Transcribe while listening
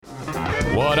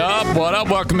What up? What up?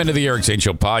 Welcome into the Zane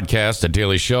Show Podcast, a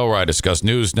daily show where I discuss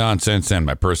news, nonsense, and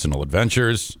my personal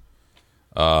adventures.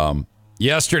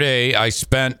 Yesterday, I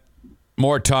spent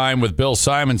more time with Bill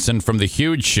Simonson from The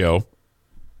Huge Show,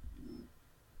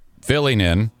 filling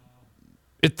in.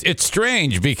 It's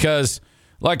strange because,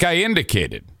 like I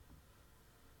indicated,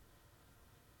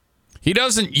 he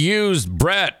doesn't use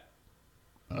Brett,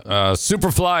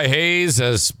 Superfly Hayes,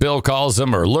 as Bill calls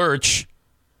him, or Lurch,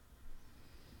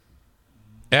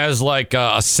 as like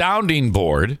a sounding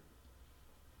board.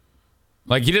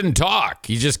 Like, he didn't talk.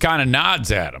 He just kind of nods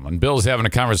at him, and Bill's having a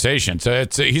conversation. So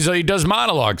he does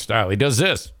monologue style. He does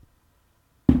this.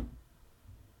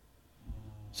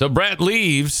 So Brett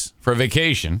leaves for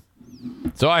vacation.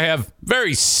 So I have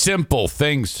very simple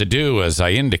things to do, as I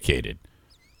indicated.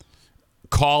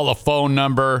 Call a phone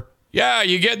number. Yeah,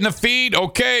 you getting the feed?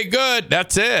 Okay, good.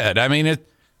 That's it. I mean,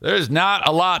 there's not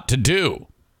a lot to do.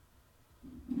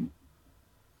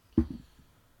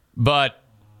 But,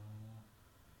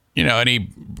 you know, and he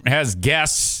has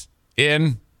guests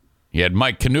in. He had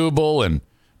Mike Knuble and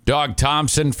Dog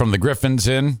Thompson from the Griffins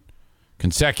in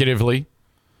consecutively.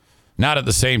 Not at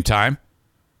the same time.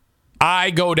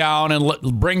 I go down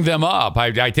and bring them up.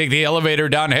 I take the elevator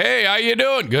down. Hey, how you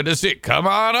doing? Good to see you. Come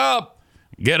on up.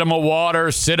 Get them a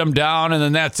water, sit them down, and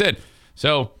then that's it.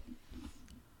 So,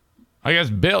 I guess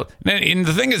Bill, and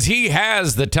the thing is, he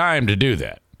has the time to do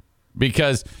that.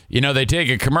 Because, you know, they take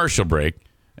a commercial break,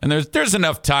 and there's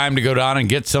enough time to go down and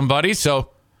get somebody.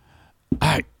 So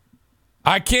I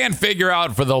can't figure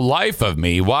out for the life of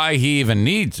me why he even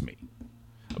needs me.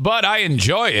 But I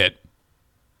enjoy it.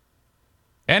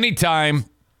 Anytime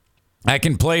I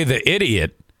can play the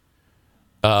idiot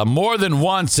more than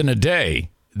once in a day,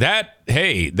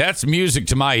 that's music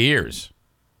to my ears,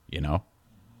 you know.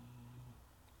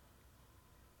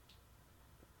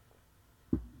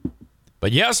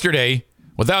 But yesterday,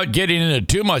 without getting into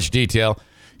too much detail,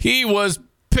 he was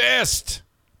pissed.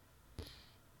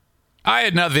 I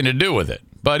had nothing to do with it,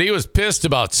 but he was pissed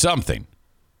about something.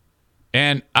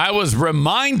 And I was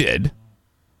reminded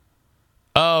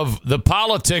of the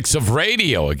politics of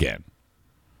radio again.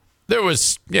 There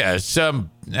was,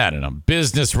 some, I don't know,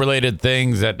 business-related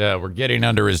things that were getting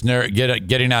under his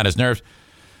getting on his nerves,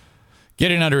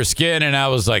 getting under his skin, and I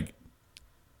was like,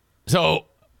 so...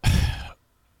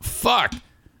 Fuck.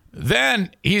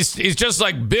 Then he's just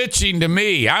like bitching to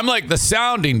me. I'm like the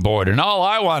sounding board, and all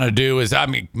I want to do is,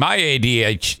 my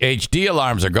ADHD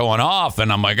alarms are going off,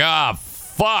 and I'm like,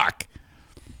 fuck.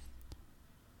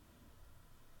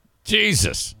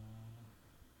 Jesus.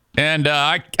 And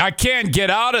I can't get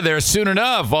out of there soon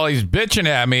enough while he's bitching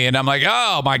at me, and I'm like,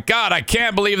 oh my God, I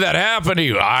can't believe that happened to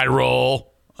you. I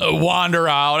roll, wander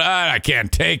out. I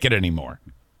can't take it anymore.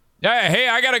 Hey,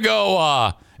 I got to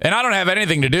go, and I don't have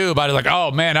anything to do about it. Like, oh,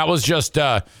 man, I was just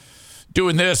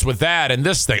doing this with that and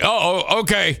this thing. Oh,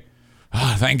 okay.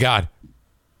 Oh, thank God.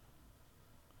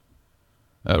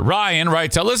 Ryan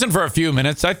writes, I listened for a few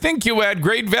minutes. I think you add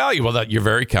great value. Well, you're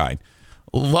very kind.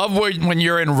 Love when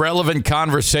you're in relevant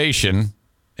conversation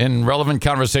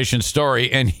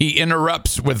story, and he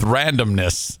interrupts with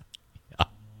randomness.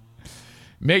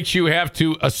 Makes you have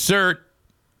to assert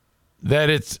that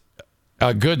it's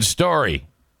a good story.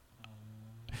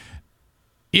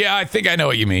 Yeah, I think I know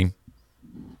what you mean.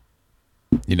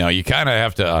 You know, you kind of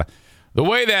have to... the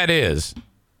way that is,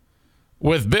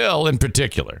 with Bill in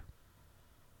particular,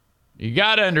 you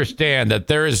got to understand that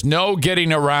there is no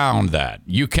getting around that.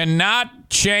 You cannot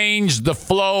change the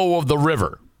flow of the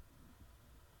river.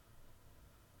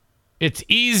 It's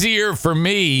easier for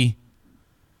me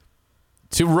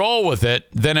to roll with it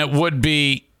than it would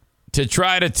be to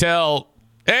try to tell,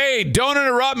 hey, don't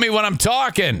interrupt me when I'm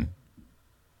talking.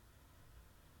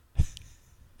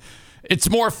 It's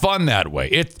more fun that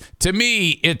way. To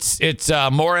me, it's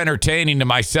more entertaining to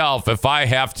myself if I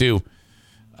have to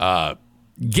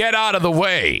get out of the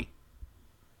way,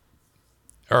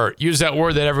 or use that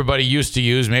word that everybody used to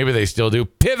use. Maybe they still do.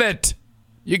 Pivot.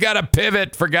 You got to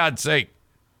pivot, for God's sake.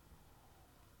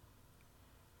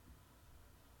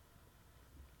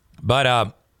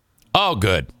 But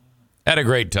good. Had a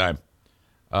great time.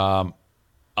 I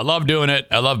love doing it.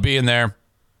 I love being there.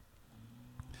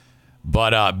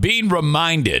 But being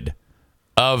reminded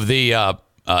of the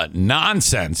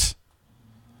nonsense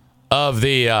of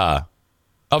the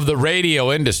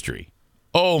radio industry.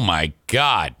 Oh my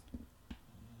God.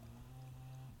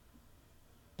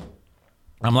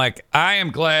 I'm like, I am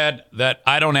glad that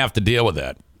I don't have to deal with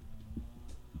that.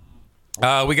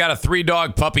 We got a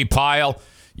 3-dog puppy pile.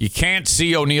 You can't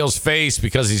see O'Neill's face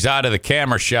because he's out of the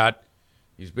camera shot.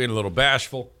 He's being a little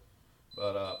bashful.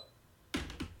 But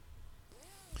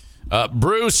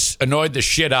Bruce annoyed the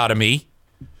shit out of me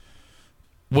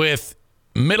with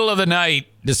middle of the night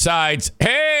decides,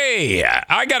 hey,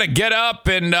 I got to get up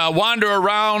and wander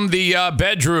around the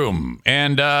bedroom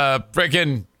and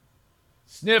freaking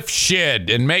sniff shit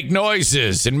and make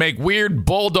noises and make weird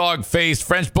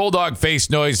French bulldog face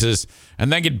noises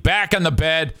and then get back on the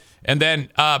bed and then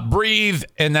breathe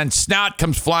and then snot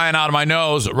comes flying out of my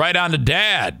nose right on the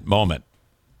dad moment.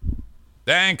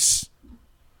 Thanks.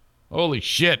 Holy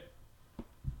shit.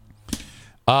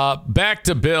 Back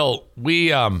to Bill.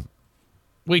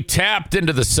 We tapped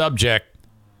into the subject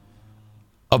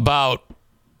about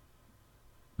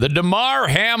the Damar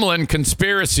Hamlin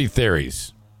conspiracy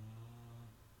theories.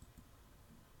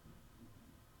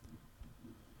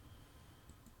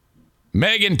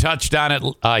 Megan touched on it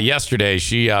yesterday.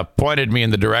 She pointed me in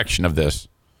the direction of this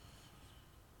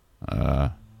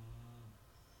during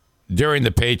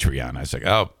the Patreon. I was like,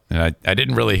 oh, and I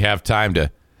didn't really have time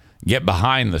to get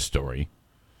behind the story.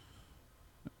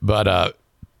 But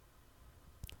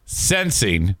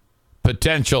sensing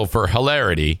potential for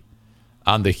hilarity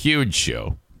on the Huge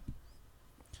Show.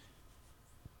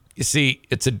 You see,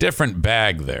 it's a different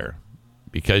bag there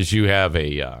because you have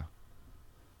a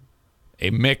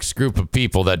mixed group of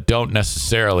people that don't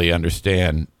necessarily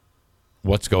understand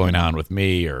what's going on with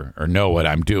me or know what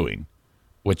I'm doing,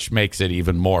 which makes it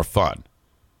even more fun.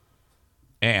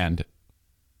 And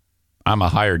I'm a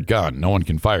hired gun. No one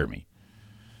can fire me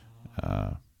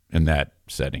in that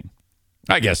setting.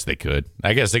 I guess they could.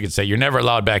 I guess they could say, you're never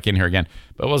allowed back in here again.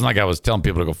 But it wasn't like I was telling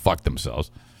people to go fuck themselves.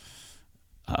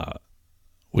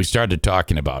 We started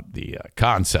talking about the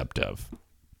concept of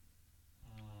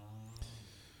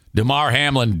Damar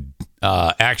Hamlin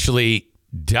actually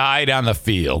died on the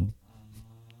field.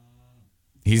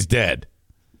 He's dead.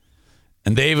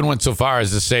 And they even went so far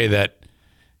as to say that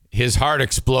his heart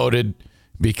exploded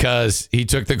because he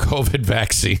took the COVID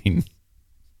vaccine.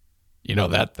 You know,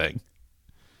 that thing.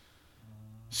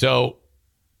 So,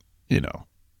 in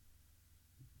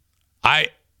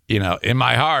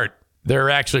my heart, there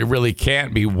actually really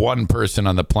can't be one person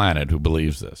on the planet who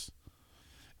believes this.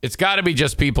 It's got to be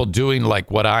just people doing like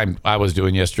what I was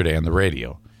doing yesterday on the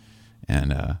radio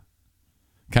and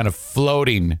kind of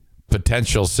floating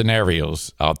potential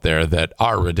scenarios out there that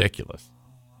are ridiculous.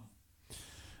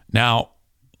 Now,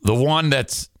 the one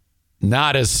that's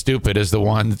not as stupid as the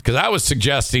one, because I was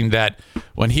suggesting that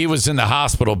when he was in the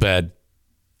hospital bed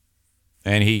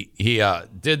and he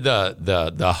did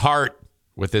the heart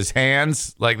with his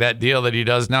hands, like that deal that he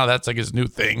does now, that's like his new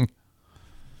thing.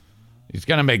 He's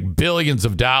going to make billions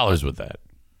of dollars with that.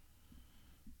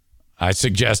 I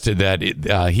suggested that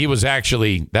he was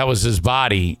actually, that was his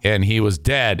body, and he was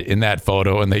dead in that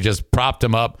photo, and they just propped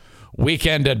him up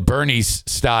Weekend at Bernie's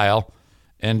style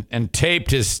and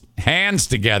taped his hands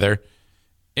together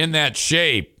in that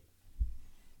shape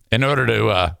in order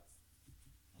to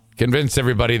convince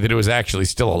everybody that it was actually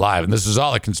still alive. And this is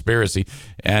all a conspiracy.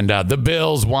 And the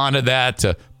Bills wanted that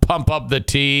to pump up the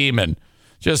team and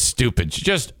just stupid.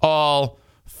 Just all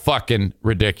fucking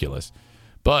ridiculous.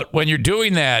 But when you're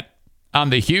doing that on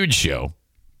the Huge Show,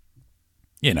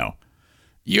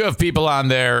 you have people on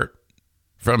there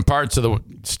from parts of the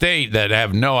state that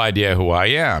have no idea who I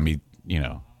am.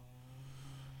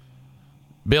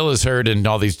 Bill is heard in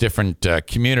all these different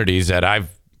communities that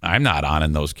I'm not on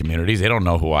in those communities. They don't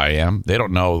know who I am. They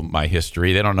don't know my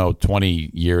history. They don't know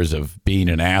 20 years of being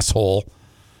an asshole.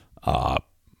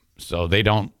 So they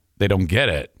don't get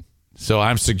it. So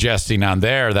I'm suggesting on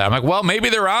there that I'm like, well, maybe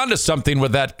they're onto something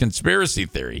with that conspiracy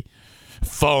theory.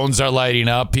 Phones are lighting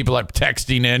up. People are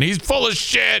texting in. He's full of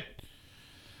shit.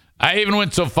 I even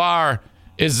went so far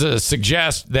as to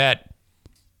suggest that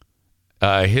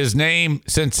his name,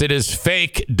 since it is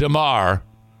fake Damar,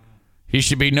 he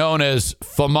should be known as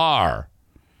Famar.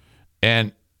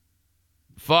 And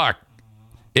fuck,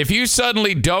 if you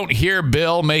suddenly don't hear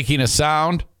Bill making a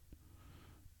sound,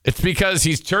 it's because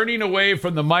he's turning away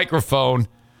from the microphone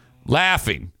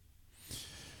laughing.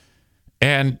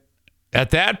 And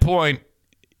at that point,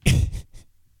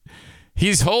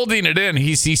 he's holding it in.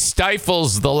 He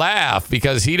stifles the laugh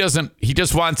because he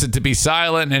just wants it to be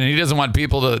silent, and he doesn't want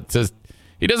people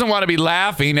he doesn't want to be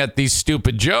laughing at these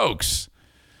stupid jokes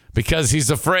because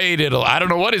he's afraid I don't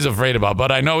know what he's afraid about,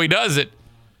 but I know he does it.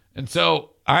 And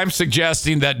so I'm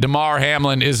suggesting that Damar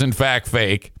Hamlin is in fact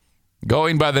fake,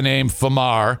 going by the name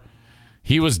Famar.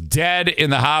 He was dead in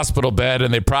the hospital bed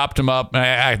and they propped him up.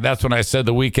 That's when I said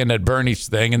the Weekend at Bernie's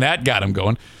thing, and that got him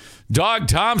going. Dog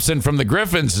Thompson from the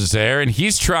Griffins is there, and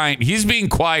he's being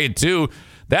quiet too.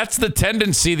 That's the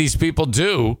tendency these people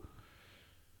do,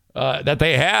 that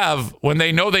they have when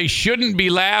they know they shouldn't be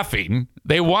laughing.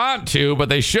 They want to, but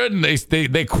they shouldn't.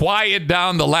 They quiet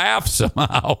down the laugh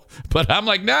somehow. But I'm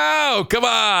like, no, come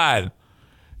on.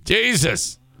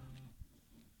 Jesus.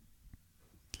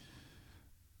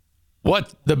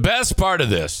 What the best part of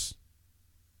this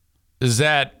is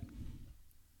that,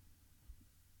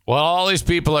 well, all these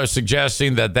people are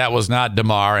suggesting that was not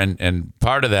Damar, and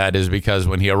part of that is because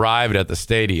when he arrived at the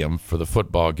stadium for the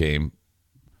football game,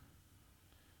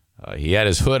 he had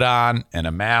his hood on and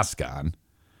a mask on,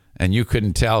 and you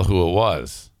couldn't tell who it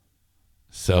was.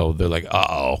 So they're like,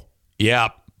 uh-oh,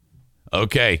 yep,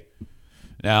 okay.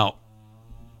 Now,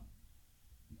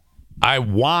 I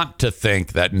want to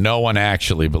think that no one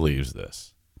actually believes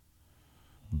this,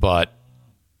 but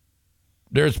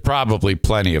there's probably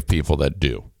plenty of people that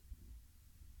do.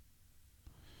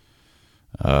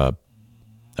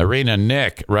 Arena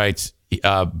Nick writes,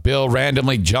 Bill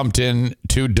randomly jumped in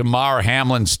to Damar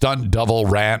Hamlin stunt double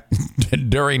rant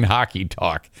during hockey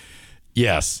talk.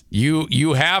 Yes,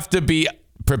 you have to be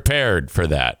prepared for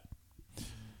that.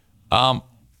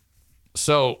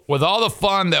 So with all the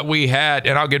fun that we had,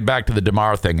 and I'll get back to the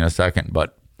Damar thing in a second,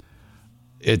 but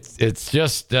it's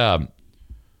just all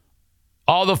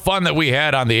the fun that we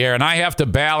had on the air, and I have to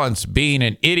balance being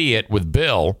an idiot with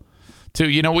Bill to,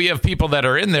 we have people that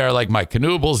are in there, like Mike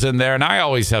Knubel's in there, and I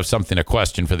always have something to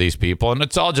question for these people, and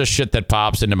it's all just shit that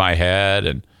pops into my head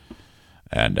and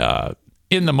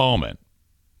in the moment.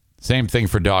 Same thing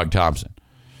for Dog Thompson.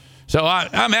 So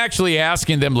I'm actually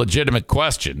asking them legitimate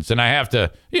questions, and I have to,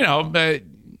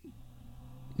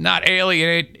 not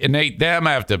alienate them.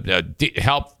 I have to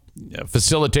help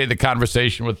facilitate the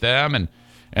conversation with them.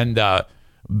 And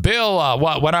Bill,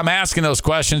 when I'm asking those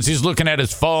questions, he's looking at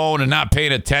his phone and not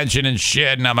paying attention and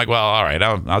shit. And I'm like, well, all right,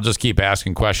 I'll just keep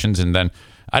asking questions. And then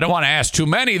I don't want to ask too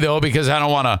many, though, because I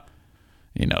don't want to,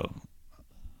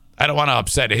 I don't want to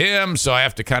upset him. So I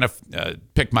have to kind of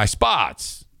pick my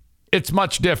spots. It's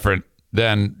much different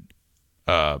than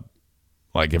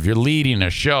like if you're leading a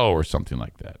show or something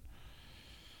like that.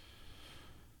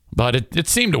 But it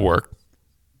seemed to work.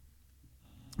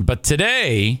 But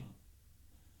today,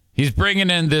 he's bringing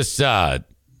in this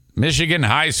Michigan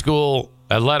High School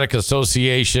Athletic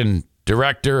Association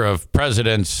Director of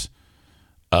Presidents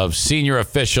of Senior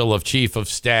Official of Chief of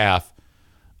Staff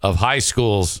of High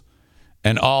Schools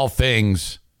and all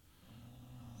things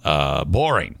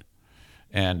boring.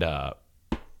 And now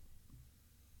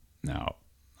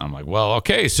I'm like, well,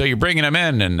 okay, so you're bringing him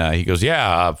in. And he goes,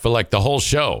 yeah, for like the whole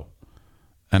show.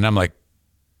 And I'm like,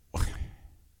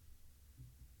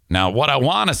 now what I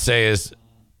want to say is,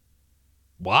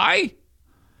 why?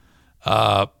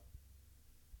 And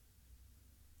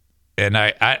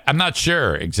I'm not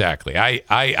sure exactly.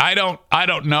 I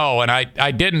don't know. And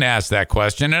I didn't ask that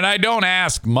question, and I don't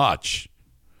ask much.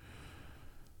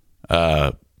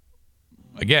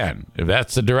 Again, if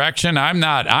that's the direction,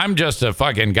 I'm just a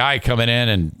fucking guy coming in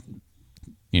and,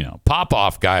 pop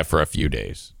off guy for a few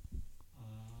days.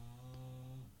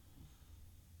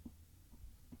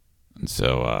 And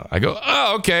so I go,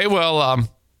 oh, okay, well,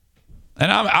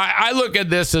 and I look at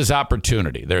this as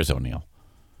opportunity. There's O'Neill.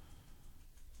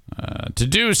 To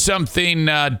do something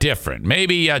different.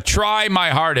 Maybe try my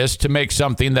hardest to make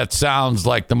something that sounds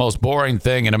like the most boring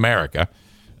thing in America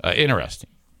interesting.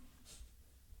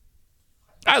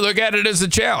 I look at it as a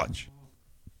challenge.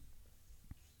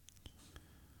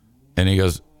 And he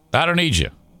goes, I don't need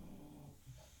you.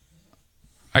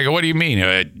 I go, what do you mean?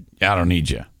 I don't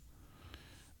need you.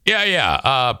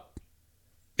 Yeah,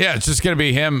 it's just going to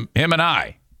be him and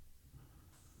I.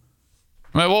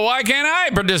 I'm like, well, why can't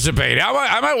I participate?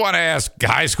 I might want to ask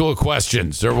high school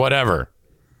questions or whatever.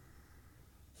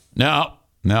 No.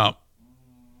 Well,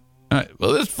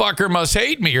 this fucker must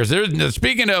hate me. Or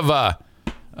speaking of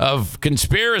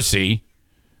conspiracy,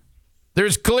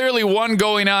 there's clearly one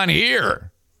going on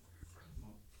here.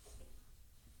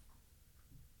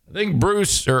 I think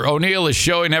Bruce or O'Neill is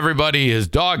showing everybody his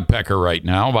dog pecker right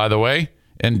now, by the way.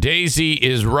 And Daisy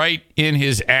is right in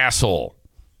his asshole.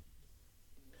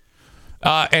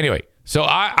 Anyway, so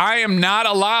I am not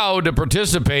allowed to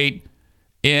participate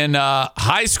in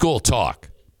high school talk.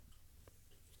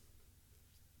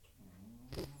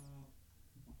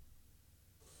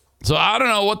 So I don't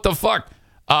know what the fuck.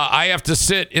 I have to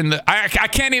sit in the... I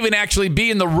can't even actually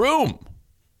be in the room.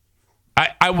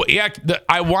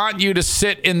 I want you to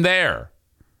sit in there.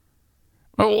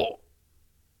 Well,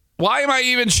 why am I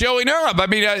even showing up? I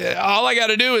mean,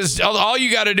 all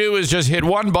you got to do is just hit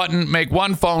one button, make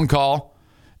one phone call,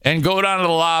 and go down to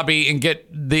the lobby and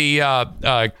get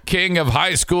the king of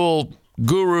high school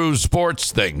guru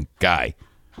sports thing guy.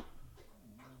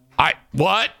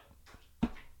 What?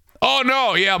 Oh,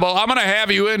 no. Yeah, well, I'm going to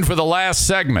have you in for the last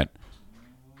segment.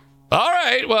 All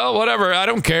right, well, whatever. I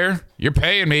don't care. You're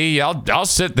paying me. I'll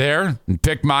sit there and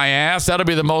pick my ass. That'll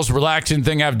be the most relaxing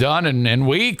thing I've done in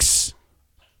weeks.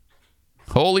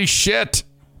 Holy shit.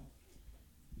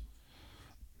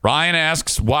 Ryan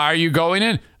asks, why are you going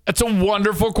in? That's a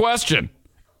wonderful question.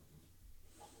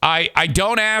 I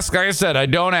don't ask. Like I said, I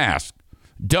don't ask.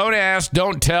 Don't ask,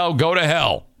 don't tell, go to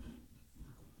hell.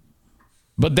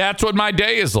 But that's what my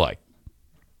day is like.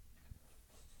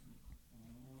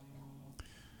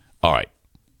 All right.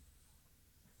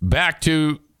 Back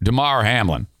to Damar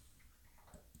Hamlin.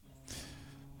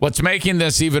 What's making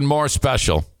this even more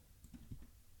special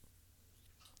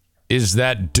is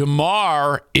that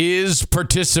Damar is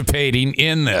participating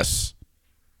in this.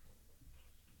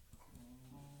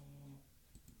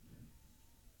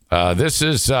 This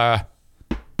is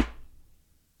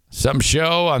some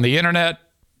show on the internet.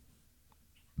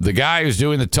 The guy who's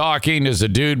doing the talking is a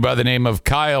dude by the name of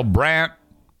Kyle Brandt.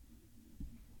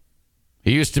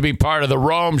 He used to be part of the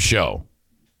Rome show.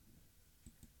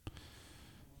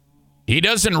 He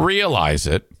doesn't realize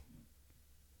it.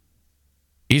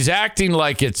 He's acting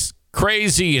like it's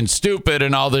crazy and stupid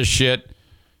and all this shit.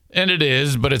 And it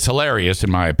is, but it's hilarious in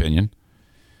my opinion.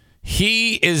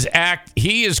 He is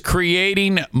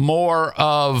creating more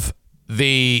of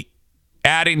the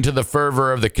adding to the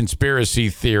fervor of the conspiracy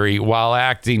theory while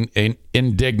acting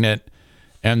indignant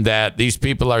and that these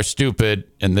people are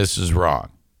stupid and this is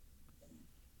wrong.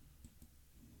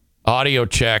 Audio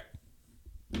check.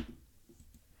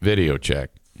 Video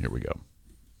check. Here we go.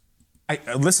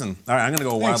 Listen, all right, I'm going to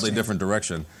go a wildly different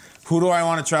direction. Who do I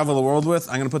want to travel the world with?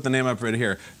 I'm going to put the name up right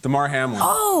here. Damar Hamlin.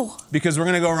 Oh. Because we're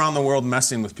going to go around the world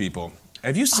messing with people.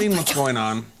 Have you seen what's going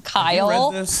on? Kyle? Have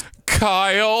you read this?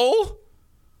 Kyle?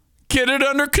 Get it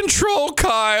under control,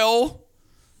 Kyle.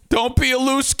 Don't be a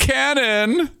loose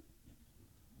cannon.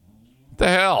 The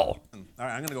hell? All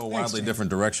right, I'm going to go a wildly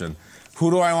different direction. Who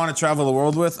do I want to travel the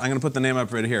world with? I'm going to put the name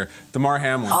up right here. Damar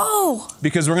Hamlin. Oh.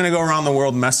 Because we're going to go around the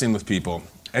world messing with people.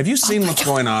 Have you seen what's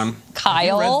going on?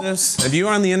 Kyle? Have you read this? Have you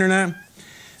on the internet?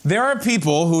 There are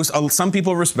people who some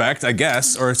people respect, I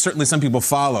guess, or certainly some people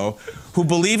follow, who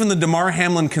believe in the Damar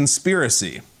Hamlin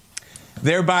conspiracy.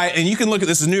 Thereby, and you can look at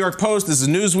this is New York Post, this is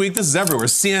Newsweek, this is everywhere,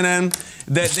 CNN.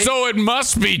 So it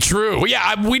must be true.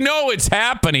 Yeah, we know it's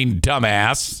happening,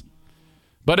 dumbass.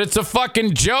 But it's a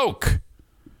fucking joke.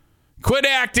 Quit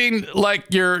acting like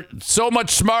you're so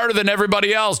much smarter than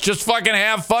everybody else. Just fucking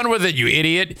have fun with it, you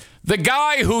idiot. The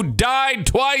guy who died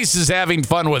twice is having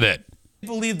fun with it. I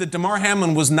believe that Damar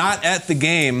Hamlin was not at the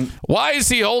game. Why is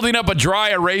he holding up a dry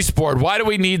erase board? Why do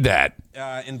we need that?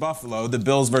 In Buffalo, the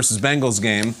Bills versus Bengals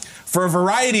game, for a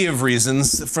variety of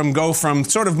reasons, from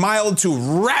sort of mild to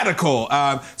radical.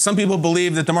 Some people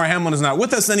believe that Damar Hamlin is not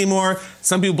with us anymore.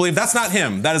 Some people believe that's not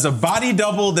him. That is a body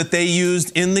double that they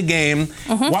used in the game.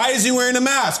 Mm-hmm. Why is he wearing a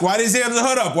mask? Why does he have the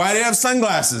hood up? Why do he have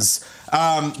sunglasses?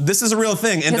 This is a real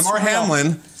thing. And Damar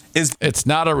Hamlin is... It's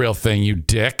not a real thing, you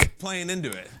dick. Playing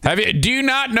into it. Do you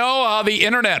not know how the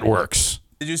internet works?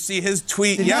 Did you see his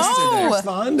tweet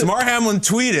yesterday? Damar Hamlin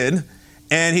tweeted...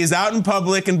 And he's out in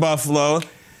public in Buffalo.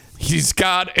 He's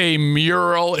got a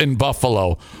mural in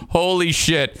Buffalo. Holy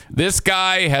shit. This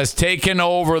guy has taken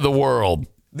over the world.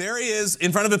 There he is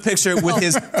in front of a picture with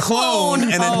his clone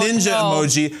and a ninja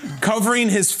emoji covering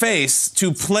his face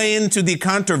to play into the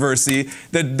controversy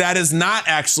that is not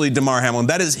actually Damar Hamlin.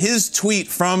 That is his tweet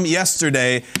from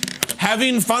yesterday.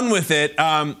 Having fun with it.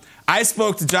 I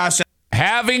spoke to Josh.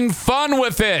 Having fun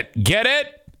with it. Get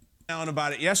it?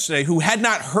 About it yesterday, who had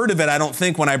not heard of it, I don't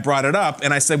think, when I brought it up.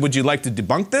 And I said, would you like to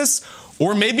debunk this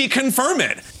or maybe confirm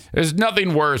it? There's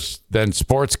nothing worse than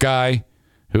sports guy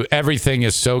who everything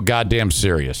is so goddamn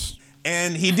serious.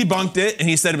 And he debunked it, and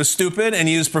he said it was stupid, and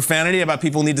he used profanity about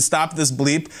people need to stop this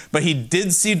bleep. But he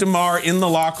did see Damar in the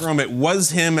locker room. It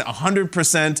was him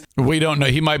 100%. We don't know.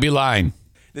 He might be lying.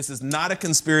 This is not a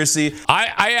conspiracy.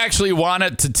 I actually want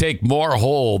it to take more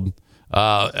hold.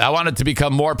 I want it to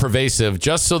become more pervasive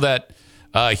just so that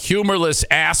humorless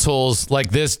assholes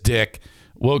like this dick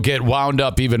will get wound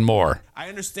up even more. I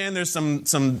understand there's some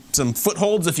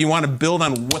footholds if you want to build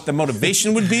on what the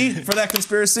motivation would be for that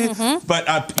conspiracy. Mm-hmm.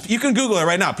 But you can Google it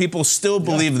right now. People still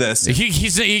believe this.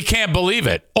 He can't believe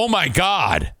it. Oh, my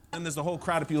God. And there's a whole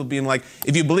crowd of people being like,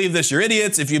 if you believe this, you're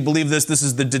idiots. If you believe this, this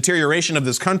is the deterioration of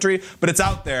this country. But it's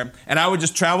out there. And I would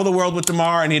just travel the world with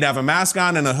Damar, and he'd have a mask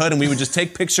on and a hood, and we would just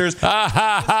take pictures. Ha,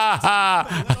 ha, ha,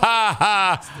 ha, ha,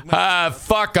 ha, ha.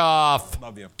 Fuck off.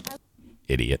 Love you.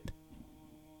 Idiot.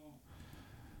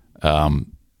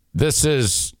 This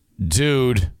is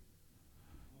dude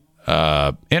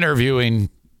interviewing.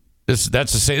 This is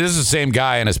the same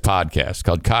guy in his podcast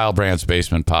called Kyle Brandt's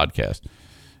Basement Podcast.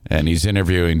 and he's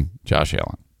interviewing Josh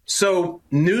Allen. So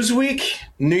Newsweek,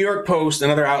 New York Post,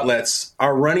 and other outlets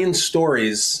are running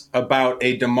stories about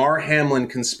a Damar Hamlin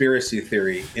conspiracy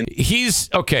theory.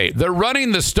 They're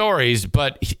running the stories,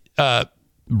 but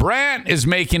Brandt is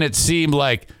making it seem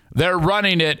like they're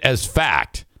running it as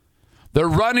fact. They're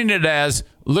running it as,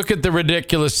 look at the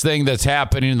ridiculous thing that's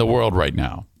happening in the world right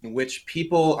now. In which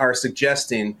people are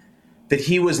suggesting that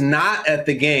he was not at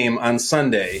the game on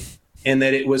Sunday and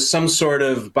that it was some sort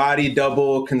of body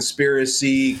double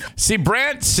conspiracy. See,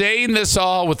 Brandt saying this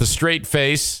all with a straight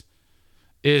face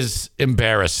is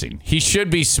embarrassing. He should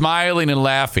be smiling and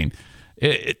laughing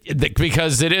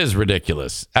because it is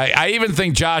ridiculous. I even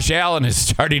think Josh Allen is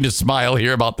starting to smile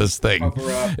here about this thing.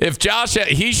 If Josh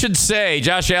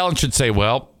Allen should say,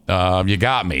 well, you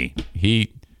got me.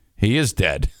 He is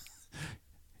dead.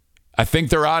 I think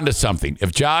they're onto something.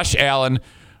 If Josh Allen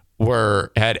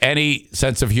had any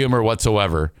sense of humor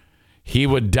whatsoever, he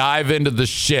would dive into the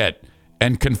shit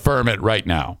and confirm it right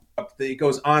now. It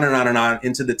goes on and on and on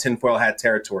into the tinfoil hat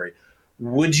territory.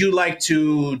 Would you like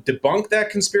to debunk that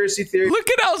conspiracy theory? Look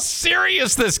at how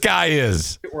serious this guy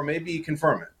is. Or maybe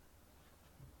confirm it.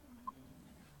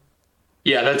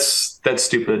 Yeah, that's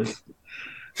stupid.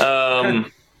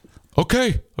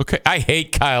 Okay. I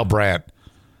hate Kyle Brandt.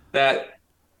 That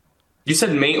you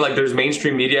said there's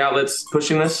mainstream media outlets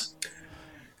pushing this?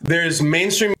 There's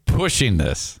mainstream pushing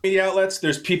this media outlets.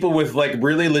 There's people with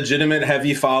really legitimate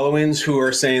heavy followings who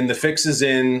are saying the fix is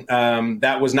in.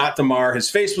 That was not Damar.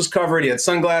 His face was covered. He had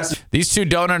sunglasses. These two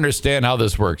don't understand how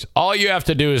this works. All you have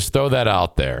to do is throw that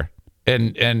out there.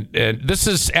 And this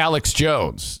is Alex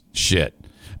Jones shit.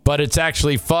 But it's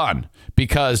actually fun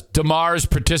because Damar's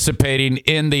participating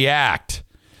in the act.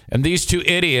 And these two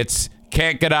idiots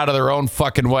can't get out of their own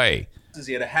fucking way.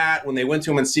 He had a hat. When they went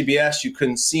to him on CBS, you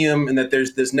couldn't see him, and that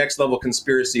there's this next level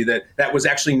conspiracy that was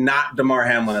actually not Damar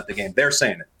Hamlin at the game. They're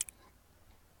saying it.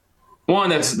 One,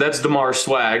 that's Damar's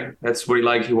swag. That's what he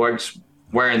liked. He likes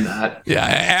wearing that. Yeah,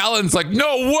 Allen's like,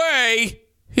 no way.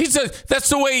 That's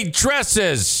the way he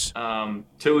dresses.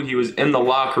 Two, he was in the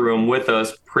locker room with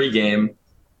us pregame.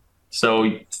 So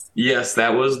yes,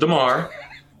 that was Damar.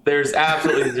 There's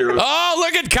absolutely zero. Oh,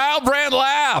 look at Kyle Brandt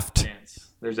laughed.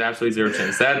 There's absolutely zero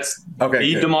chance. That's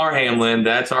okay, Damar Hamlin.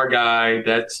 That's our guy.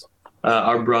 That's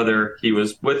our brother. He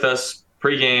was with us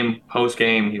pregame,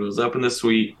 postgame. He was up in the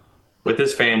suite with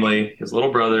his family, his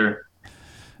little brother.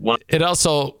 It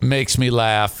also makes me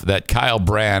laugh that Kyle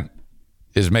Brandt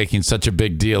is making such a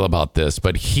big deal about this,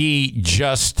 but he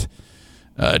just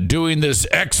doing this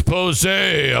expose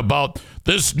about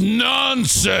this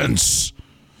nonsense.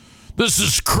 This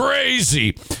is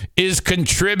crazy, is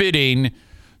contributing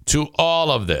to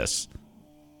all of this.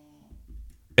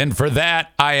 And for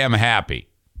that, I am happy.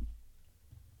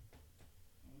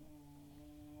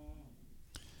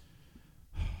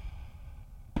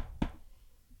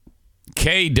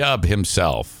 K-Dub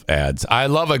himself adds, I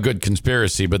love a good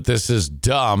conspiracy, but this is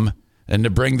dumb. And to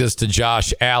bring this to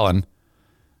Josh Allen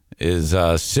is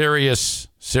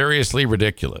seriously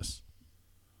ridiculous.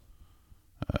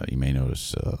 You may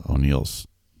notice O'Neill's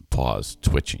paws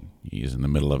twitching. He's in the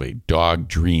middle of a dog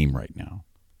dream right now.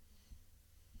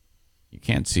 You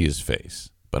can't see his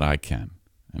face, but I can.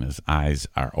 And his eyes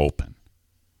are open.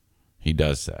 He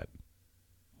does that.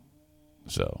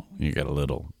 So you got a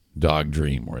little dog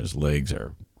dream where his legs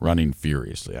are running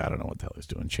furiously. I don't know what the hell he's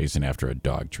doing, chasing after a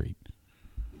dog treat.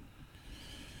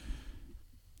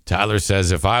 Tyler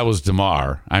says, if I was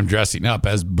Damar, I'm dressing up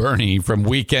as Bernie from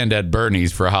Weekend at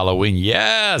Bernie's for Halloween.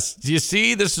 Yes. You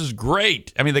see, this is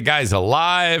great. I mean, the guy's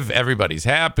alive. Everybody's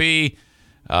happy.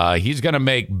 He's going to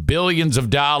make billions of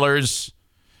dollars.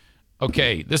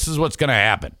 Okay, this is what's going to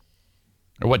happen,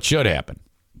 or what should happen.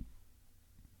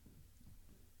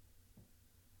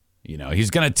 You know, he's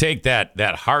going to take that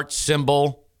heart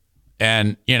symbol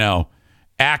and,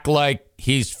 act like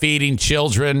he's feeding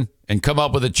children and come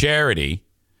up with a charity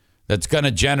that's going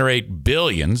to generate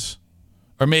billions,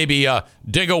 or maybe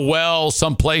dig a well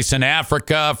someplace in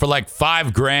Africa for like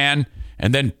 $5,000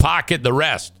 and then pocket the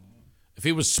rest. If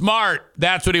he was smart,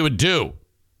 that's what he would do.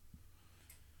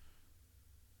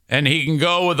 And he can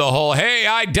go with the whole, hey,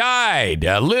 I died.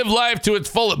 Live life to its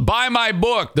full. Buy my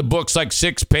book. The book's like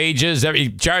 6 pages. He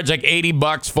charged like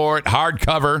 $80 for it.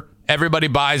 Hardcover. Everybody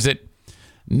buys it.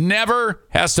 Never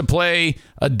has to play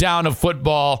a down of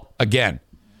football again.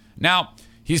 Now,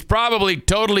 he's probably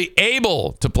totally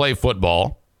able to play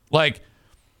football. Like,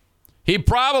 he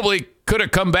probably could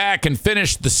have come back and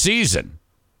finished the season.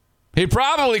 He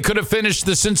probably could have finished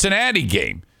the Cincinnati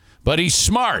game. But he's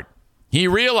smart. He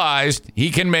realized he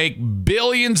can make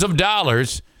billions of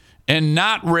dollars and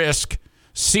not risk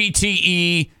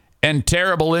CTE and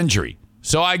terrible injury.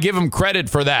 So I give him credit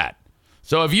for that.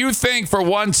 So if you think for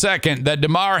 1 second that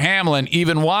Damar Hamlin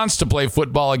even wants to play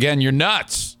football again, you're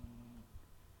nuts.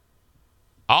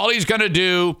 All he's going to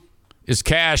do is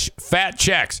cash fat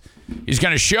checks. He's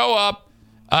going to show up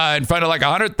in front of like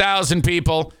 100,000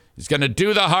 people. He's going to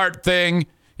do the heart thing.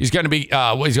 He's going to be. He's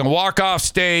going to walk off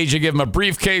stage and give him a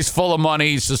briefcase full of money.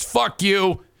 He says, "Fuck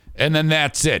you," and then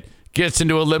that's it. Gets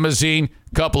into a limousine,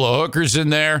 couple of hookers in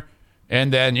there,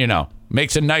 and then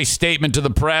makes a nice statement to the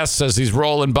press as he's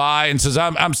rolling by and says,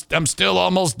 "I'm still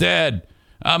almost dead.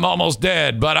 I'm almost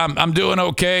dead, but I'm doing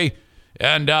okay,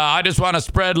 and I just want to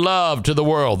spread love to the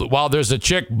world," while there's a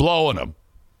chick blowing him.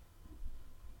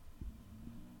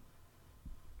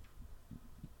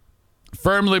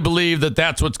 Firmly believe that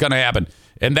that's what's going to happen.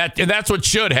 And that's what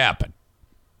should happen.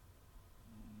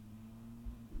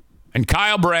 And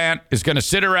Kyle Brandt is going to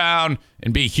sit around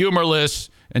and be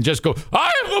humorless and just go,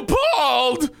 "I am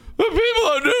appalled that people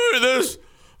are doing this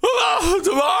about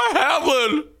Damar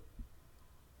Hamlin."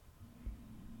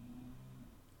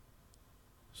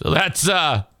 So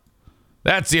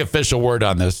that's the official word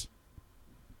on this.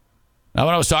 Now,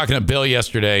 when I was talking to Bill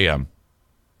yesterday,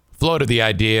 floated the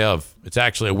idea of it's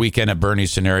actually a Weekend at Bernie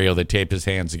scenario. They taped his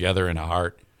hands together in a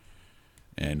heart,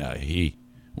 and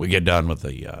we get done with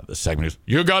the segment.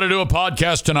 "You got to do a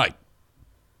podcast tonight."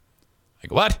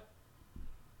 Like, what?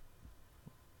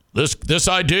 This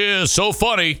idea is so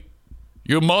funny.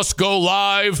 You must go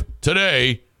live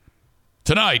tonight,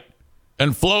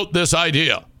 and float this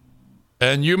idea,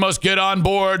 and you must get on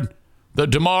board the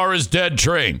Damar is dead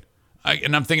train.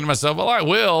 And I'm thinking to myself, well, I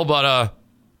will, but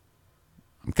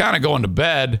I'm kind of going to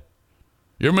bed.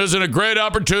 You're missing a great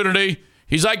opportunity.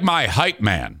 He's like my hype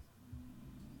man.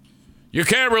 You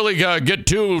can't really get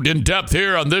too in depth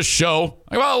here on this show.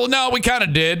 Like, well, no, we kind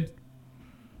of did.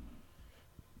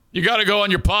 You got to go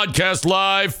on your podcast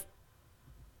live.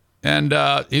 And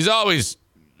he's always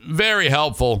very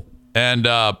helpful and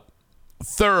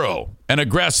thorough and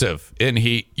aggressive. And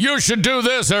you should do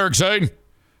this, Eric Zane.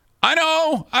 I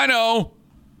know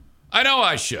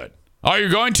I should. Are you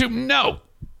going to? No.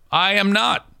 I am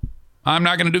not. I'm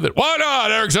not going to do that. Why not,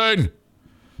 Eric Zane?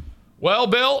 Well,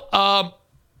 Bill,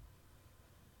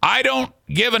 I don't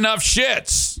give enough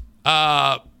shits.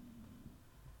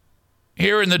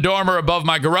 Here in the dormer above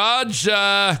my garage,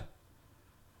 I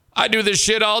do this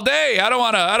shit all day. I don't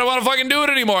want to fucking do it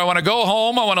anymore. I want to go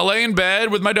home. I want to lay in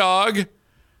bed with my dog.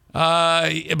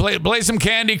 Play some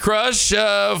Candy Crush.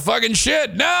 Fucking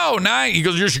shit. No, 9. He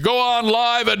goes, "You should go on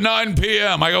live at 9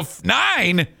 p.m. I go,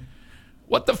 9?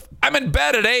 What the? I'm in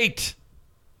bed at 8.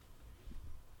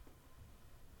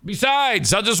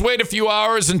 Besides, I'll just wait a few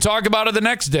hours and talk about it the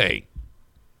next day.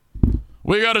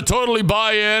 We got to totally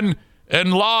buy in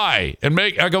and lie and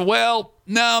make. I go, well,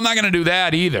 no, I'm not going to do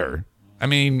that either. I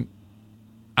mean,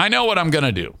 I know what I'm going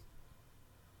to do.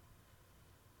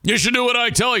 You should do what I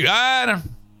tell you.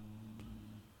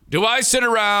 Do I sit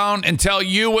around and tell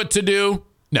you what to do?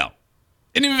 No.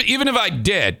 And even if I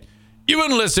did, you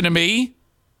wouldn't listen to me.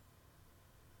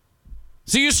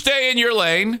 So you stay in your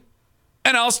lane,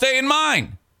 and I'll stay in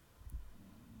mine.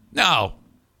 No.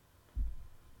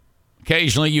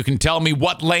 Occasionally you can tell me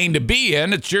what lane to be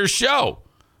in. It's your show.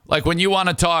 Like when you want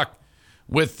to talk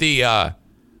with the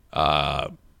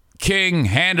king,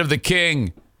 hand of the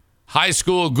king, high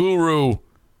school guru,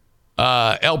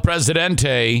 El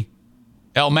Presidente,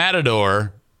 El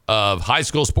Matador of high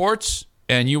school sports,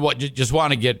 and you just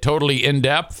want to get totally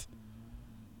in-depth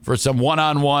for some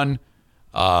one-on-one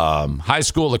high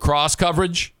school lacrosse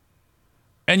coverage,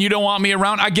 and you don't want me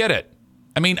around, I get it.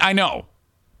 I mean, I know.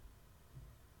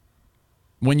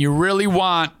 When you really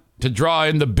want to draw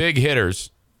in the big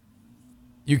hitters,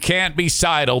 you can't be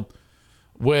sidled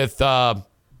with,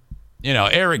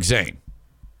 Eric Zane.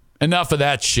 Enough of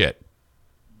that shit.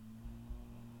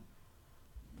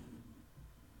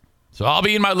 So I'll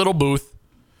be in my little booth,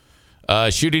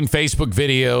 shooting Facebook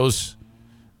videos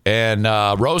and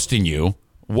roasting you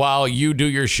while you do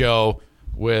your show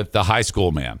with the high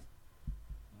school man.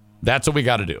 That's what we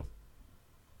got to do.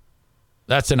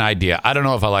 That's an idea. I don't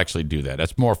know if I'll actually do that.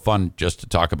 That's more fun just to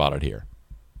talk about it here.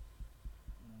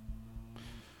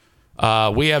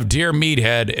 We have Dear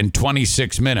Meathead in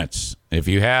 26 minutes. If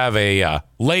you have a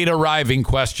late arriving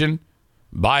question,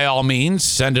 by all means,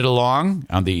 send it along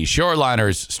on the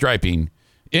Shoreliners Striping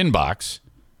inbox,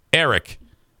 Eric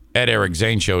at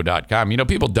ericzaneshow.com. You know,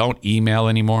 people don't email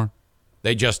anymore.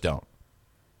 They just don't.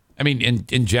 I mean,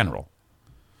 in general.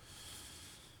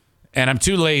 And I'm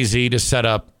too lazy to set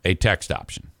up a text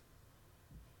option.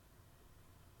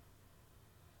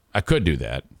 I could do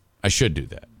that. I should do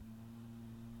that.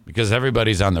 Because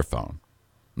everybody's on their phone.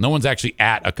 No one's actually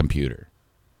at a computer.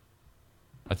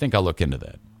 I think I'll look into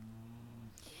that.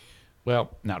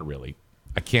 Well, not really.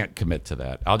 I can't commit to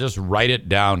that. I'll just write it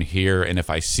down here, and if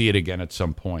I see it again at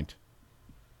some point.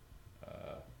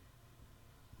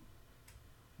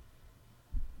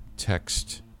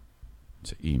 Text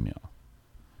to email.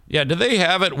 Yeah, do they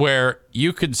have it where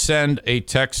you could send a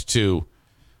text to,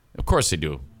 of course they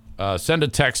do, send a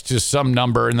text to some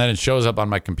number and then it shows up on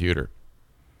my computer?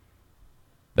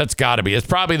 That's got to be. It's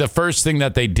probably the first thing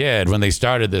that they did when they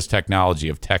started this technology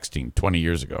of texting 20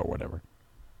 years ago or whatever.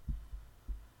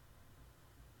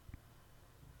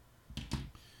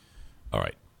 All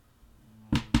right.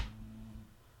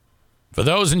 For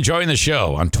those enjoying the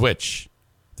show on Twitch,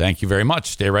 thank you very much.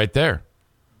 Stay right there.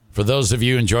 For those of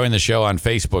you enjoying the show on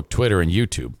Facebook, Twitter, and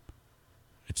YouTube,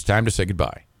 it's time to say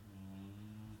goodbye.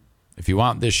 If you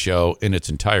want this show in its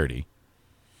entirety,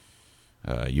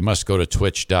 you must go to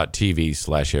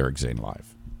twitch.tv/Eric Zane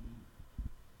Live.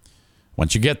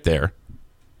 Once you get there,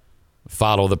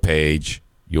 follow the page.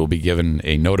 You'll be given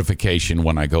a notification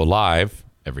when I go live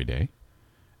every day,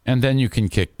 and then you can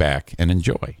kick back and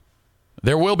enjoy.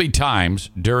 There will be times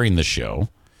during the show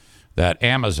that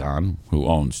Amazon, who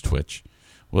owns Twitch,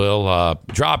 will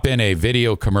drop in a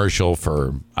video commercial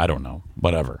for, I don't know,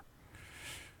 whatever.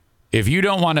 If you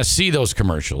don't want to see those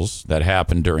commercials that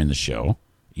happen during the show,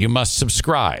 you must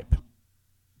subscribe.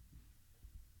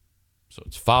 So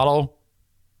it's follow,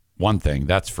 one thing,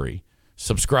 that's free.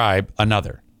 Subscribe,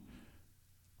 another.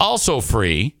 Also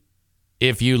free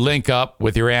if you link up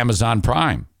with your Amazon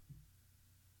Prime.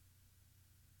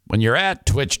 When you're at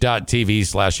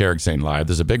twitch.tv/Eric Zane Live,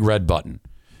 there's a big red button.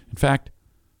 In fact,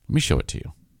 let me show it to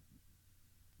you.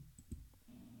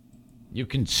 You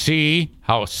can see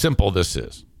how simple this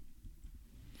is.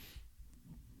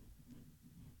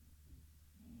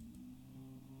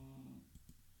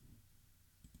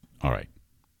 All right.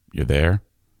 You're there.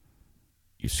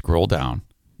 You scroll down.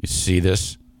 You see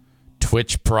this.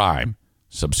 Twitch Prime.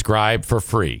 Subscribe for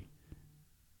free.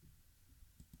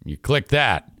 You click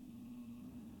that.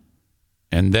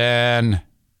 And then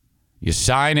you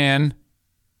sign in.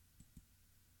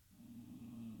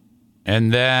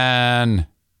 And then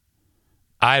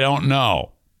I don't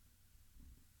know.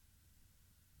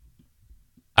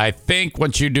 I think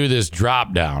once you do this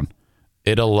drop down,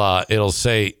 it'll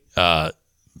say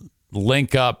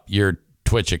link up your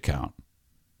Twitch account.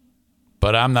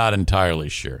 But I'm not entirely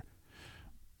sure.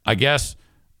 I guess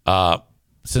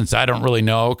since I don't really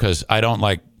know because I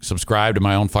don't subscribe to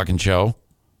my own fucking show.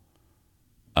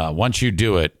 Once you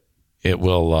do it,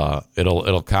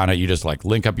 it'll kind of, you just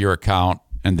link up your account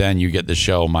and then you get the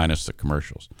show minus the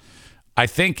commercials. I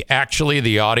think actually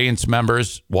the audience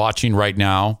members watching right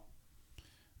now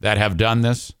that have done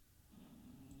this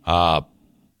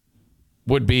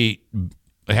would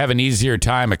have an easier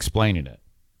time explaining it.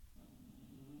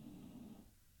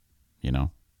 You know?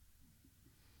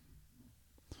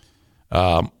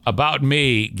 About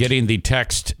me getting the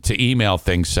text to email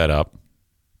thing set up.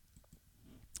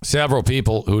 Several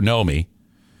people who know me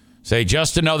say,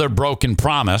 just another broken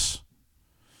promise.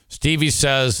 Stevie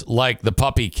says, like the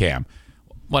puppy cam.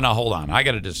 Well, now, hold on. I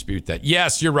got to dispute that.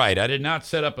 Yes, you're right. I did not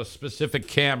set up a specific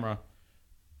camera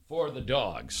for the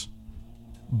dogs.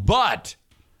 But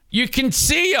you can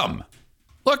see them.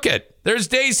 Look there's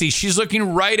Daisy. She's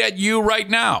looking right at you right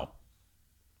now.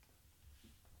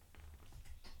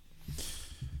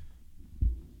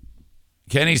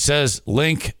 Kenny says,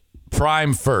 link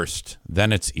Prime first.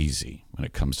 Then it's easy when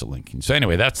it comes to linking. So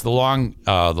anyway, that's the long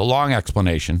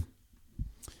explanation.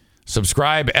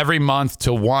 Subscribe every month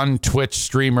to one Twitch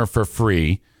streamer for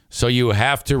free, so you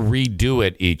have to redo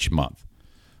it each month.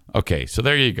 Okay, so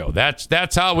there you go.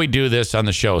 That's how we do this on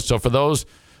the show. So for those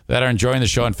that are enjoying the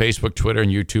show on Facebook, Twitter,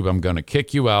 and YouTube, I'm going to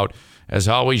kick you out. As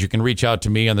always, you can reach out to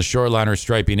me on the Shoreliner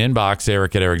Striping inbox,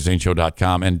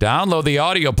 eric@ericzaneshow.com, and download the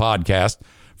audio podcast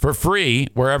for free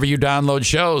wherever you download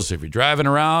shows. If you're driving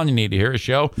around, you need to hear a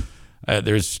show,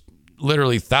 there's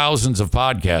literally thousands of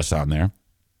podcasts on there.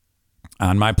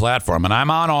 On my platform, and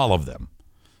I'm on all of them.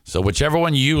 So whichever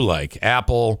one you like,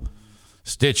 Apple,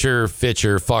 Stitcher,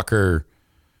 Fitcher, Fucker,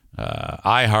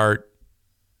 iHeart,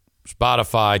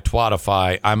 Spotify,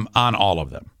 Twatify, I'm on all of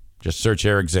them. Just search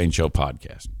Eric Zane Show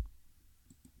Podcast.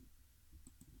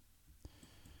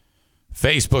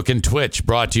 Facebook and Twitch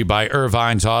brought to you by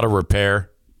Irvine's Auto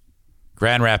Repair,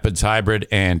 Grand Rapids Hybrid,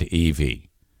 and EV.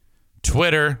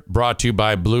 Twitter brought to you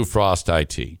by Blue Frost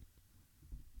IT.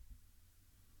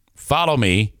 Follow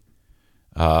me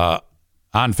on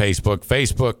Facebook,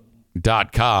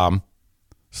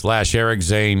 facebook.com/Eric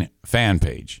Zane fan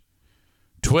page.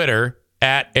 Twitter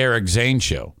 @Eric Zane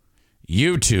Show.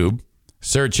 YouTube,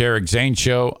 Search Eric Zane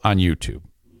Show on YouTube.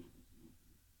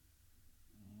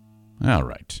 All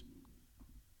right.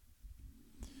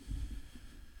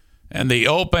 And the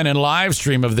open and live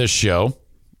stream of this show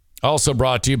also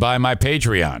brought to you by my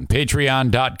Patreon.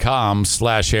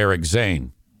 Patreon.com/Eric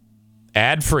Zane.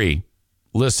 Ad-free,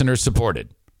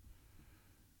 listener-supported.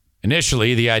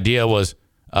 Initially, the idea was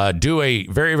do a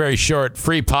very, very short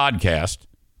free podcast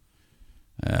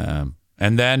and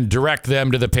then direct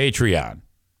them to the Patreon.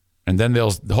 And then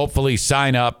they'll hopefully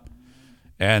sign up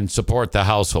and support the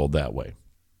household that way.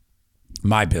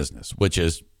 My business, which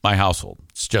is my household.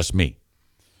 It's just me.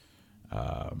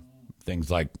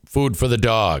 Things like food for the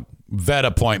dog, vet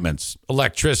appointments,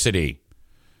 electricity,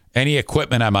 any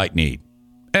equipment I might need.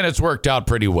 And it's worked out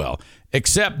pretty well.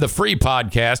 Except the free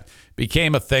podcast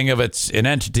became an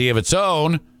entity of its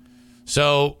own.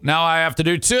 So now I have to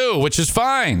do two, which is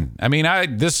fine. I mean,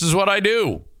 this is what I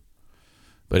do.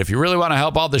 But if you really want to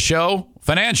help out the show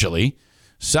financially,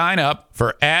 sign up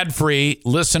for ad-free,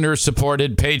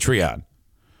 listener-supported Patreon.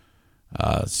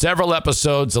 Several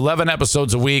episodes, 11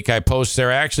 episodes a week I post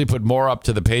there. I actually put more up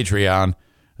to the Patreon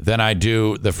than I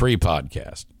do the free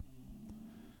podcast.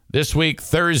 This week,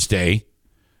 Thursday,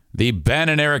 the Ben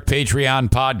and Eric Patreon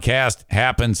podcast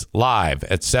happens live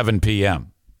at 7 p.m.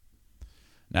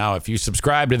 Now, if you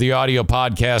subscribe to the audio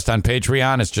podcast on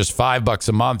Patreon, it's just $5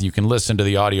 a month. You can listen to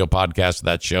the audio podcast of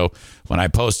that show when I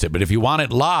post it. But if you want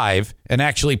it live and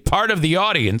actually part of the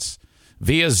audience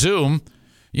via Zoom,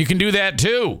 you can do that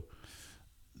too.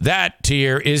 That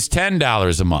tier is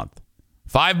 $10 a month.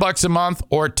 $5 a month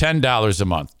or $10 a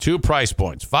month. Two price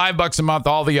points. $5 a month,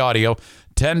 all the audio.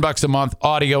 $10 a month,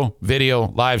 audio,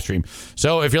 video, live stream.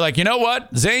 So if you're like, you know what?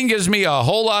 Zane gives me a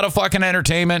whole lot of fucking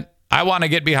entertainment. I want to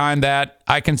get behind that.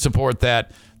 I can support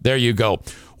that. There you go.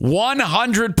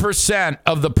 100%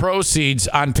 of the proceeds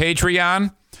on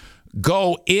Patreon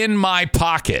go in my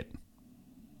pocket.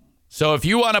 So if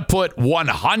you want to put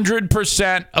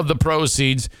 100% of the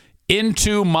proceeds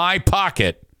into my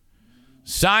pocket,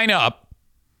 sign up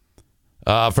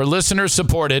for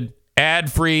listener-supported,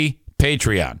 ad-free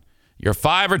Patreon. Your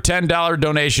 $5 or $10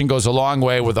 donation goes a long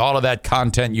way with all of that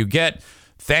content you get.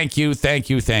 Thank you, thank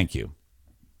you, thank you.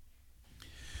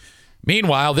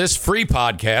 Meanwhile, this free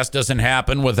podcast doesn't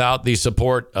happen without the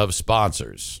support of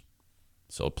sponsors.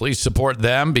 So please support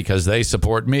them because they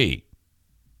support me.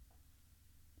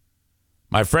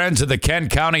 My friends at the Kent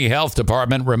County Health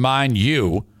Department remind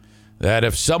you that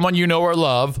if someone you know or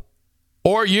love,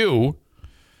 or you,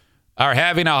 are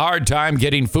having a hard time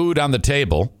getting food on the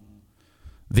table,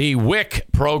 the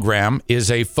WIC program is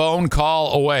a phone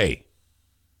call away.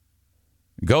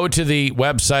 Go to the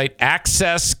website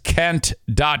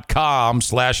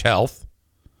accesskent.com/health.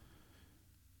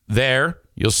 There,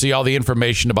 you'll see all the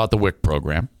information about the WIC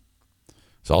program.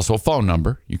 There's also a phone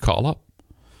number. You call up.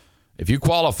 If you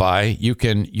qualify, you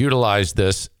can utilize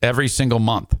this every single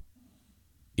month.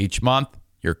 Each month,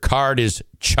 your card is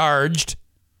charged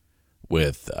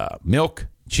with milk,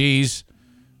 cheese,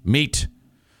 meat,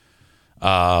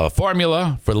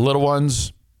 formula for the little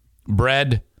ones,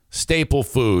 bread, staple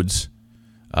foods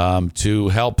to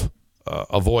help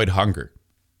avoid hunger.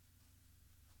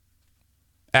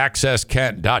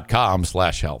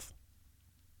 accesskent.com/health.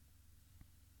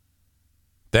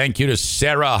 Thank you to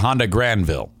Sarah Honda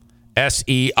Granville,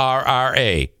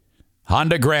 SERRA,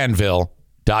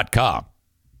 HondaGranville.com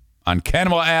on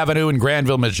Kenmore Avenue in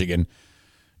Granville, Michigan,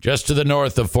 just to the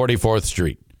north of 44th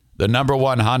Street. The number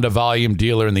one Honda volume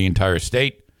dealer in the entire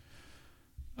state.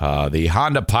 The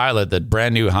Honda Pilot, the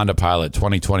brand new Honda Pilot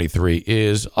 2023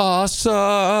 is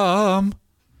awesome.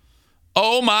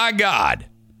 Oh my God.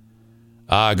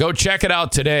 Go check it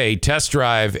out today. Test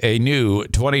drive a new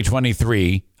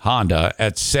 2023 Honda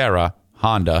at Sarah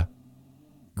Honda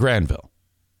Granville.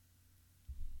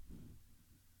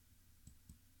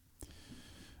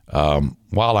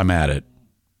 While I'm at it,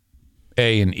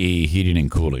 A&E Heating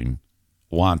and Cooling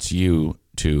wants you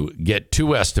to get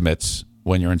two estimates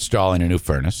when you're installing a new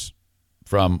furnace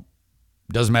from,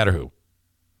 doesn't matter who.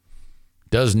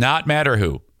 Does not matter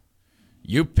who.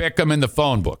 You pick them in the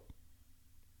phone book.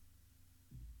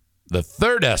 The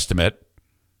third estimate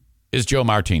is Joe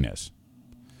Martinez.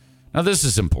 Now, this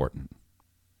is important.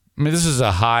 I mean, this is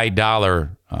a high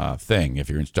dollar thing if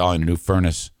you're installing a new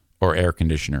furnace or air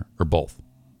conditioner or both.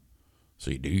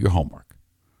 So you do your homework.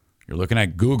 You're looking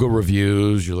at Google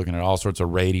reviews. You're looking at all sorts of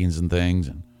ratings and things.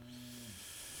 And,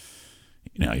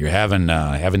 you know, you're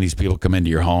having these people come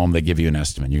into your home. They give you an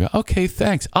estimate. You go, okay,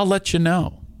 thanks. I'll let you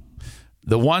know.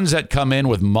 The ones that come in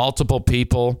with multiple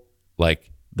people,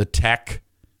 like the tech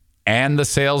and the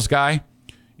sales guy,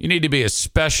 you need to be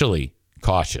especially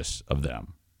cautious of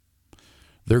them.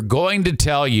 They're going to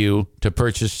tell you to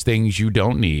purchase things you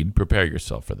don't need. Prepare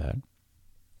yourself for that.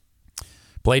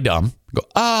 Play dumb. Go,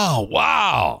 oh,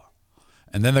 wow.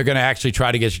 And then they're going to actually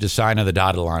try to get you to sign on the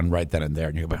dotted line right then and there.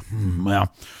 And you'll be,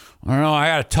 well, I don't know. I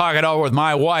got to talk it over with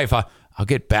my wife. I'll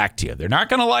get back to you. They're not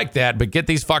going to like that, but get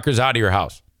these fuckers out of your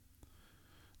house.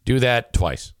 Do that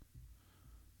twice.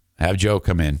 Have Joe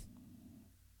come in.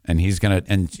 And he's going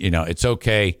to, and, it's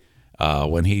okay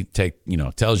when he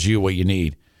tells you what you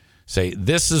need. Say,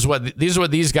 these are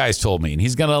what these guys told me. And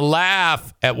he's going to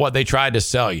laugh at what they tried to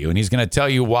sell you. And he's going to tell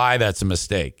you why that's a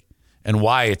mistake and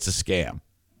why it's a scam.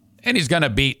 And he's going to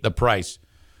beat the price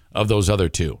of those other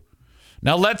two.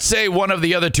 Now, let's say one of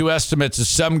the other two estimates is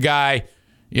some guy,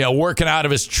 working out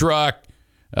of his truck,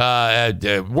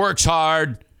 works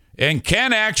hard, and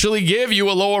can actually give you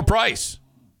a lower price.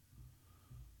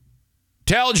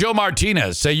 Tell Joe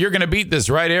Martinez, say, you're going to beat this,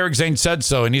 right? Eric Zane said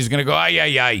so. And he's going to go, ay,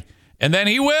 ay, ay. And then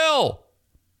he will.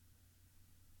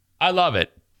 I love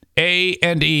it.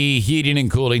 A&E Heating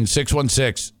and Cooling,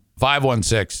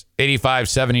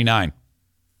 616-516-8579.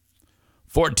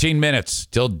 14 minutes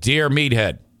till Dear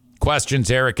Meathead. Questions,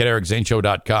 Eric at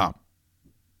ericzaneshow.com.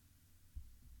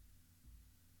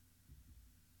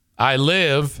 I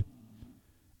live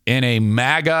in a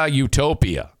MAGA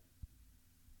utopia.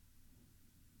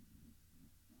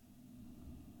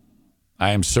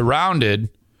 I'm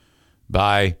surrounded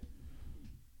by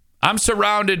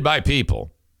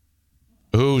people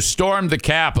who stormed the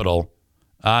Capitol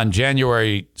on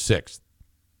January 6th.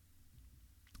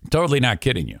 Totally not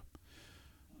kidding you.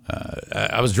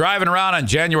 I was driving around on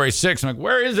January 6th. I'm like,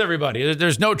 where is everybody?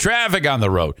 There's no traffic on the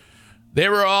road. They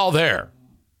were all there.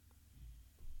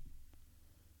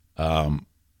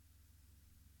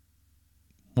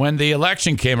 When the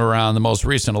election came around, the most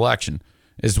recent election,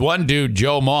 is one dude,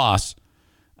 Joe Moss.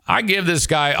 I give this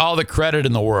guy all the credit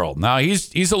in the world. Now,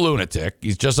 he's a lunatic.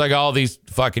 He's just like all these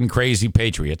fucking crazy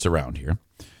patriots around here.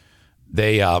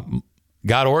 They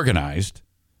got organized,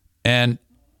 and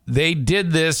they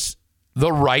did this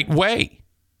the right way.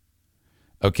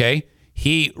 Okay?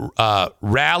 He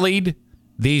rallied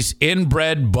these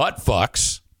inbred butt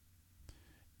fucks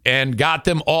and got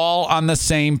them all on the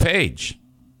same page.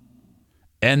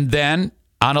 And then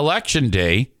on election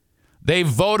day, they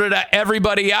voted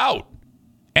everybody out.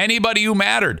 Anybody who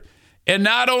mattered. And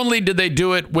not only did they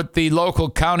do it with the local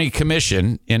county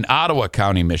commission in Ottawa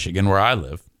County, Michigan, where I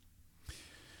live,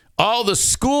 all the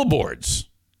school boards.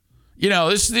 These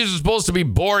are supposed to be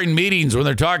boring meetings when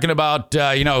they're talking about,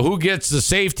 who gets the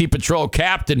safety patrol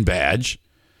captain badge.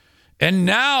 And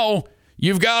now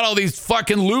you've got all these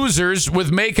fucking losers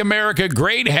with Make America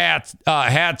Great hats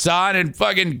on and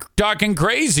fucking talking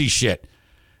crazy shit.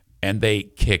 And they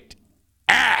kicked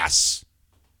ass.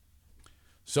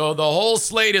 So the whole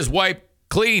slate is wiped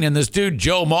clean, and this dude,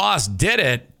 Joe Moss, did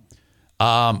it.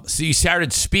 So he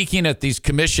started speaking at these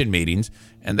commission meetings,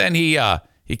 and then he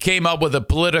came up with a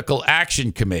political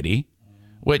action committee,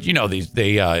 which,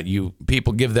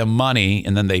 people give them money,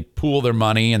 and then they pool their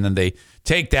money, and then they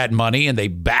take that money and they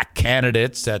back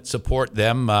candidates that support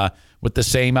them with the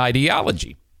same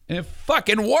ideology. And it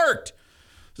fucking worked.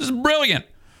 This is brilliant.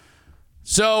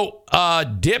 So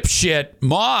dipshit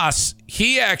Moss,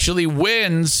 he actually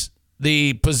wins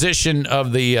the position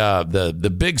of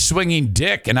the big swinging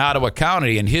dick in Ottawa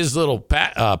County in his little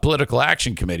political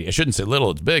action committee. I shouldn't say little,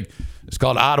 it's big. It's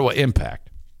called Ottawa Impact.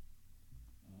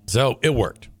 So it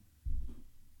worked.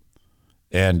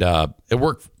 And it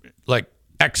worked like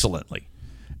excellently.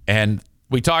 And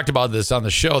we talked about this on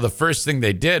the show. The first thing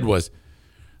they did was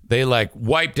they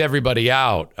wiped everybody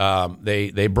out.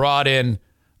 They brought in,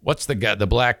 what's the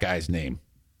black guy's name?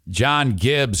 John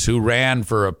Gibbs, who ran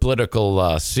for a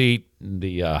political seat in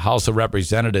the House of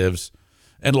Representatives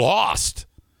and lost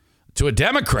to a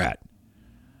Democrat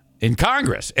in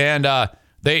Congress. And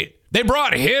they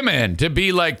brought him in to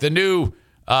be like the new,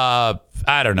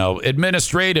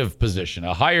 administrative position,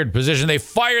 a hired position. They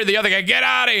fired the other guy, get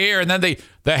out of here. And then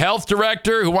the health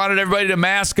director who wanted everybody to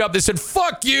mask up, they said,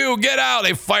 fuck you, get out.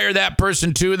 They fired that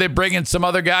person too. They bring in some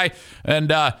other guy,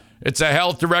 and it's a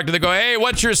health director. They go, hey,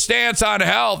 what's your stance on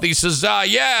health? He says,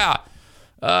 no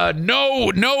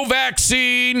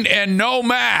vaccine and no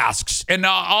masks. And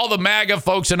all the MAGA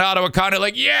folks in Ottawa County are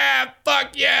like, yeah, fuck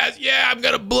yes, yeah, I'm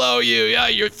going to blow you. Yeah,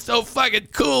 you're so fucking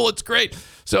cool. It's great.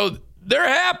 So they're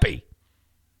happy.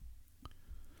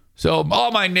 So all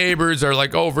my neighbors are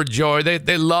like overjoyed.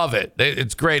 They love it.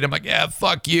 It's great. I'm like, yeah,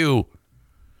 fuck you.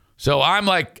 So I'm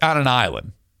like on an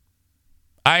island.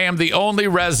 I am the only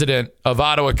resident of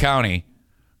Ottawa County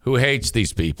who hates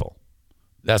these people.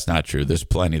 That's not true. There's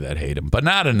plenty that hate them, but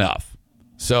not enough.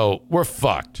 So we're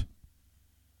fucked.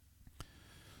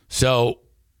 So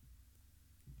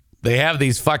they have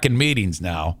these fucking meetings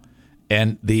now,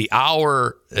 and the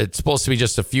hour, it's supposed to be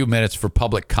just a few minutes for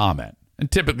public comment. And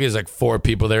typically it's like 4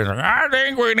 people there. Like, I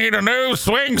think we need a new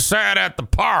swing set at the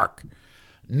park.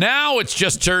 Now it's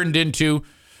just turned into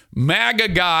MAGA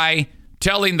guy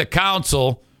telling the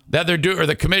council that they're doing, or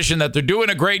the commission, that they're doing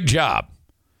a great job.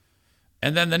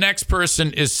 And then the next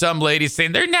person is some lady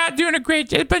saying they're not doing a great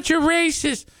job, a bunch of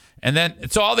racists. And then,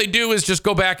 so all they do is just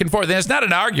go back and forth. And it's not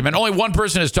an argument. Only one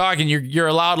person is talking. You're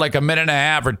allowed like a minute and a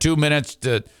half or 2 minutes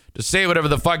to say whatever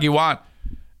the fuck you want.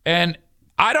 And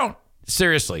I don't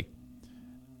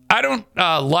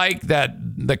like that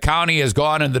the county has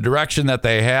gone in the direction that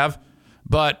they have.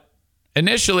 But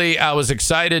initially, I was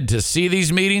excited to see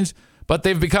these meetings, but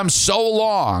they've become so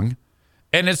long,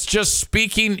 and it's just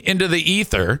speaking into the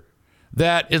ether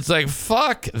that it's like,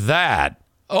 fuck that.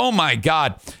 Oh, my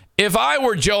God. If I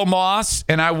were Joe Moss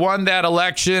and I won that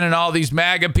election and all these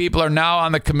MAGA people are now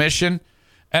on the commission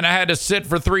and I had to sit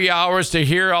for 3 hours to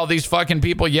hear all these fucking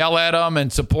people yell at them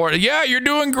and support, yeah, you're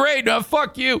doing great. No,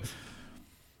 fuck you.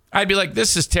 I'd be like,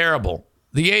 this is terrible.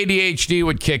 The ADHD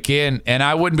would kick in and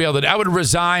I wouldn't be able to, I would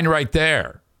resign right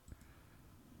there.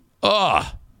 Ugh.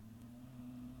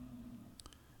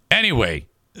 Anyway,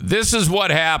 this is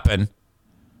what happened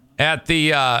at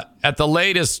the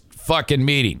latest fucking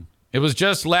meeting. It was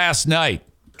just last night.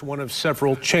 One of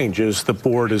several changes the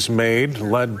board has made,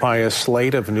 led by a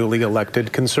slate of newly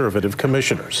elected conservative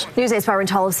commissioners. News 8's Byron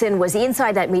Tollefson was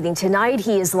inside that meeting tonight.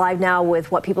 He is live now with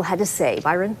what people had to say.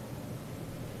 Byron?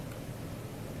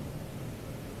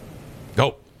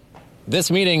 Go. This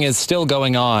meeting is still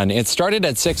going on. It started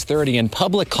at 6:30 and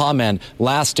public comment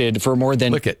lasted for more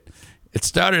than... Look it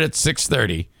started at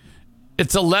 6:30.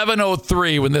 It's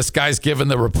 11:03 when this guy's given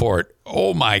the report.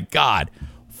 Oh, my God.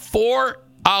 4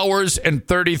 hours and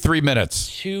 33 minutes.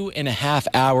 2.5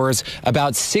 hours.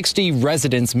 About 60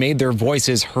 residents made their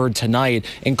voices heard tonight.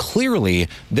 And clearly,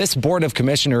 this Board of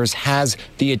Commissioners has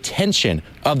the attention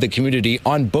of the community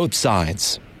on both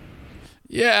sides.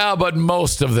 Yeah, but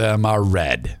most of them are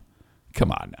red.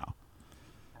 Come on now.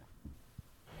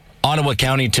 Ottawa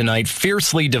County tonight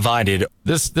fiercely divided.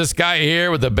 This guy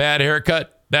here with the bad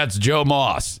haircut, that's Joe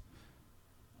Moss.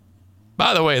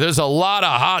 By the way, there's a lot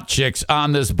of hot chicks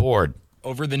on this board.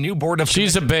 Over the new board of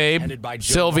She's a babe.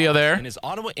 Sylvia there.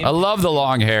 I love the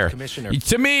long hair.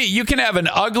 To me, you can have an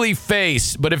ugly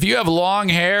face, but if you have long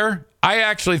hair, I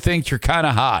actually think you're kind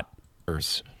of hot.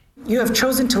 You have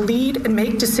chosen to lead and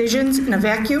make decisions in a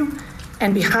vacuum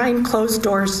and behind closed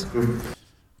doors.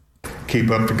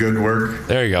 Keep up the good work.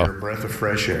 There you go. You're a breath of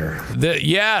fresh air.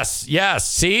 Yes.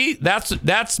 See,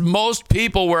 that's most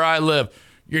people where I live.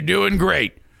 You're doing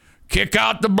great. Kick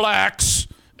out the blacks,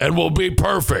 and we'll be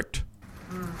perfect.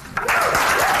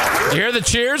 You hear the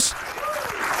cheers?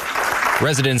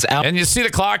 Residents out. And you see the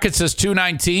clock, it says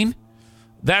 2:19.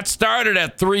 That started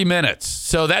at 3 minutes.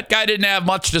 So that guy didn't have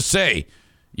much to say.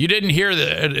 You didn't hear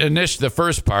the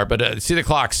first part, but see the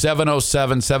clock,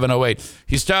 7:07, 7:08.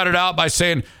 He started out by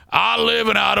saying, I live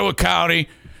in Ottawa County,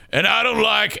 and I don't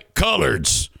like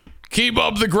coloreds. Keep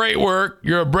up the great work.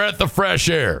 You're a breath of fresh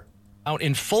air. Out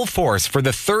in full force for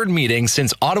the third meeting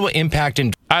since Ottawa Impact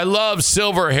and... I love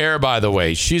silver hair, by the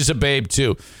way. She's a babe,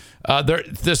 too.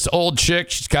 This old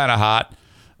chick, she's kind of hot.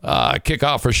 Kick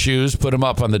off her shoes, put them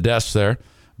up on the desk there.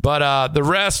 But the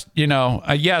rest,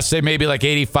 yes, they may be like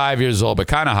 85 years old, but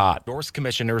kind of hot. Doors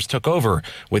commissioners took over,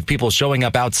 with people showing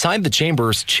up outside the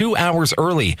chambers 2 hours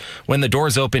early. When the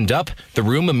doors opened up, the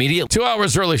room immediately... 2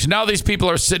 hours early. So now these people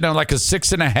are sitting on like a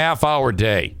 6.5 hour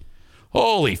day.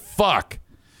 Holy fuck.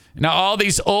 Now, all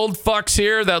these old fucks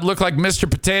here that look like Mr.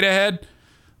 Potato Head,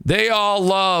 they all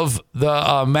love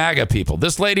the MAGA people.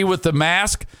 This lady with the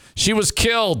mask, she was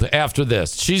killed after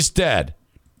this. She's dead.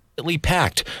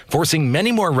 Packed, forcing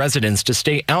many more residents to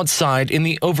stay outside in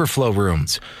the overflow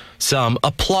rooms. Some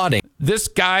applauding. This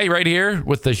guy right here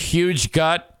with the huge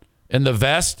gut and the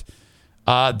vest,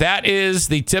 that is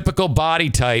the typical body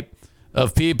type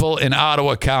of people in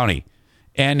Ottawa County.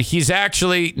 And he's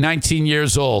actually 19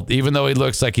 years old, even though he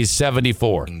looks like he's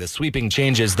 74. The sweeping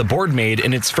changes the board made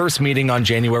in its first meeting on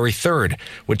January 3rd,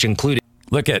 which included...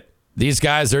 Look at these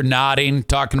guys are nodding,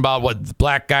 talking about what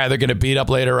black guy they're going to beat up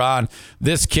later on.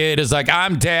 This kid is like,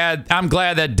 I'm glad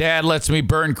that dad lets me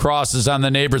burn crosses on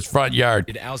the neighbor's front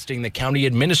yard. Ousting the county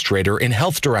administrator and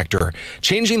health director,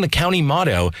 changing the county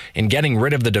motto, and getting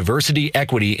rid of the Diversity,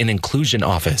 Equity, and Inclusion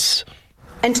Office.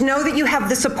 And to know that you have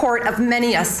the support of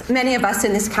many of us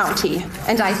in this county,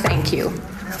 and I thank you.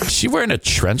 Is she wearing a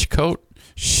trench coat?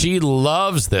 She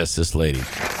loves this lady.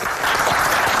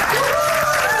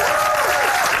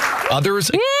 Others...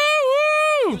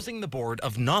 Woo, accusing the board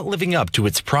of not living up to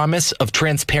its promise of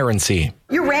transparency.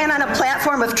 You ran on a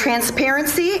platform of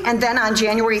transparency, and then on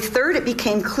January 3rd, it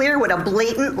became clear what a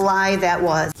blatant lie that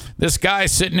was. This guy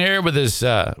sitting here with his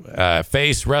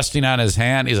face resting on his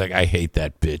hand, he's like, I hate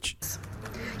that bitch.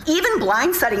 Even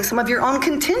blindsiding some of your own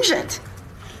contingent.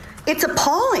 It's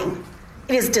appalling.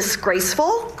 It is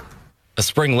disgraceful. A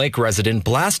Spring Lake resident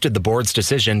blasted the board's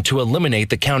decision to eliminate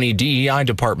the county DEI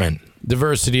department.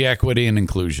 Diversity, equity, and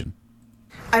inclusion.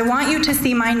 I want you to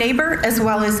see my neighbor as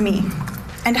well as me.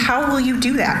 And how will you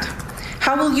do that?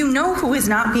 How will you know who is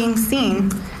not being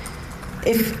seen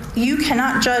if you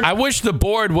cannot judge? I wish the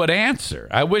board would answer.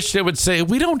 I wish they would say,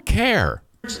 we don't care.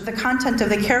 The content of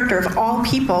the character of all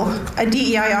people. A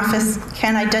DEI office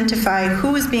can identify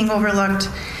who is being overlooked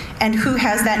and who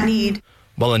has that need.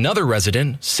 While another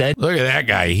resident said, look at that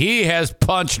guy. He has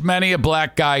punched many a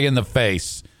black guy in the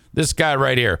face. This guy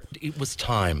right here. It was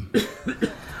time.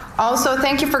 Also,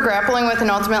 thank you for grappling with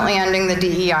and ultimately ending the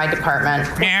DEI department.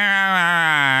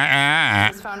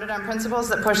 It's founded on principles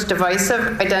that push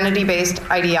divisive, identity-based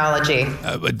ideology.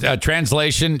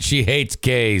 Translation, she hates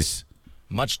gays.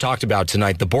 Much talked about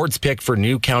tonight, the board's pick for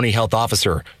new county health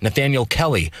officer, Nathaniel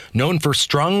Kelly, known for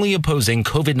strongly opposing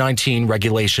COVID-19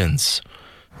 regulations.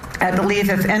 I believe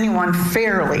if anyone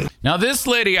fairly. Now, this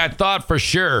lady I thought for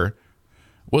sure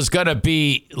was going to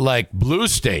be like blue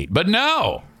state, but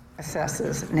no.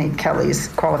 Assesses Nate Kelly's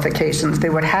qualifications, they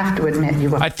would have to admit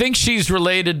you. I think she's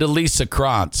related to Lisa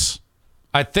Krantz.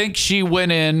 I think she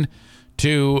went in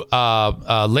to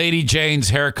Lady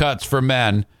Jane's Haircuts for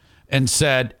Men and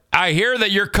said, I hear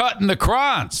that you're cutting the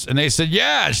Krantz. And they said,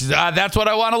 yeah, she said, that's what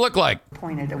I want to look like.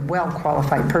 Appointed a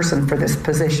well-qualified person for this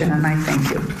position, and I thank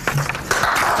you.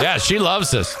 Yeah, she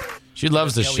loves this. She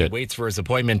loves this Kelly shit. Waits for his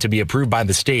appointment to be approved by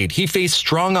the state. He faced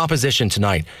strong opposition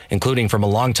tonight, including from a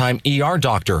longtime ER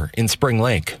doctor in Spring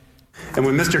Lake. And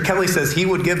when Mr. Kelly says he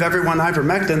would give everyone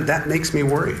ivermectin, that makes me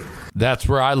worry. That's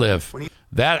where I live.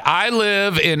 I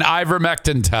live in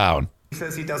Ivermectin Town. He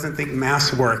says he doesn't think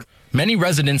masks work. Many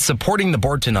residents supporting the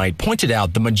board tonight pointed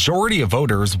out the majority of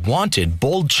voters wanted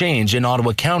bold change in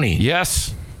Ottawa County.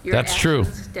 Yes, that's true.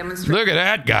 Look at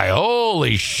that guy.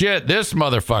 Holy shit, this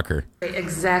motherfucker.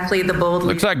 Exactly the bold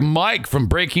looks like Mike from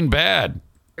Breaking Bad.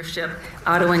 Leadership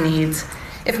Ottawa needs.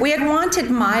 If we had wanted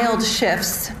mild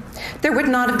shifts, there would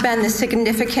not have been the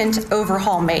significant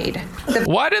overhaul made.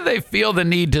 Why do they feel the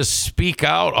need to speak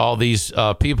out, all these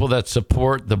people that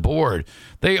support the board?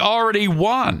 They already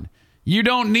won. You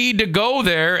don't need to go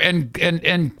there and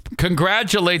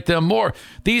congratulate them more.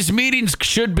 These meetings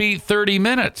should be 30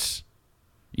 minutes.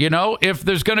 You know, if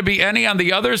there's going to be any on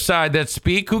the other side that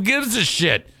speak, who gives a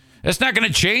shit? It's not going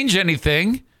to change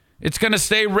anything. It's going to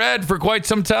stay red for quite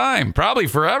some time, probably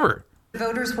forever.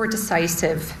 Voters were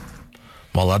decisive.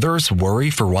 While others worry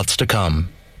for what's to come.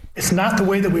 It's not the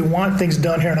way that we want things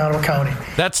done here in Ottawa County.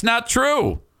 That's not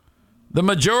true. The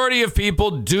majority of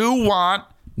people do want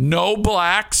no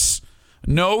blacks,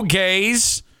 no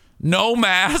gays, no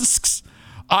masks,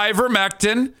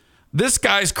 ivermectin. This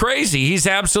guy's crazy. He's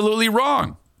absolutely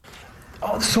wrong.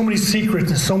 Oh, so many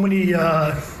secrets and so many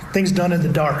things done in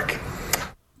the dark.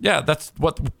 Yeah, that's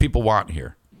what people want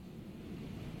here.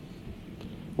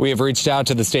 We have reached out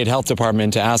to the state health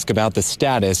department to ask about the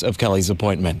status of Kelly's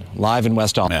appointment. Live in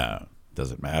West Ottawa. No,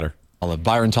 doesn't matter.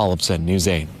 Byron Tollefson, News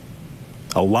 8.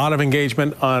 A lot of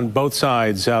engagement on both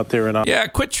sides out there. Yeah,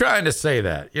 quit trying to say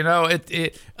that. You know,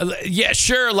 yeah,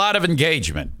 sure, a lot of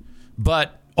engagement,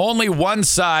 but only one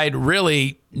side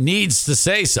really needs to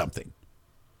say something.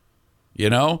 You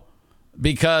know,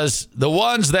 because the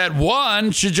ones that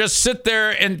won should just sit there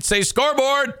and say,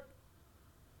 scoreboard,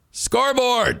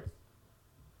 scoreboard,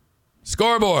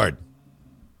 scoreboard.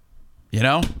 You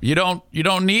know, you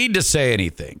don't need to say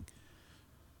anything.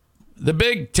 The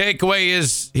big takeaway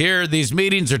is here, these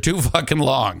meetings are too fucking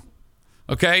long.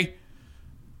 Okay?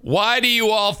 Why do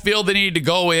you all feel the need to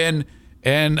go in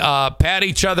and pat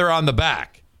each other on the back?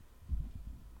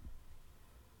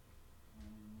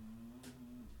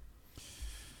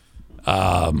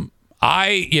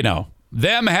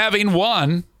 Them having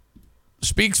won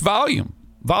speaks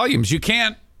volumes. You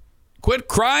can't quit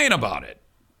crying about it.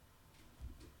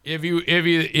 If you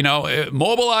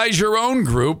mobilize your own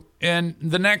group in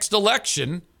the next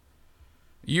election,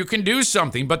 you can do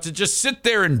something. But to just sit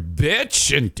there and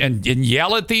bitch and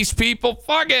yell at these people,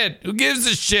 fuck it. Who gives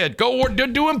a shit? Go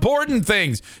do important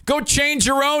things. Go change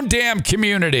your own damn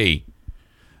community.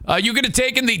 You could have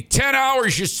taken the 10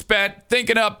 hours you spent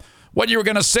thinking up what you were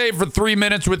going to say for 3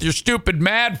 minutes with your stupid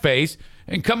mad face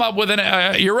and come up with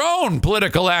your own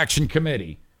political action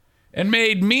committee. and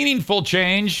made meaningful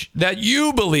change that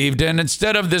you believed in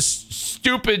instead of this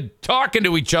stupid talking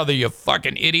to each other, you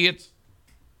fucking idiots.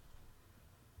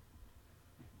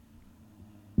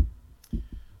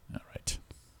 All right.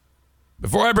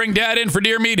 Before I bring Dad in for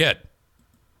Dear Meathead,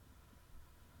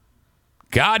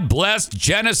 God bless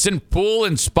Jennison Pool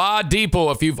and Spa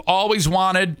Depot. If you've always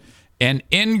wanted an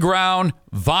in-ground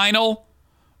vinyl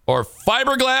or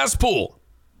fiberglass pool,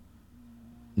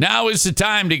 now is the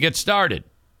time to get started.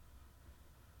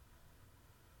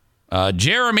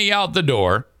 Jeremy out the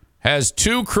door has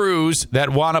 2 crews that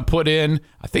want to put in,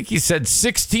 I think he said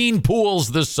 16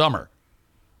 pools this summer.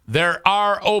 There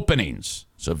are openings.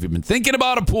 So if you've been thinking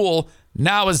about a pool,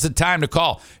 now is the time to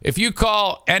call. If you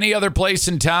call any other place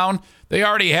in town, they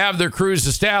already have their crews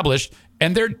established,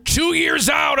 and they're 2 years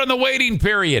out on the waiting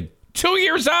period. 2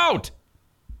 years out.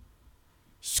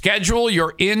 Schedule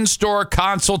your in-store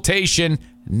consultation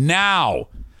now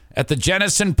at the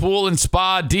Jennison Pool and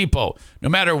Spa Depot. No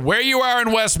matter where you are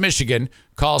in West Michigan,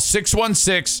 call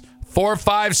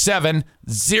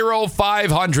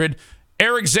 616-457-0500.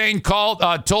 Eric Zane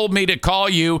told me to call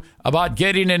you about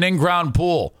getting an in-ground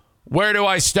pool. Where do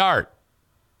I start?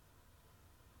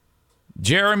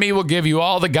 Jeremy will give you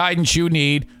all the guidance you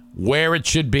need, where it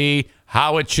should be,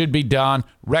 how it should be done,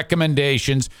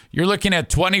 recommendations. You're looking at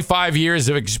 25 years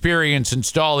of experience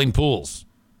installing pools.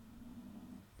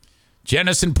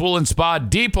 Jennison Pool and Spa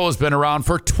Depot has been around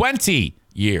for 20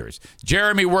 years.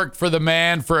 Jeremy worked for the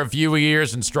man for a few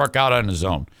years and struck out on his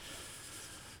own.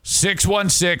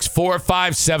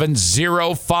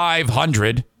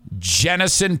 616-457-0500.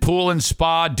 Jennison Pool and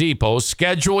Spa Depot.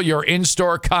 Schedule your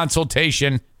in-store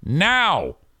consultation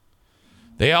now.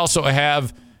 They also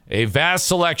have a vast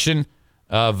selection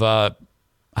of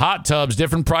hot tubs,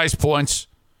 different price points,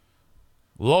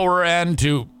 lower end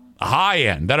to high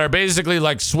end, that are basically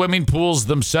like swimming pools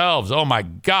themselves. Oh my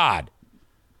God.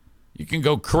 You can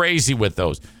go crazy with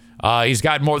those. He's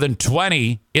got more than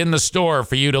 20 in the store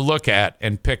for you to look at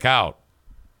and pick out.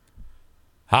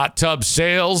 Hot tub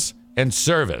sales and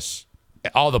service.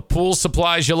 All the pool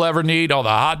supplies you'll ever need. All the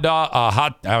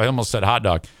I almost said hot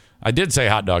dog. I did say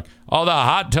hot dog. All the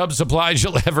hot tub supplies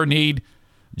you'll ever need.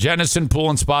 Jennison Pool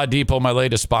and Spa Depot, my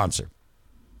latest sponsor.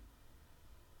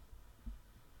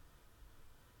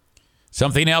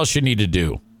 Something else you need to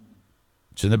do.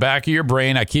 It's in the back of your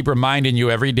brain. I keep reminding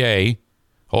you every day,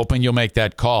 hoping you'll make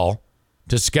that call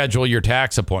to schedule your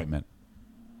tax appointment.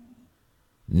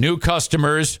 New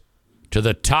customers to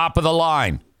the top of the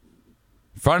line.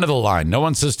 Front of the line. No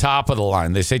one says top of the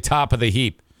line. They say top of the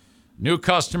heap. New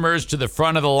customers to the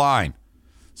front of the line.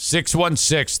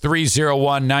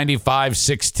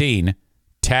 616-301-9516.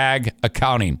 Tag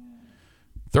Accounting.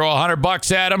 Throw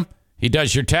 $100 at him. He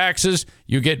does your taxes.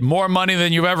 You get more money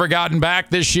than you've ever gotten back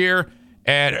this year.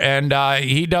 And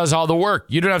he does all the work.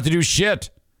 You don't have to do shit.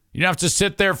 You don't have to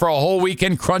sit there for a whole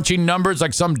weekend crunching numbers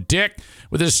like some dick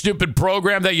with this stupid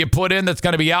program that you put in that's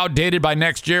going to be outdated by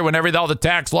next year when all the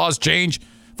tax laws change.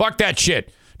 Fuck that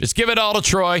shit. Just give it all to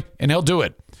Troy, and he'll do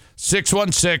it.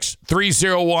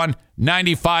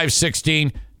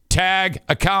 616-301-9516. Tag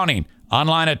Accounting.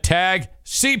 Online at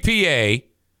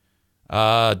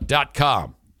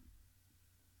tagcpa.com.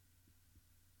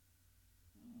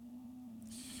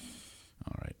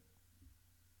 All right.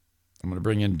 I'm going to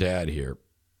bring in Dad here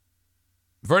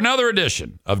for another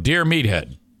edition of Dear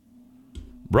Meathead,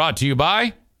 brought to you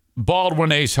by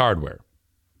Baldwin Ace Hardware.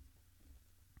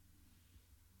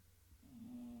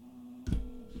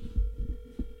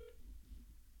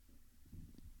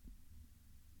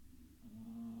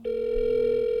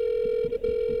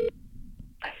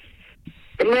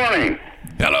 Good morning.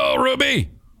 Hello, Ruby.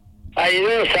 How you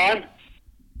doing, son?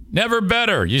 Never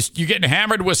better. You getting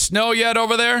hammered with snow yet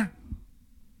over there?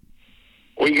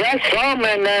 We got some,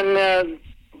 and then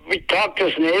we talked to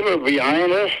this neighbor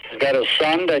behind us. He's got a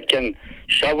son that can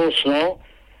shovel snow,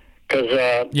 because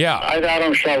I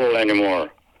don't shovel anymore.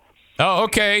 Oh,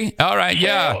 okay. All right,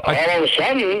 yeah. So, all of a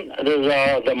sudden,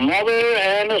 there's the mother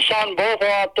and the son both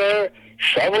out there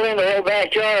shoveling the whole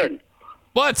backyard.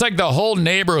 Well, it's like the whole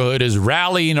neighborhood is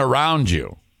rallying around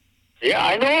you. Yeah,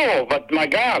 I know, but my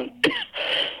God,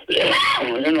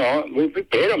 we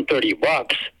paid them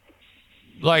 $30.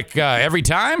 Like every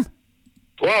time?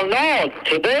 Well, no,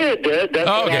 today it did. That's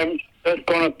okay. I'm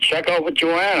going to check out with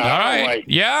Joanna. All right.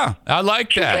 Yeah, I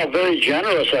like that. She's very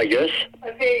generous, I guess. I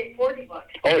paid $40.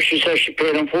 Oh, she says she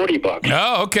paid him $40.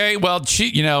 Oh, okay. Well,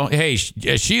 hey,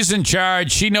 she's in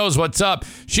charge. She knows what's up.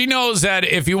 She knows that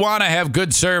if you want to have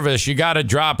good service, you got to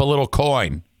drop a little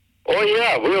coin. Oh,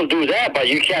 yeah, we'll do that, but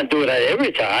you can't do that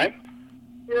every time.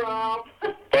 No.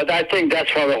 But I think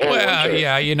that's for the whole winter.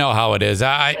 Yeah, you know how it is.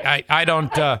 I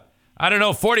don't I don't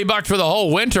know, $40 for the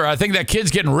whole winter. I think that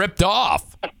kid's getting ripped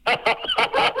off. Well,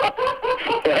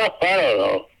 I don't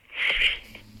know.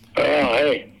 Well,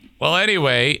 hey. Well,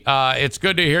 anyway, it's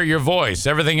good to hear your voice.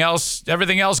 Everything else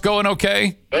going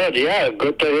okay? Good, yeah.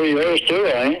 Good to hear yours too,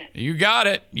 eh? You got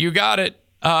it.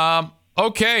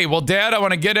 Okay. Well, Dad, I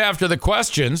want to get after the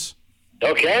questions.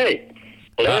 Okay.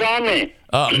 Lay it on me.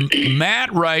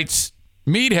 Matt writes,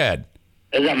 Meathead.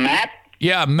 Is it Matt?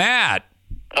 Yeah, Matt.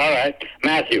 All right.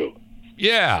 Matthew.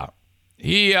 Yeah.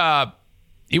 He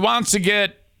wants to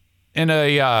get an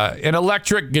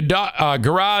electric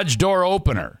garage door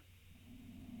opener.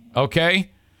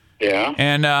 Okay? Yeah.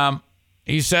 And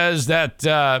he says that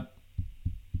a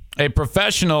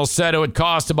professional said it would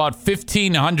cost about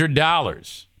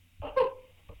 $1,500.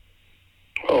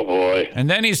 Oh, boy. And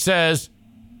then he says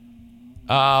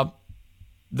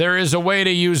there is a way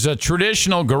to use a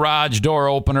traditional garage door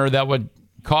opener that would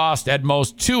cost at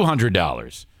most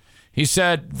 $200. He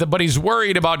said, but he's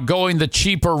worried about going the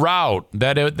cheaper route,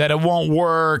 that it won't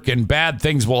work and bad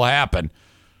things will happen.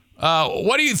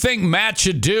 What do you think Matt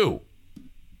should do?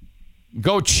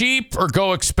 Go cheap or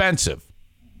go expensive?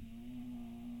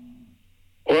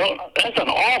 Well, that's an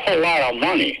awful lot of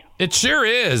money. It sure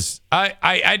is.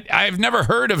 I've never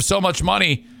heard of so much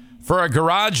money for a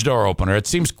garage door opener. It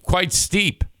seems quite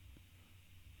steep.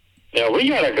 Yeah, we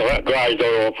got a garage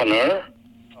door opener,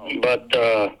 but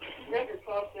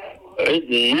it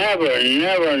never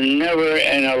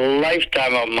in a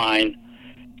lifetime of mine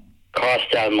cost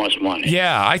that much money.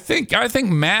 Yeah, I think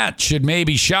Matt should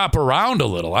maybe shop around a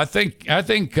little. I think.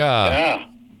 Yeah.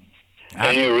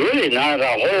 And you're really not a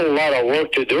whole lot of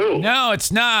work to do. No,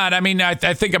 it's not. I mean, I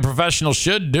think a professional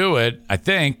should do it, I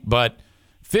think, but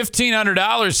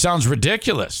 $1,500 sounds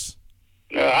ridiculous.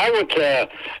 I would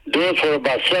do it for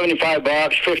about $75,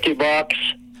 $50.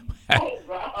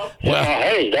 Well,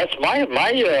 hey, that's my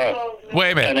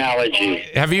wait a minute. analogy.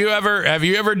 Have you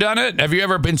ever done it? Have you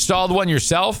ever installed one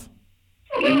yourself?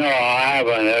 No, I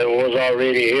haven't. It was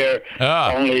already here.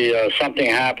 Only something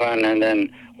happened, and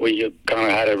then we kind of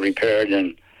had it repaired.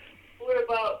 And what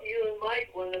about you and Mike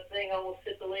when the thing almost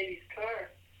hit the lady's car?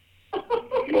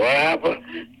 What happened?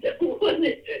 When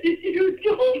you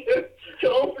told her to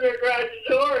open her garage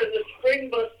door and the spring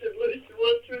busted loose and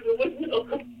went through the window.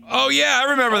 Oh yeah, I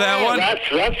remember that one.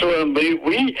 That's when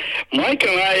we Mike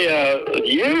and I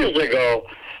years ago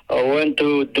went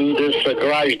to do this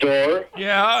garage door.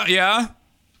 Yeah.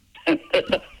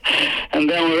 And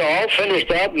then we all finished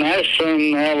up nice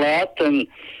and all that, and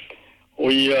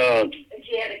we. And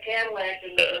she had a Cadillac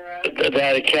in the garage. They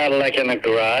had a Cadillac in the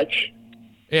garage.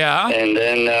 Yeah. And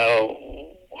then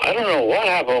I don't know what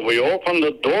happened. We opened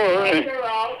the door. And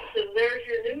there's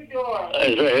your new door.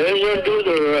 Here's your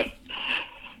door.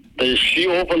 She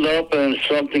opened up and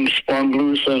something sprung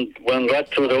loose and went right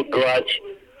through the garage.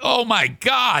 Oh my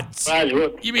God!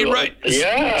 You mean right?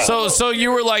 Yeah. So you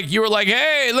were like,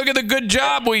 hey, look at the good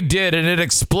job we did, and it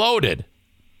exploded.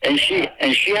 And she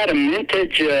had a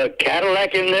vintage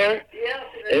Cadillac in there.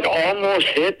 Yeah. It almost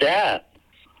hit that.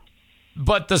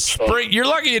 But the spring, you're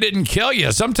lucky it didn't kill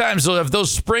you. Sometimes if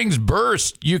those springs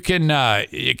burst, it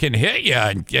can hit you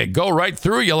and go right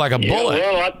through you like a bullet.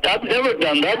 Well, I've never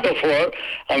done that before.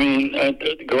 I mean,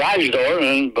 garage door,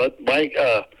 but Mike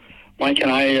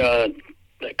and I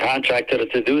contracted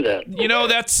it to do that. You know,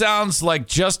 that sounds like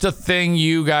just a thing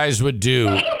you guys would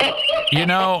do. You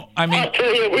know, I mean, I'll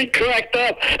tell you, we cracked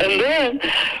up, and then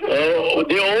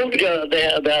the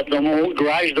old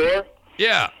garage door.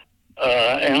 Yeah.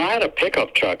 And I had a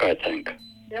pickup truck, I think.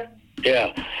 Yep.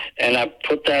 Yeah, and I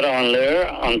put that on there,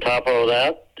 on top of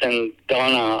that, and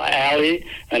down an alley,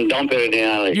 and dump it in the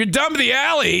alley. You dump the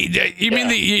alley? You mean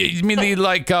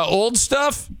the old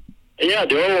stuff? Yeah,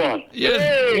 the old one. Yeah.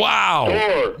 Hey, wow.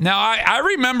 door. Now I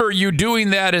remember you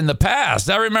doing that in the past.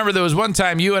 I remember there was one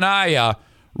time you and I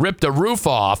ripped a roof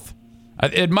off.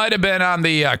 It might have been on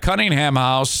the Cunningham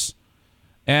house,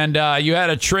 and you had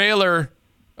a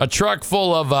truck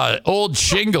full of old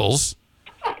shingles,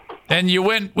 and we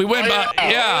went by.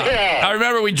 Yeah, I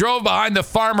remember we drove behind the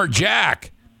Farmer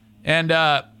Jack, and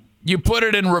you put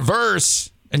it in reverse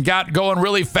and got going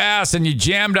really fast, and you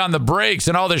jammed on the brakes,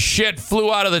 and all the shit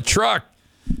flew out of the truck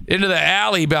into the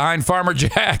alley behind Farmer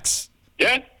Jack's.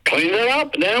 Yeah, cleaned it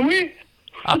up, didn't we?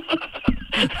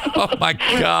 Oh my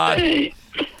God,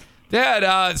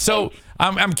 Dad. So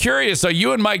I'm curious. So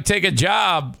you and Mike take a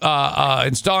job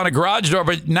installing a garage door,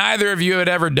 but neither of you had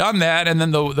ever done that. And then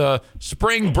the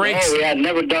spring breaks. No, we had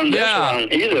never done this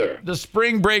one either. The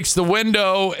spring breaks the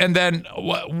window, and then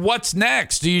what's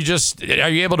next? Are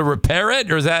you able to repair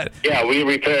it, or is that? Yeah, we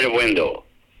repaired the window.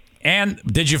 And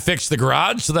did you fix the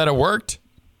garage so that it worked?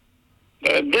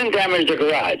 Didn't damage the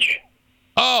garage.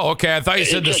 Oh, okay. I thought you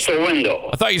said just the window.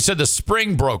 I thought you said the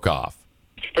spring broke off.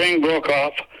 Spring broke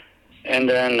off, and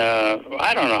then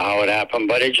I don't know how it happened,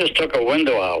 but it just took a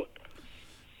window out.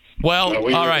 Well,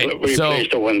 all right. We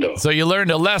replaced the window. So you learned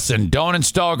a lesson. Don't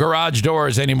install garage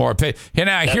doors anymore. And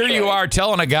now here you are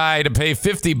telling a guy to pay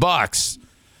 $50.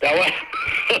 That was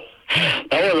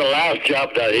the last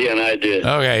job that he and I did.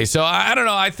 Okay, so I don't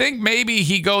know. I think maybe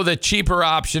he go the cheaper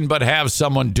option, but have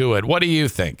someone do it. What do you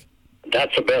think?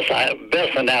 That's the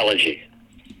best analogy.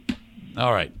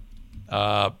 All right.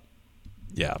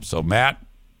 Yeah. So Matt,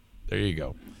 there you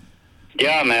go.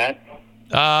 Yeah, Matt.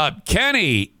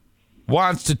 Kenny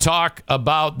wants to talk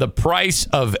about the price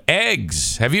of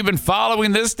eggs. Have you been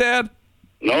following this, Dad?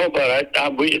 No, but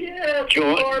Joanne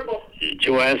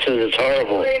says it's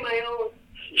horrible. I lay my own.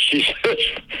 She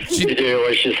did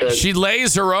what she said. She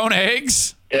lays her own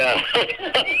eggs? Yeah.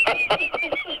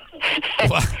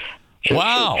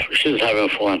 Wow. She's having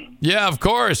fun. Yeah, of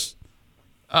course.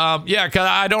 Yeah, because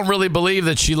I don't really believe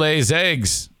that she lays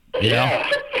eggs. You know?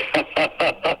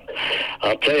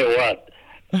 I'll tell you what.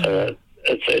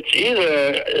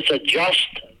 It's a just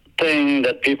thing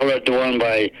that people are doing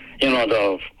by,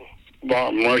 the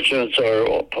merchants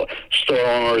or store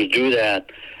owners do that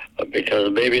because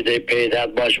maybe they pay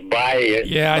that much buying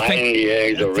the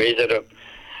eggs or raise it up.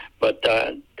 But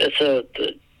it's a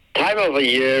time of a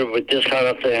year with this kind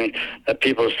of thing that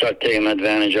people start taking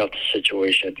advantage of the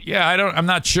situation. Yeah, I'm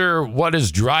not sure what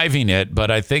is driving it, but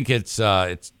I think it's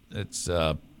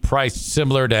priced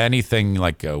similar to anything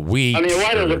like wheat. I mean,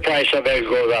 why does the price of eggs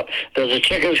go up? Does the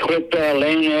chickens quit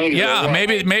laying eggs? Yeah,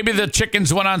 maybe the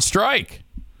chickens went on strike.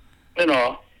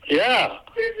 Yeah.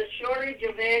 There's a shortage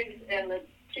of eggs, and the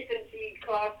chicken feed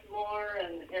costs more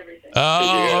and everything.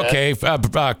 Oh, okay.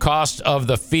 Cost of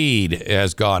the feed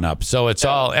has gone up, so it's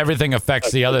everything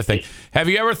affects the other thing. Have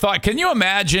you ever thought? Can you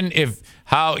imagine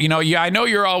I know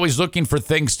you're always looking for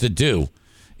things to do.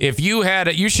 If you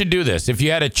had you should do this. If you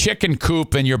had a chicken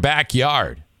coop in your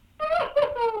backyard,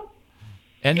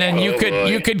 and then you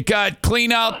could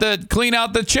clean out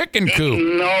the chicken coop.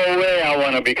 No way I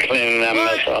want to be cleaning that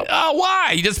mess up. Oh,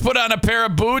 why? You just put on a pair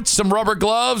of boots, some rubber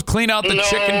gloves, clean out the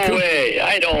chicken coop. No way.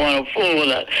 I don't want to fool with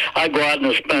that. I go out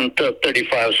and spend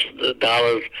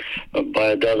 $35 buy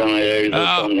a dozen of eggs or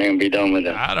something and be done with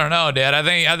it. I don't know, Dad. I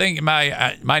think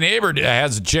my neighbor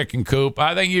has a chicken coop.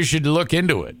 I think you should look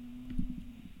into it.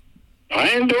 I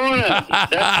ain't doing it.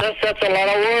 That's a lot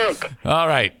of work. All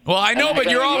right. Well, I know, but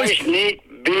you're always nice, neat,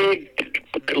 big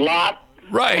lot.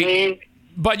 Right. Clean.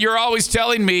 But you're always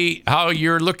telling me how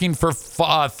you're looking for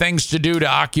things to do to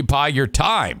occupy your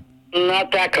time.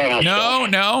 Not that kind of stuff.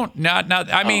 No, not.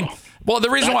 I mean, well, the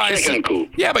reason why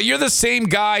yeah, but you're the same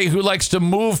guy who likes to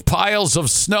move piles of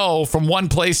snow from one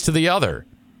place to the other.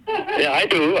 Yeah, I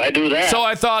do. I do that. So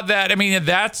I thought that. I mean, you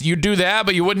do that,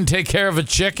 but you wouldn't take care of a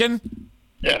chicken.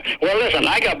 Yeah. Well, listen,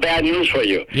 I got bad news for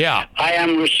you. Yeah. I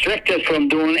am restricted from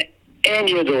doing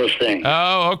any of those things.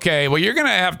 Oh, okay. Well, you're going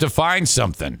to have to find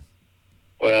something.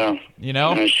 Well,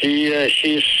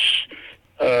 she's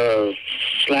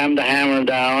slammed the hammer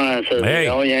down and said, "Hey,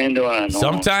 no, you ain't doing it." No.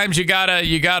 Sometimes you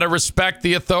gotta respect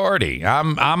the authority.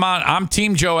 I'm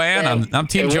Team Joanne. I'm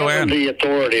Team Joanne. It wasn't the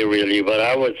authority really, but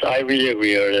I really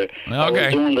agree with it. Okay. I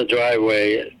was doing the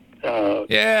driveway.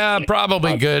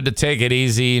 Probably good to take it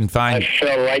easy and find. I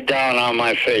fell right down on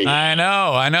my face. I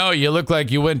know. You look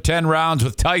like you went 10 rounds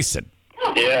with Tyson.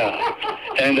 Yeah,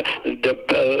 and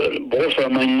both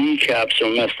of my kneecaps are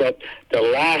messed up. The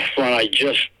last one I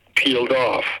just peeled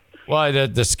off. Well,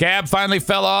 the scab finally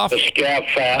fell off? The scab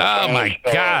fell. Oh, my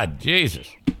God. Jesus.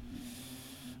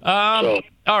 All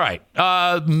right.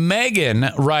 Megan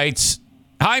writes,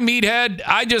 "Hi, Meathead.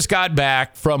 I just got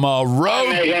back from a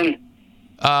road..." Hi, Megan.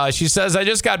 She says, "I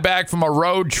just got back from a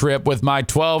road trip with my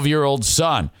 12-year-old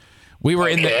son. We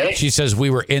were she says we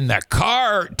were in the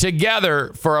car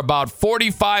together for about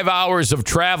 45 hours of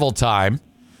travel time."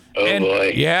 Oh,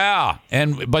 boy. Yeah.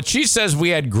 But she says we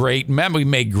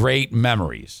made great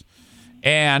memories.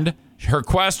 And her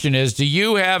question is, do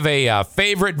you have a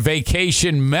favorite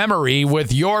vacation memory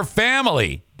with your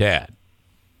family, Dad?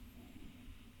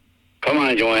 Come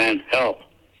on, Joanne, help.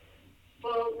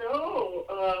 Well,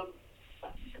 no.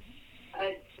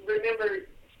 I remember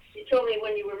you told me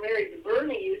when you were married to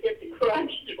Bernie, you hit the garage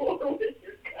door with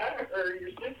your car or your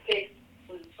suitcase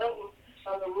with something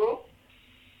on the roof,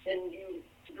 and you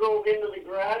drove into the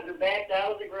garage or backed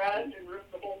out of the garage and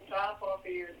ripped the whole top off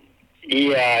of your...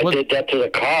 Yeah, I did that to the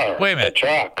car. Wait a minute. The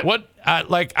truck. What,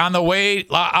 like on the way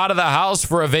out of the house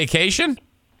for a vacation?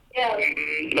 Yeah.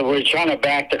 We're trying to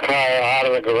back the car out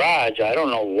of the garage. I don't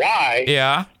know why.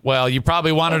 Yeah. Well, you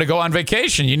probably wanted to go on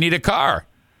vacation. You need a car.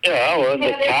 Yeah, well,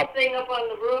 the Had top. anything up on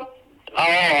the roof? Oh, I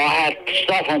had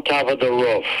stuff on top of the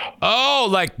roof. Oh,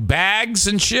 like bags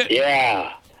and shit?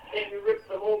 Yeah. Did you rip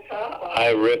the whole top off? I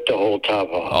ripped the whole top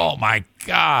off. Oh, my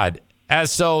God.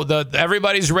 So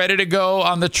everybody's ready to go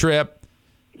on the trip.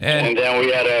 And then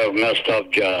we had a messed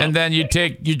up job. And then you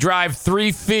drive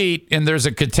 3 feet and there's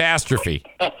a catastrophe.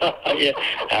 Yeah,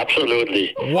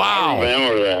 absolutely. Wow. I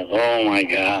remember that. Oh, my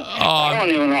God. I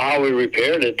don't even know how we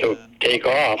repaired it to take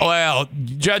off. Well,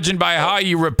 judging by how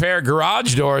you repair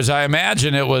garage doors, I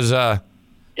imagine it was... You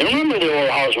remember the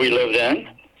old house we lived in?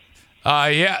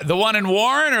 Yeah, the one in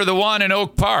Warren or the one in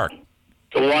Oak Park?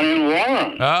 The one in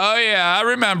Warren. Oh, yeah, I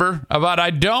remember. But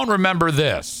I don't remember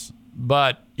this.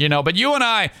 But you and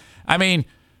I mean,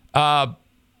 when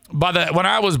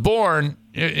I was born,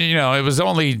 it was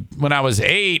only when I was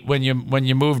 8 when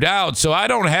you moved out. So I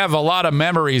don't have a lot of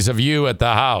memories of you at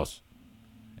the house.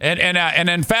 And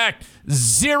in fact,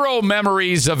 0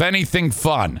 memories of anything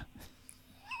fun.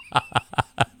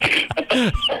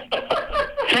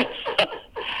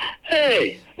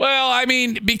 Hey. Well, I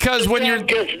mean, because when you're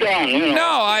gets done,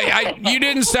 No, you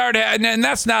didn't start, and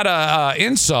that's not a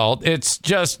insult. It's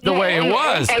just the way it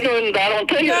was. I don't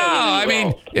take it. No, I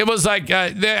mean, it was like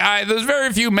there's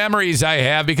very few memories I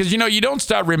have because you don't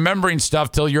start remembering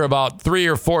stuff till you're about 3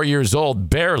 or 4 years old,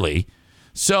 barely.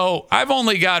 So I've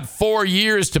only got 4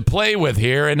 years to play with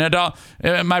here, and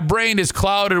my brain is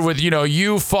clouded with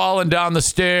you falling down the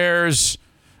stairs,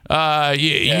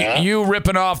 you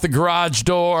ripping off the garage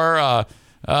door.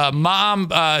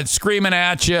 Mom screaming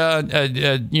at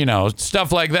you,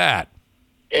 stuff like that.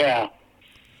 Yeah.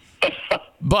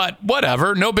 But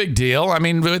whatever, no big deal. I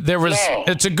mean,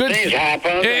 it's a good things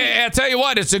happen. I tell you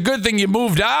what, it's a good thing you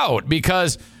moved out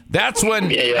because that's when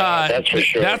that's for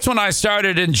sure. That's when I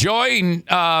started enjoying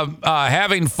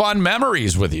having fun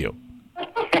memories with you.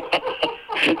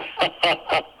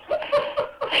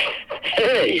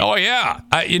 Hey. Oh yeah,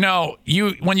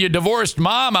 when you divorced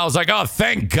Mom, I was like, oh,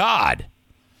 thank God.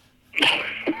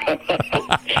 But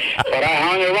I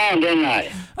hung around, didn't I?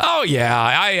 Oh yeah,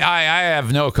 I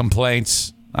have no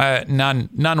complaints,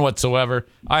 none whatsoever.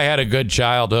 I had a good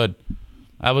childhood.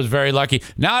 I was very lucky.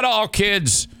 Not all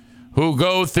kids who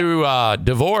go through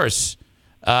divorce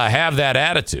have that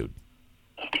attitude.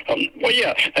 Well,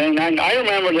 yeah, and I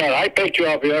remember that. I picked you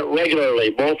up here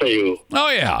regularly, both of you. Oh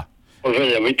yeah. We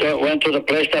went to the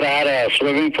place that had a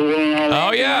swimming pool and all that.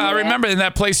 Oh, yeah, I remember. And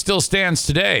that place still stands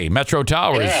today, Metro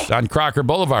Towers on Crocker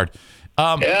Boulevard.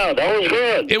 Yeah, that was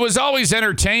good. It was always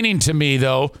entertaining to me,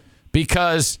 though,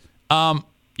 because,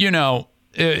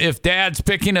 if Dad's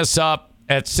picking us up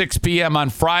at 6 p.m. on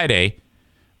Friday,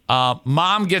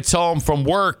 Mom gets home from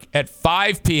work at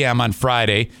 5 p.m. on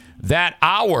Friday, that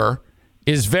hour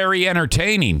is very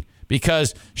entertaining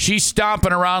because she's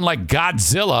stomping around like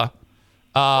Godzilla.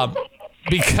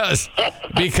 Because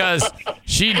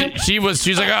she's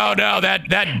like, oh no,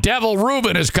 that devil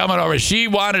Ruben is coming over. She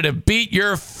wanted to beat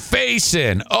your face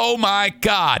in. Oh my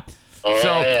God.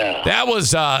 That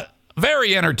was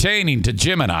very entertaining to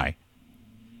Jim and I.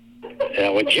 Yeah,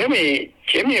 well, Jimmy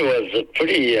was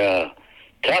pretty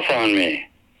tough on me.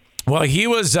 Well, he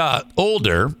was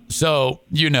older, so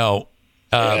he was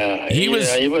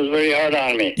very hard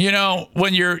on me.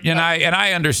 When you're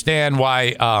I understand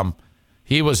why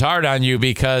he was hard on you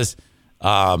because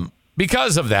of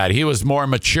that. He was more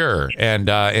mature and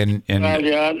I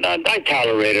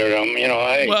tolerated him.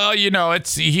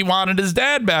 He wanted his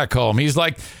dad back home. He's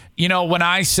like, when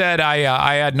I said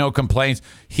I had no complaints,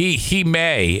 he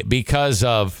may because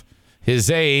of his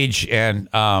age and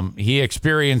he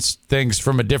experienced things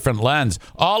from a different lens.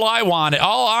 All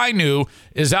I knew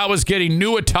is I was getting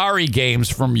new Atari games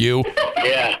from you.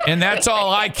 Yeah. And that's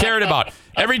all I cared about.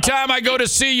 Every time I go to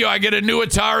see you, I get a new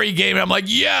Atari game. And I'm like,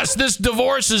 yes, this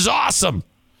divorce is awesome.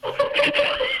 Oh,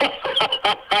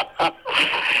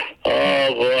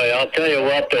 boy. I'll tell you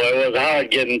what, though. It was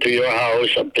hard getting to your house.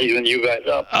 I'm picking you guys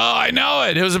up. Oh, I know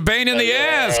it. It was a pain in the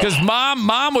ass because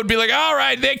mom would be like, all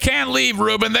right, they can't leave,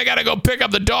 Ruben. They got to go pick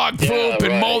up the dog poop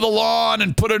and mow the lawn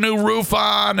and put a new roof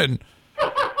on. And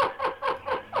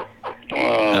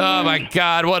oh, my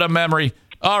God, what a memory.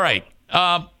 All right.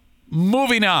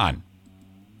 Moving on.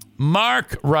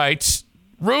 Mark writes,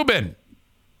 Ruben,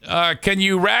 can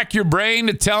you rack your brain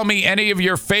to tell me any of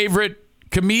your favorite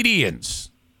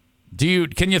comedians?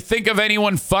 Can you think of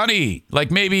anyone funny? Like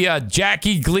maybe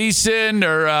Jackie Gleason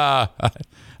or I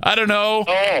don't know.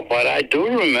 Oh, but I do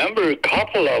remember a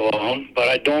couple of them, but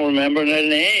I don't remember their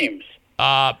names.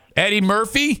 Eddie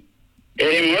Murphy?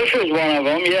 Eddie Murphy's one of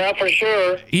them, yeah, for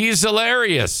sure. He's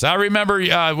hilarious. I remember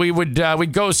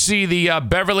we'd go see the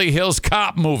Beverly Hills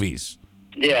Cop movies.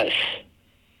 Yes.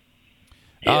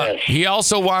 Yes. He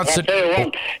also wants I'll tell you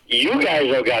what, you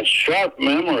guys have got sharp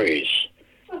memories.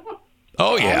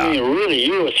 Oh, yeah. I mean, really,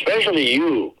 you, especially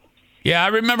you. Yeah, I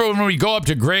remember when we go up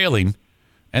to Grayling,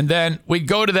 and then we'd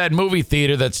go to that movie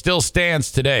theater that still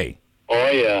stands today. Oh,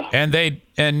 yeah.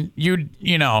 And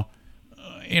you know,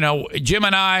 Jim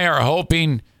and I are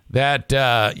hoping that,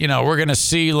 we're going to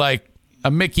see like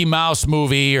a Mickey Mouse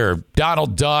movie or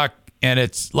Donald Duck, and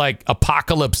it's like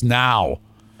Apocalypse Now.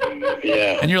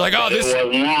 Yeah. And you're like, oh, this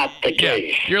was not the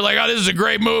case. You're like, oh, this is a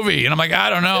great movie. And I'm like,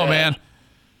 I don't know, man.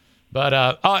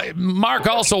 But Mark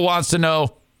also wants to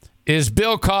know, is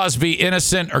Bill Cosby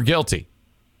innocent or guilty?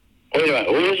 Wait a minute.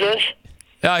 Who is this?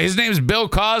 His name's Bill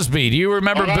Cosby. Do you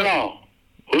remember? No.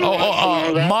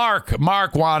 Mark.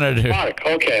 Mark wanted to. Mark.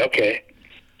 Okay.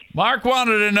 Mark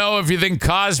wanted to know if you think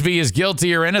Cosby is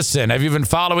guilty or innocent. Have you been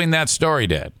following that story,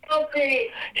 Dad?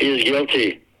 Okay. He's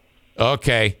guilty.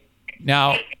 Okay.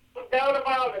 Now. No doubt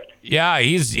about it. Yeah,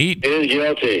 he's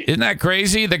guilty. Isn't that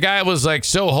crazy? The guy was like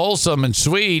so wholesome and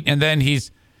sweet, and then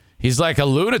he's like a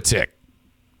lunatic.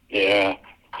 Yeah.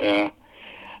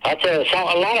 I'll tell you,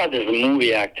 a lot of these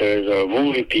movie actors or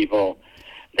movie people,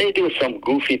 they do some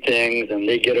goofy things and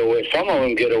they get away. Some of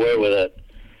them get away with it.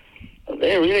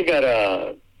 They really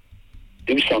gotta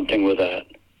do something with that.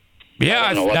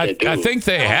 Yeah, I think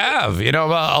they have.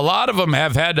 A lot of them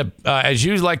have had to, as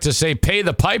you like to say, pay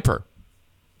the piper.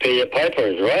 Pay the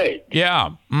pipers, right?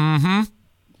 Yeah. Mm-hmm.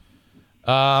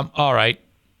 All right.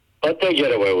 But they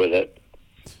get away with it.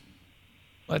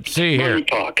 Let's see here. Money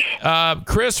talks.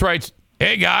 Chris writes,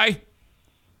 hey, guy.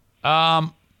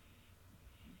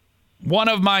 One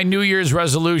of my New Year's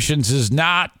resolutions is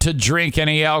not to drink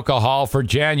any alcohol for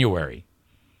January.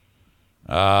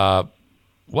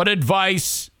 What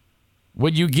advice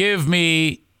would you give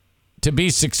me to be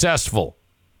successful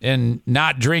in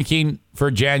not drinking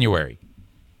for January?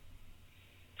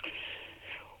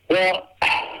 Well,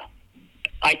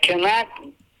 I cannot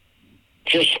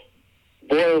just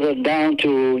boil it down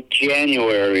to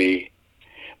January,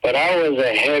 but I was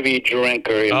a heavy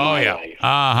drinker in my life.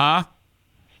 Uh-huh.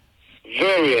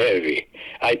 Very heavy.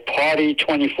 I party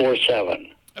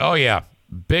 24/7. Oh, yeah.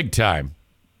 Big time.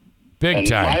 Big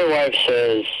time. My wife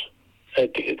says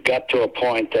it got to a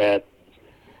point that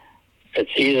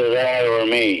it's either that or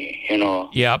me,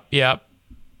 Yep.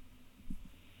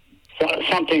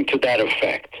 Something to that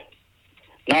effect.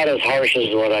 Not as harsh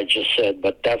as what I just said,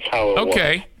 but that's how it was.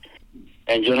 Okay.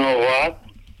 And you know what?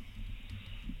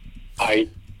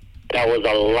 That was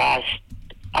the last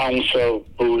ounce of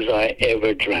booze I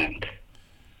ever drank.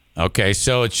 Okay,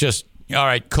 so it's just, all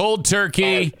right, cold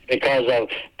turkey. Because of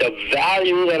the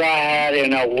value that I had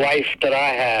in a wife that I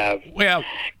have. Well,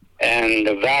 and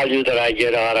the value that I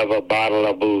get out of a bottle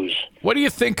of booze. What do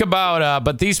you think about,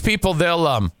 but these people,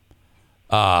 they'll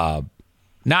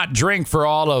not drink for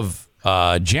all of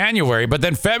January, but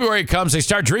then February comes, they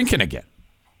start drinking again.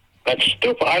 That's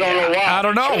stupid. I don't know why. I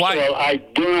don't know why. First of all, I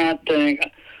do not think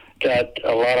that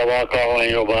a lot of alcohol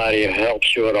in your body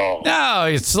helps you at all. No,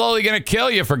 it's slowly going to kill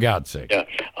you, for God's sake. Yeah.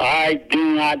 I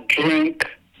do not drink.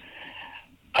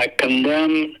 I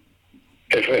condemn.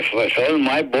 If I were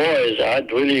my boys,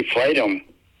 I'd really fight them.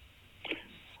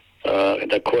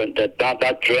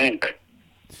 That drink.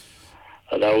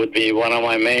 That would be one of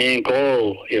my main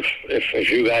goals.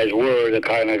 If you guys were the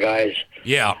kind of guys.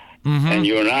 Yeah. Mm-hmm. And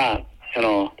you're not,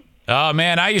 Oh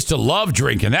man, I used to love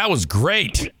drinking. That was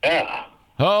great. Yeah.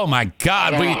 Oh my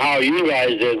God! I don't know how you guys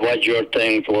did what your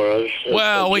thing was.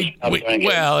 Well,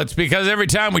 it's because every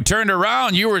time we turned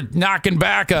around, you were knocking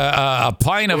back a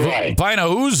pint of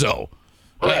Ouzo.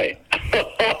 Right.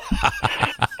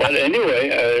 But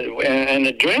anyway, and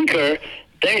the drinker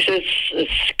thinks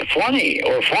it's funny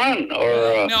or fun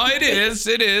or. No, it is.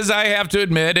 It is. I have to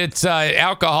admit, it's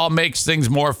alcohol makes things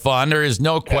more fun. There is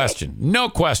no question. No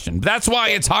question. That's why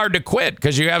it's hard to quit,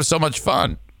 because you have so much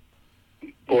fun.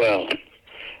 Well.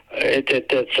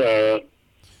 It's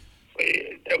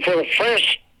for the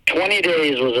first 20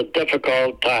 days was a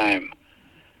difficult time.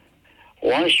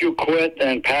 Once you quit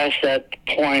and pass that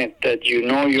point that you're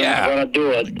not going to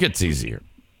do it gets easier.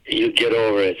 You get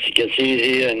over it. It gets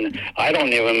easy, and I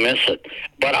don't even miss it.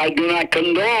 But I do not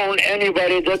condone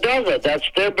anybody that does it. That's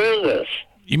their business.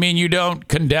 You mean you don't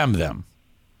condemn them?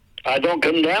 I don't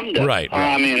condemn them. Right.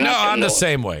 I mean, no, I'm the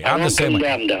same way. I'm the same way.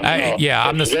 Them.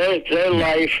 I'm their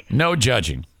life. No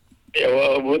judging.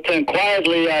 Well, within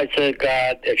quietly, I said,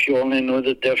 God, if you only knew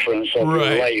the difference of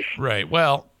your life. Right.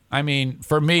 Well, I mean,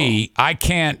 for me, I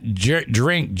can't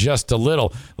drink just a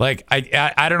little. Like,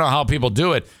 I don't know how people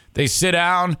do it. They sit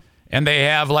down and they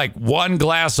have like one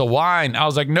glass of wine. I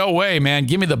was like, no way, man.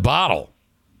 Give me the bottle.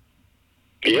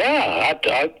 Yeah,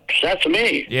 that's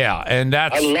me. Yeah, and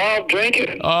that's... I love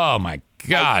drinking. Oh, my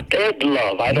God. I did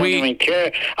love. I don't even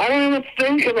care. I don't even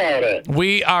think about it.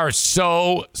 We are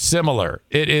so similar.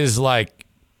 It is like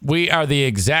we are the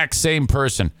exact same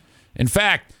person. In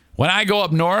fact, when I go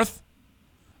up north,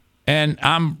 and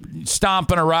I'm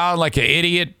stomping around like an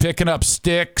idiot, picking up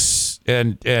sticks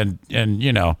and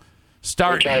you know,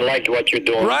 Which I like what you're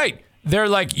doing. Right. They're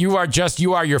like, you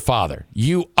are your father.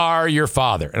 You are your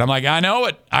father. And I'm like, I know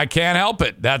it. I can't help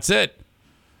it. That's it.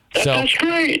 That's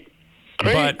great.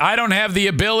 But I don't have the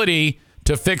ability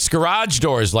to fix garage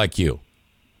doors like you.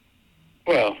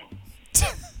 Well,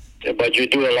 but you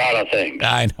do a lot of things.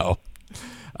 I know.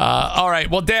 All right.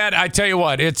 Well, Dad, I tell you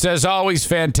what, it's as always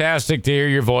fantastic to hear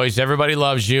your voice. Everybody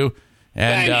loves you.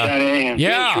 And, Thanks, honey.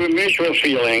 Yeah. Mutual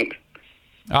feeling.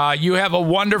 You have a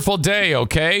wonderful day,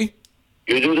 okay?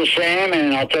 You do the same,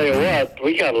 and I'll tell you what,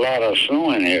 we got a lot of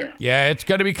snow in here. Yeah, it's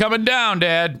going to be coming down,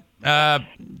 Dad.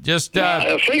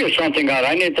 Figure something out.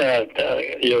 I need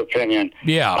your opinion.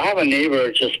 Yeah. I have a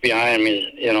neighbor just behind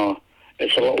me, you know.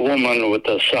 It's a woman with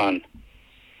a son.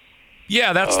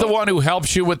 Yeah, that's the one who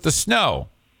helps you with the snow.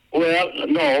 Well,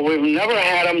 no, we've never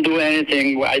had them do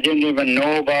anything. I didn't even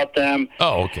know about them.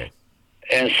 Oh, okay.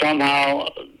 And somehow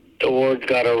the word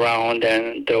got around,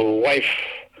 and the wife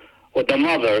with the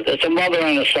mother, there's a mother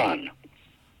and a son.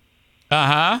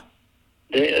 Uh-huh.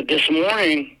 This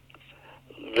morning,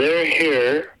 they're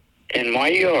here in my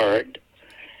yard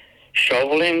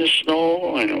shoveling the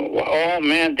snow, and oh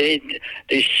man, they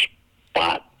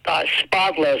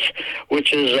spotless,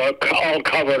 which is all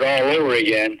covered all over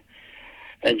again.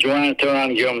 And Joanna turned around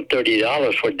and gave them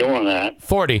 $30 for doing that.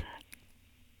 $40.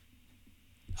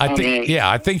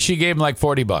 I think she gave him like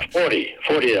 $40.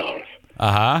 $40.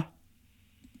 Uh-huh.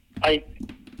 I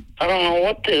don't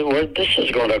know where this is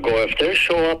going to go. If they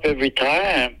show up every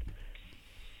time,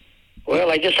 well,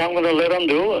 I guess I'm going to let them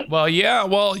do it. Well, yeah.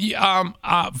 Well,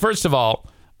 first of all,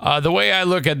 the way I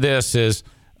look at this is,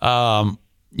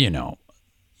 you know,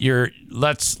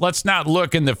 let's not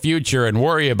look in the future and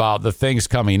worry about the things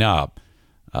coming up.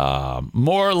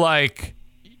 More like,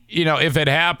 you know, if it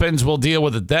happens, we'll deal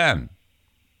with it then.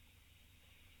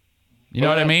 You know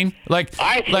what I mean?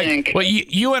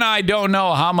 You and I don't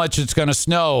know how much it's going to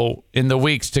snow in the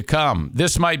weeks to come.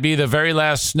 This might be the very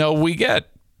last snow we get.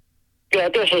 Yeah,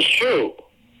 this is true.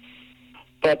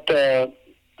 But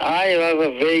I have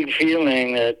a vague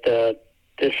feeling that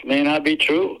this may not be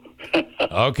true.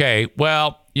 Okay.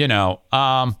 Well, you know,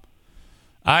 I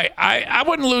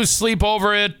wouldn't lose sleep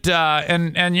over it.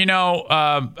 And you know,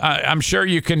 I'm sure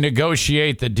you can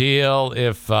negotiate the deal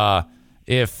if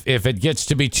it gets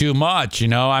to be too much, you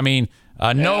know. I mean,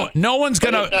 no one's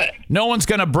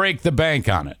gonna break the bank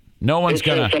on it. No one's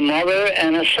gonna. It's a mother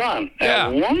and a son. Yeah,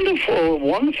 a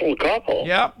wonderful couple.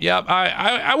 Yep.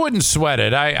 I wouldn't sweat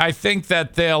it. I think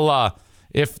that they'll,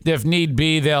 if need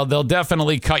be, they'll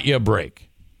definitely cut you a break.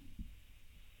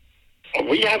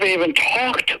 We haven't even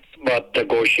talked about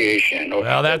negotiation.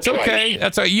 Well, that's okay.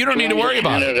 That's you don't need to worry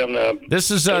about it.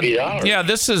 This is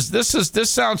this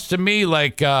sounds to me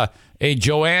like a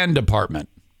Joanne department.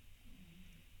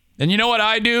 And you know what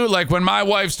I do? Like when my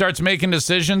wife starts making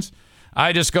decisions,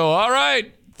 I just go, all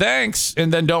right, thanks,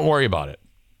 and then don't worry about it.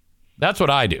 That's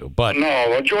what I do. But no,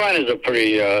 well, Joanne is a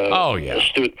pretty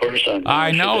astute person.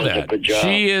 I know that.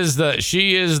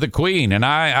 She is the queen, and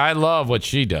I love what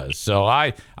she does. So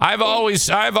I've always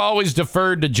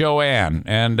deferred to Joanne,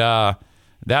 and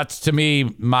that's to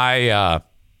me my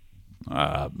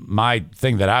my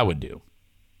thing that I would do.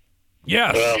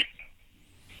 Yes.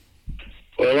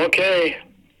 Well, okay.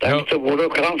 That's the word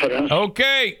of confidence.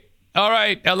 Okay. All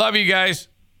right. I love you guys.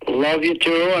 Love you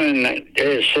too, and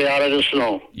stay out of the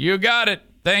snow. You got it.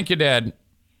 Thank you, Dad.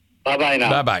 Bye-bye now.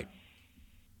 Bye-bye.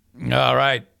 All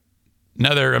right.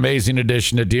 Another amazing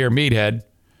addition to Dear Meathead.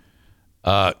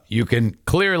 You can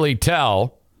clearly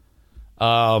tell,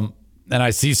 and I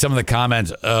see some of the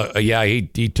comments,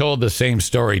 he told the same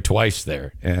story twice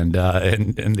there. And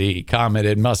the comment,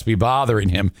 it must be bothering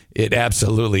him. It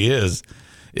absolutely is.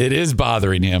 It is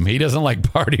bothering him. He doesn't like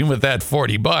partying with that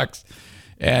 $40.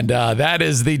 And that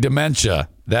is the dementia.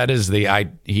 That is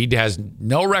he has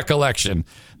no recollection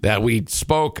that we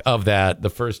spoke of that the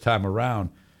first time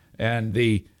around. And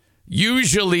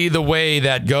usually the way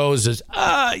that goes is,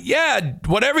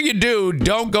 whatever you do,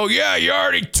 don't go, you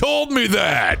already told me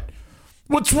that.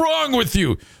 What's wrong with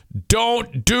you?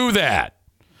 Don't do that.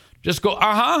 Just go,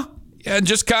 And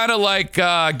just kind of like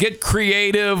get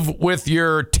creative with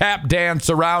your tap dance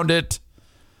around it.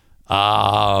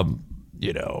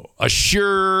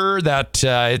 Assure that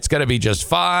it's going to be just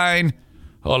fine.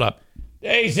 Hold up.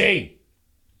 Daisy,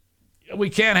 we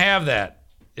can't have that.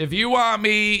 If you want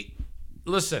me,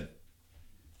 listen.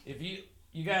 If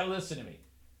you got to listen to me.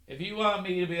 If you want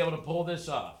me to be able to pull this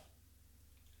off,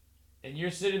 and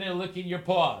you're sitting there licking your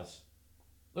paws,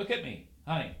 look at me,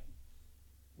 honey.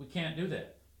 We can't do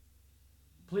that.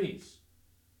 Please.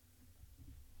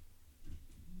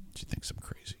 She thinks I'm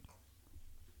crazy.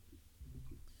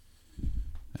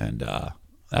 And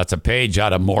that's a page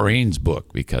out of Maureen's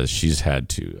book because she's had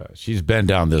to, she's been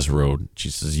down this road. She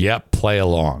says, yep, play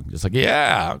along. Just like,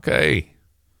 yeah, okay.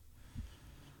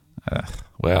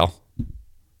 Well,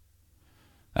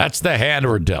 that's the hand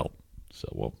we're dealt.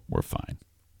 So we're fine.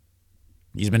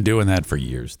 He's been doing that for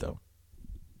years, though.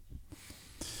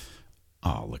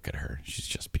 Oh, look at her. She's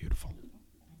just beautiful.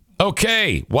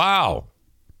 Okay, wow.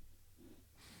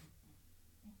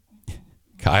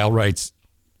 Kyle writes,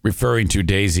 referring to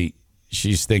Daisy,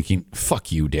 she's thinking,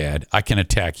 fuck you, Dad. I can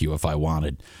attack you if I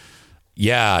wanted.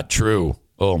 Yeah, true.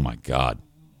 Oh, my God.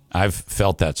 I've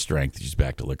felt that strength. She's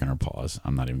back to licking her paws.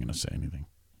 I'm not even going to say anything.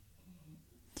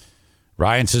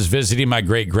 Ryan says, visiting my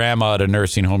great-grandma at a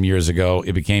nursing home years ago,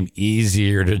 it became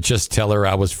easier to just tell her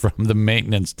I was from the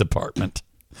maintenance department.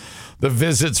 The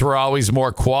visits were always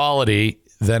more quality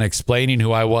than explaining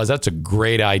who I was. That's a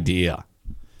great idea.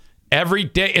 Every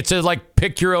day, it's like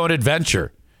pick your own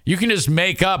adventure. You can just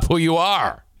make up who you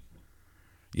are.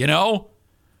 You know?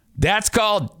 That's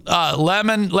called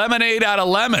lemonade out of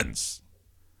lemons.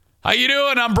 How you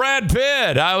doing? I'm Brad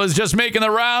Pitt. I was just making the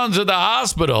rounds at the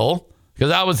hospital because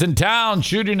I was in town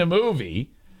shooting a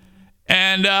movie.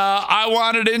 And I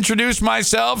wanted to introduce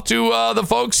myself to the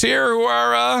folks here who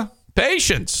are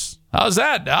patients. How's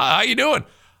that? How you doing?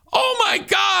 Oh, my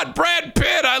God, Brad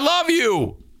Pitt, I love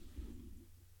you.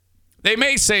 They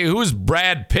may say, who's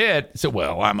Brad Pitt? I said,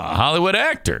 well, I'm a Hollywood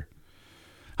actor.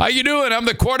 How you doing? I'm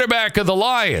the quarterback of the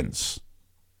Lions.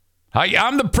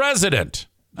 I'm the president.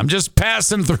 I'm just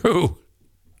passing through.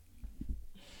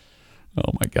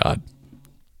 Oh, my God.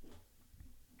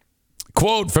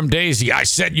 Quote from Daisy, I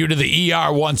sent you to the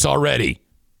ER once already.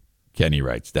 Kenny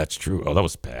writes, that's true. Oh, that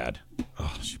was bad.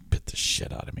 Oh, she bit the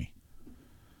shit out of me.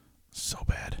 So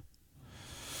bad.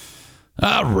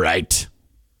 All right.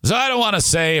 So I don't want to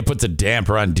say it puts a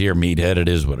damper on Dear Meathead. It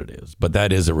is what it is. But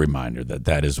that is a reminder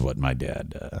that is what my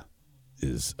dad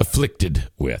is afflicted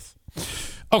with.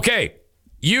 Okay.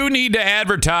 You need to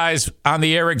advertise on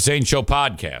the Eric Zane Show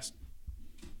podcast.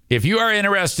 If you are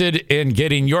interested in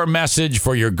getting your message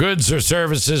for your goods or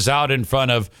services out in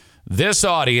front of this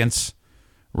audience,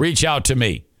 reach out to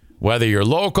me. Whether you're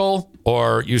local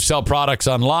or you sell products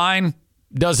online,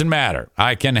 doesn't matter.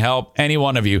 I can help any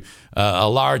one of you. A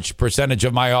large percentage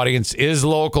of my audience is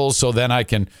local, so then I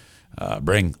can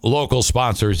bring local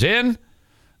sponsors in.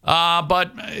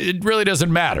 But it really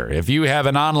doesn't matter. If you have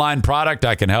an online product,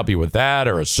 I can help you with that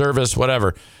or a service,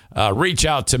 whatever. Reach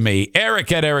out to me,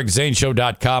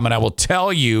 eric@ericzaneshow.com, and I will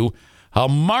tell you how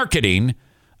marketing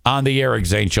on the Eric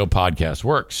Zane Show podcast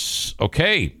works.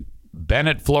 Okay,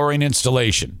 Bennett Flooring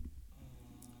Installation.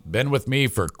 Been with me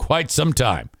for quite some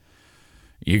time.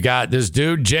 You got this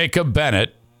dude, Jacob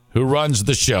Bennett, who runs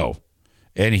the show.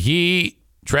 And he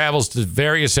travels to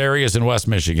various areas in West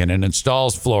Michigan and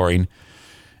installs flooring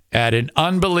at an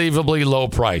unbelievably low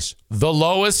price. The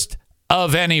lowest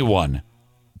of anyone,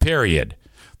 period.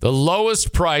 The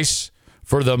lowest price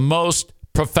for the most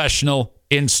professional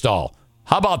install.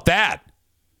 How about that?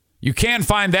 You can't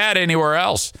find that anywhere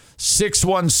else.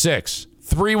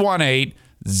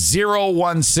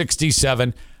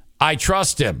 616-318-0167. I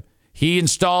trust him. He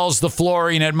installs the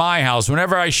flooring at my house.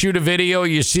 Whenever I shoot a video,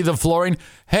 you see the flooring.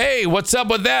 Hey, what's up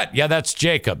with that? Yeah, that's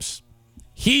Jacob's.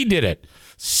 He did it.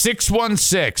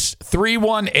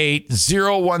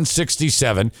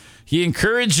 616-318-0167. He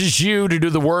encourages you to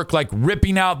do the work like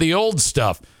ripping out the old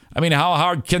stuff. I mean, how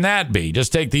hard can that be?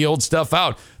 Just take the old stuff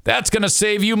out. That's going to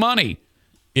save you money.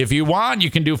 If you want,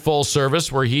 you can do full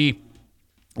service where he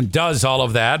does all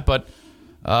of that. But,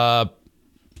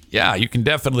 yeah, you can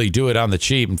definitely do it on the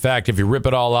cheap. In fact, if you rip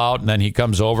it all out and then he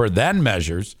comes over, then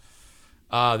measures,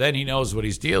 then he knows what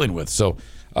he's dealing with. So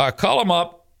call him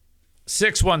up,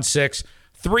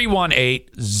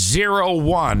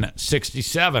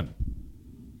 616-318-0167.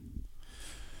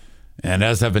 And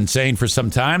as I've been saying for some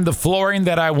time, the flooring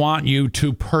that I want you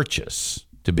to purchase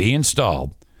to be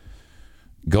installed,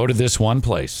 go to this one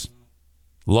place.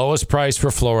 Lowest price for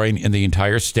flooring in the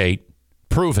entire state,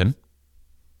 proven.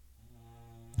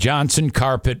 Johnson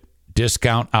Carpet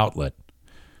Discount Outlet.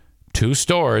 2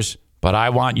 stores, but I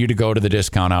want you to go to the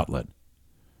discount outlet.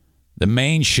 The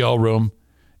main showroom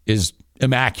is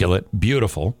immaculate,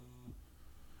 beautiful.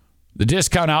 The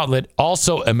discount outlet,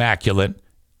 also immaculate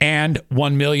and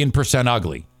 1,000,000%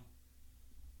 ugly.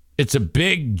 It's a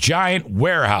big, giant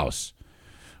warehouse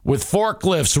with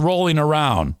forklifts rolling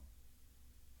around.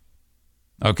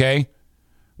 Okay?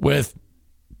 With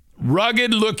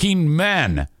rugged-looking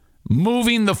men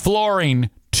moving the flooring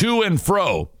to and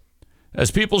fro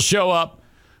as people show up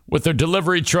with their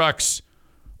delivery trucks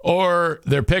or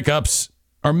their pickups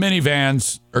or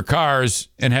minivans or cars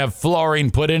and have flooring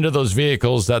put into those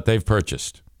vehicles that they've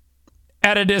purchased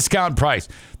at a discount price.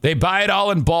 They buy it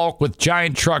all in bulk with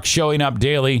giant trucks showing up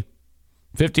daily,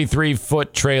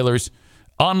 53-foot trailers,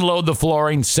 unload the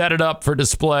flooring, set it up for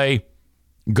display,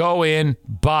 go in,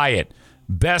 buy it.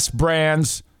 Best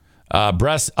brands,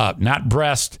 best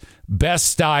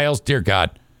styles, dear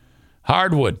God,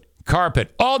 hardwood,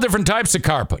 carpet, all different types of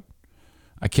carpet.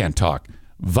 I can't talk.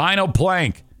 Vinyl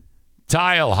plank,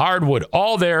 tile, hardwood,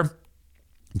 all there.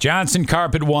 Johnson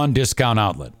Carpet One discount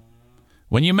outlet.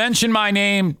 When you mention my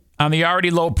name on the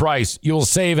already low price, you will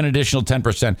save an additional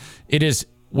 10%. It is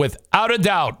without a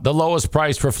doubt the lowest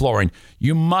price for flooring.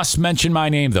 You must mention my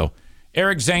name, though.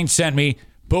 Eric Zane sent me,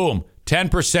 boom,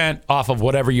 10% off of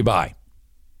whatever you buy.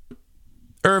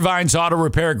 Irvine's Auto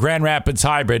Repair, Grand Rapids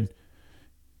Hybrid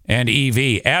and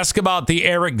EV. Ask about the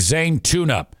Eric Zane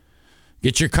tune-up.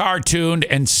 Get your car tuned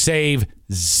and save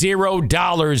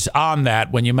 $0 on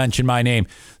that when you mention my name.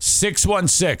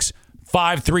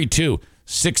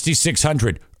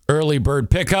 616-532-6600. Early bird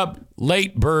pickup,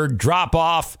 late bird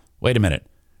drop-off. Wait a minute.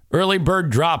 Early bird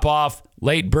drop-off,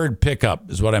 late bird pickup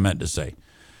is what I meant to say.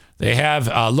 They have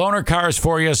loaner cars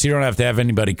for you, so you don't have to have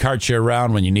anybody cart you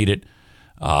around when you need it.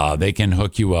 They can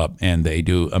hook you up, and they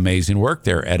do amazing work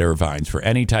there at Irvine's for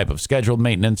any type of scheduled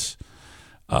maintenance,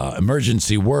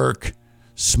 emergency work,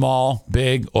 small,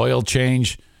 big, oil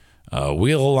change,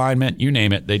 wheel alignment, you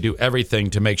name it. They do everything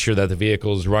to make sure that the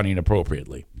vehicle is running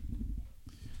appropriately.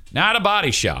 Not a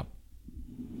body shop.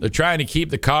 They're trying to keep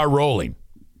the car rolling.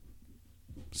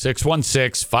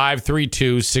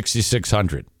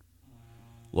 616-532-6600.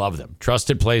 Love them.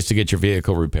 Trusted place to get your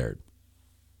vehicle repaired.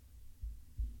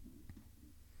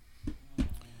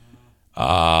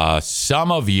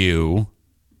 Some of you,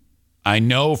 I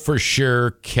know for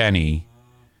sure Kenny,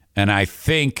 and I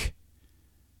think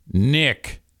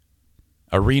Nick,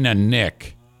 Arena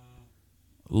Nick,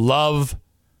 love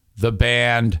the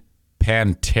band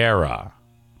Pantera.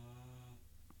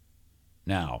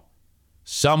 Now,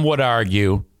 some would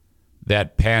argue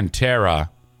that Pantera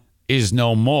is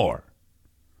no more.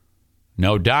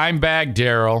 No Dimebag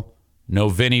Darrell, no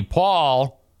Vinnie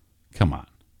Paul. Come on.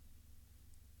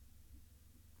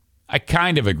 I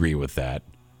kind of agree with that.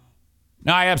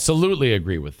 No, I absolutely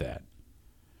agree with that.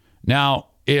 Now,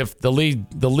 if the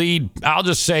lead, I'll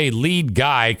just say lead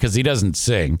guy because he doesn't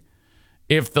sing.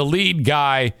 If the lead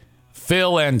guy,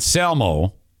 Phil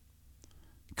Anselmo,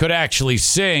 could actually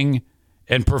sing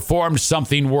and perform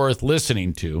something worth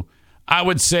listening to, I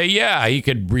would say, yeah, he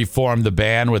could reform the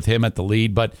band with him at the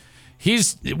lead. But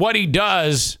what he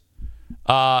does,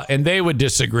 and they would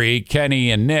disagree, Kenny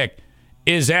and Nick,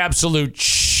 is absolute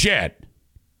shit.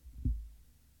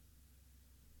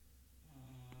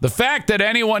 The fact that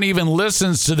anyone even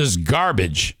listens to this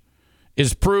garbage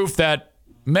is proof that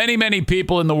many, many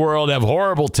people in the world have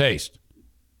horrible taste.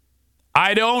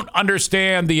 I don't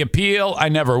understand the appeal. I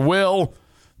never will.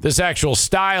 This actual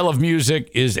style of music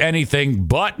is anything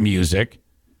but music.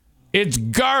 It's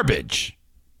garbage.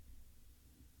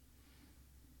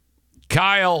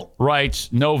 Kyle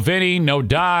writes, no Vinny, no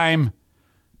Dime,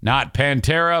 not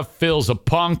Pantera. Phil's a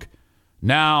punk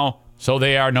now, so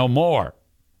they are no more.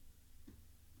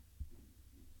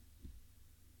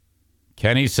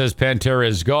 Kenny says Pantera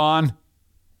is gone.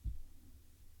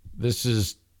 This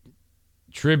is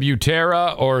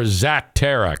Tributera or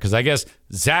Zactera, because I guess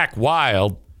Zach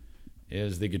Wilde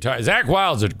is the guitar. Zach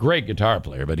Wilde's a great guitar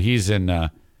player, but he's in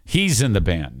the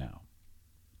band now.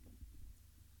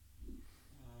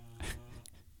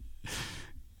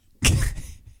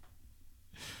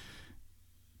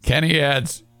 Kenny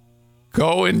adds,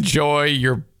 go enjoy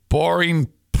your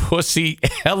boring pussy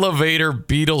elevator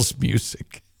Beatles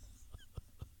music.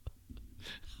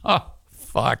 Oh,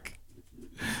 fuck.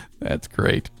 That's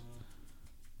great.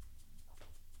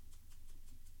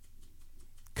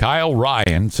 Kyle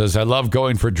Ryan says, I love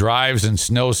going for drives and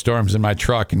snowstorms in my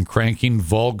truck and cranking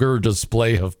vulgar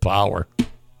display of power. What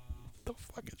the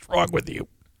fuck is wrong with you?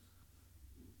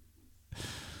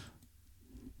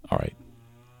 All right.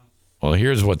 Well,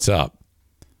 here's what's up.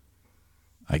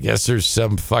 I guess there's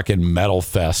some fucking metal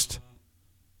fest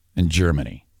in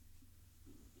Germany.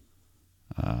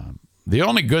 The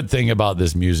only good thing about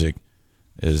this music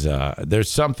is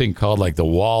there's something called like the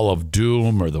wall of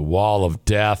doom or the wall of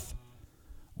death,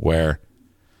 where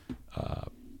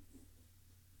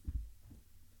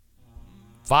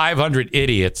 500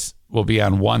 idiots will be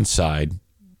on one side,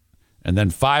 and then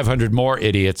 500 more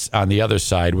idiots on the other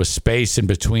side with space in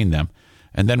between them.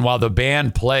 And then while the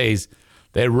band plays,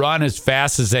 they run as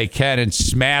fast as they can and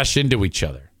smash into each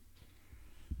other.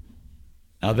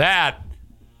 Now that,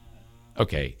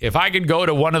 okay, if I could go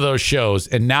to one of those shows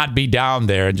and not be down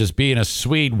there and just be in a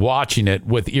suite watching it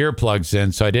with earplugs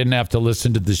in so I didn't have to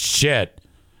listen to the shit,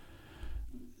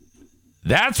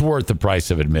 that's worth the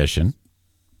price of admission.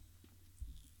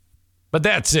 But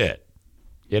that's it,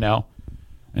 you know?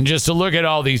 And just to look at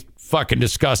all these fucking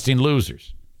disgusting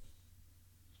losers.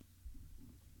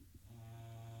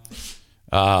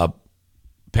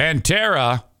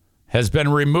 Pantera has been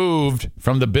removed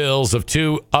from the bills of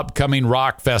 2 upcoming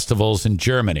rock festivals in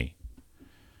Germany.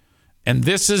 And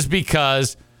this is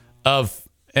because of,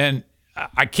 and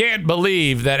I can't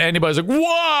believe that anybody's like,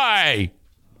 why?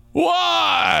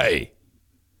 Why?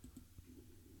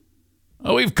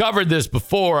 Well, we've covered this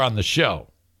before on the show.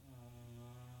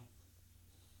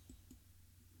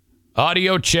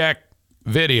 Audio check,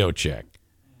 video check.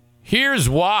 Here's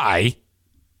why.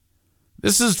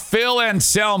 This is Phil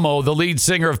Anselmo, the lead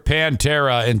singer of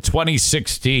Pantera in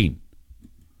 2016.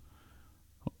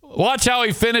 Watch how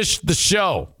he finished the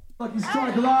show.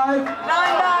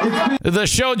 The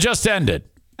show just ended.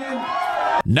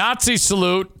 Nazi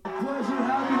salute.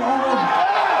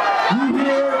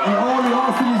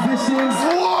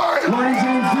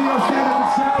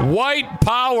 White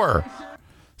power.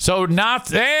 So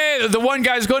hey, the one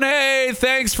guy's going, hey,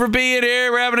 thanks for being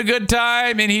here. We're having a good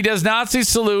time. And he does Nazi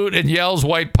salute and yells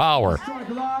white power. It's been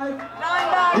a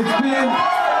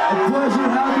pleasure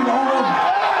having all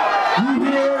of you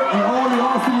here and all the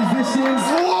awesome musicians.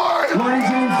 Lonnie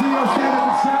James Dio, stand up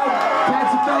and shout.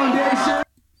 Cancer Foundation.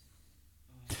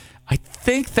 I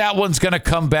think that one's going to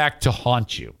come back to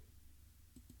haunt you.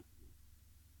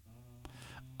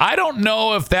 I don't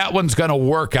know if that one's going to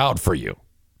work out for you.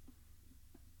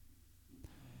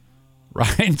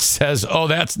 Ryan says, oh,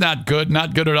 that's not good.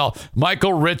 Not good at all.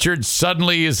 Michael Richards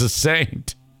suddenly is a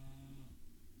saint.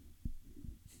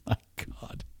 My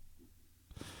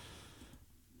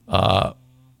God.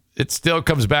 It still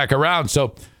comes back around.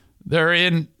 So they're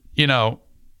in, you know,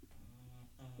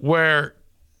 where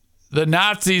the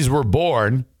Nazis were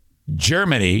born,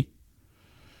 Germany.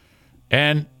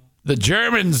 And the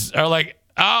Germans are like,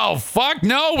 oh, fuck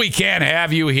no, we can't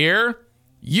have you here.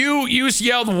 You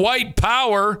yelled white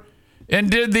power and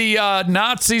did the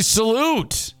Nazi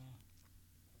salute.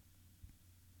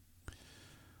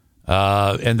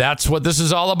 And that's what this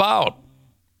is all about.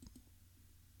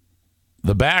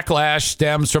 The backlash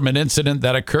stems from an incident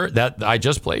that occurred that I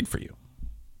just played for you.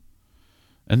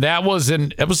 And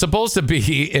it was supposed to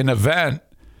be an event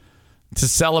to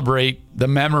celebrate the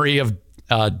memory of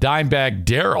Dimebag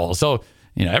Darrell. So,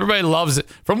 you know, everybody loves it.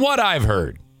 From what I've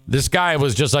heard, this guy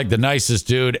was just like the nicest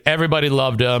dude. Everybody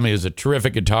loved him. He was a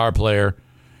terrific guitar player.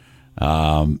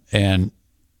 And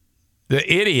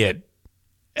the idiot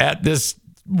at this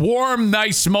warm,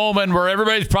 nice moment where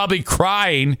everybody's probably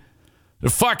crying, the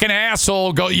fucking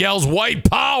asshole yells white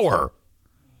power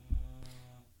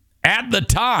at the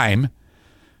time.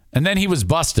 And then he was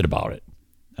busted about it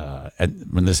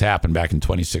when this happened back in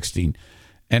 2016.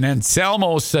 And then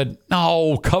Anselmo said,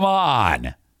 no, come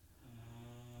on.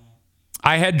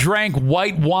 I had drank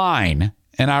white wine,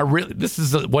 and this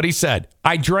is what he said.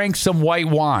 I drank some white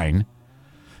wine,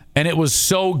 and it was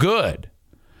so good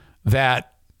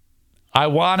that I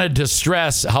wanted to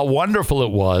stress how wonderful it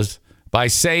was by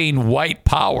saying white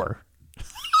power.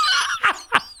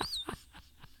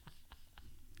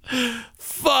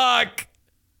 Fuck.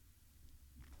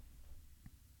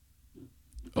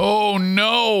 Oh,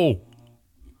 no.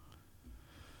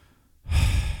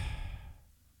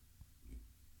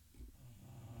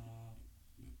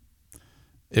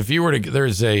 If you were to,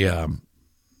 there's a, on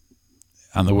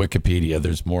the Wikipedia,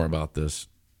 there's more about this.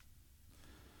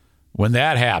 When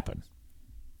that happened,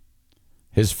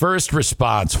 his first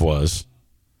response was,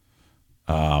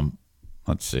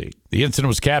 let's see. The incident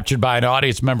was captured by an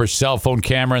audience member's cell phone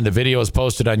camera, and the video was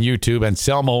posted on YouTube. And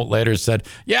Anselmo later said,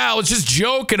 yeah, I was just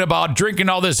joking about drinking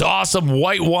all this awesome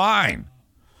white wine.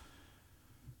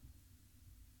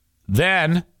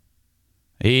 Then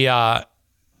he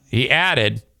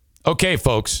added, okay,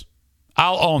 folks,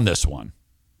 I'll own this one.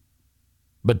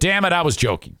 But damn it, I was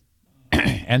joking.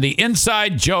 And the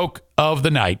inside joke of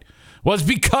the night was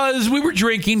because we were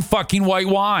drinking fucking white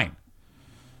wine.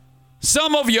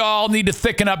 Some of y'all need to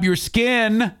thicken up your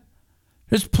skin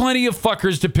There's plenty of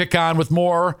fuckers to pick on with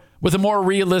a more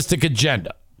realistic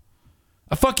agenda.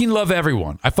 I fucking love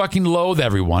everyone. I fucking loathe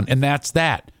everyone, and that's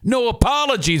that. No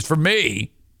apologies for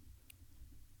me.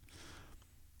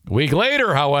 A week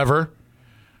later, however,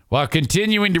 while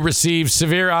continuing to receive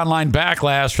severe online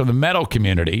backlash from the metal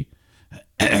community,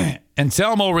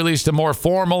 Anselmo released a more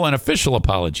formal and official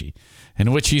apology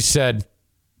in which he said,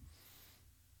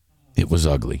 "It was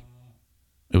ugly.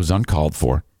 It was uncalled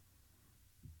for.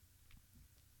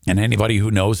 And anybody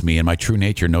who knows me and my true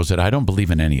nature knows that I don't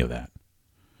believe in any of that.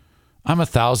 I'm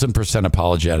 1,000%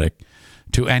 apologetic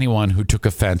to anyone who took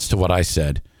offense to what I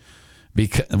said,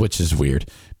 which is weird,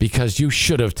 because you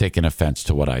should have taken offense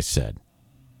to what I said."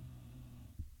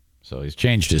 So he's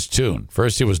changed his tune.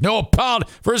 First it was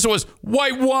First it was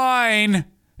white wine,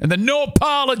 and then no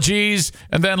apologies,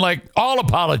 and then like all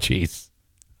apologies.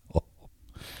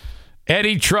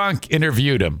 Eddie Trunk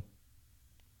interviewed him.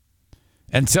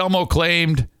 Anselmo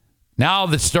claimed, now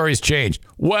the story's changed.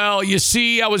 "Well, you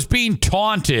see, I was being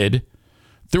taunted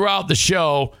throughout the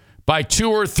show by 2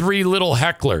 or 3 little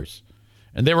hecklers.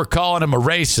 And they were calling him a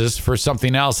racist for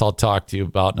something else I'll talk to you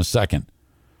about in a second.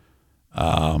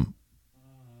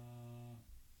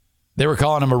 They were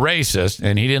calling him a racist,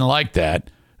 and he didn't like that,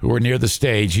 who were near the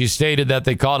stage. He stated that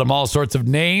they called him all sorts of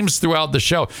names throughout the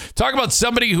show. Talk about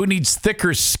somebody who needs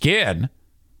thicker skin.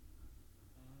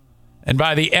 And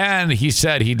by the end, he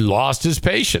said he'd lost his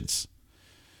patience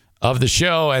of the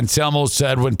show. Anselmo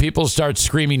said, when people start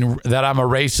screaming that I'm a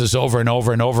racist over and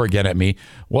over and over again at me,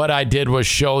 what I did was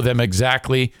show them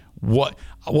exactly what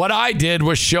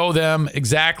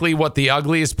the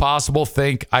ugliest possible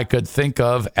thing I could think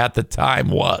of at the time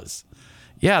was.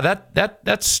 Yeah,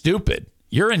 that's stupid.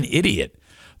 You're an idiot.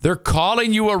 They're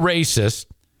calling you a racist,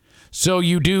 so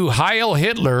you do Heil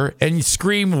Hitler and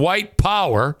scream white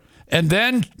power, and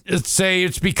then say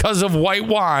it's because of white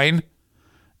wine.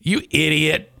 You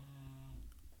idiot.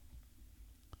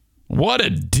 What a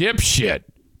dipshit.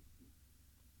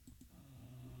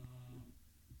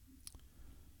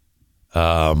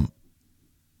 A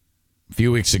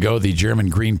few weeks ago, the German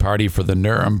Green Party for the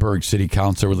Nuremberg City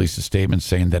Council released a statement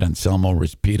saying that Anselmo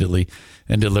repeatedly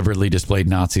and deliberately displayed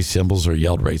Nazi symbols or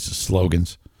yelled racist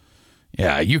slogans.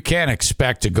 Yeah, you can't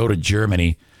expect to go to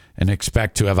Germany and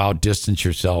expect to have outdistanced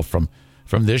yourself from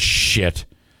this shit.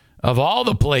 Of all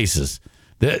the places,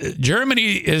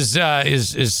 Germany is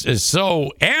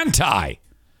so anti.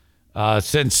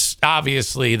 Since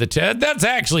obviously that's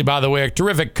actually, by the way, a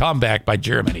terrific comeback by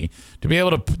Germany to be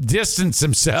able to distance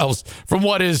themselves from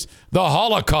what is the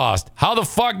Holocaust. How the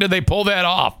fuck did they pull that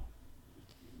off?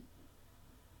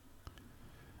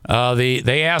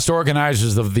 They asked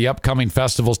organizers of the upcoming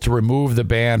festivals to remove the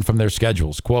band from their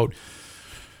schedules. Quote,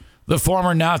 the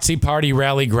former Nazi Party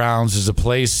rally grounds is a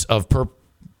place of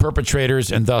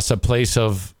perpetrators and thus a place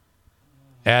of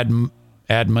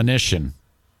admonition.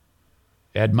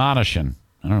 I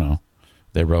don't know.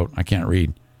 They wrote, I can't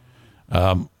read.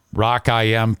 Rock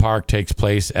IM Park takes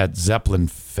place at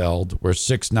Zeppelinfeld, where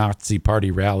 6 Nazi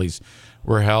Party rallies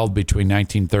were held between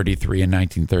 1933 and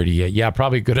 1938. Yeah,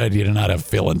 probably a good idea to not have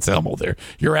Phil Anselmo there.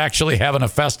 You're actually having a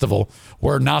festival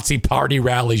where Nazi Party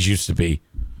rallies used to be.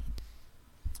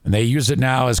 And they use it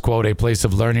now as, quote, a place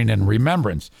of learning and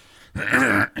remembrance.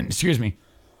 Excuse me.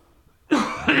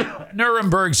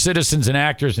 Nuremberg citizens and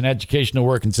actors in educational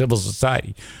work and civil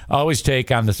society always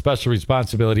take on the special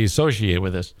responsibility associated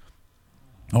with this.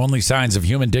 Only signs of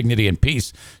human dignity and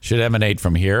peace should emanate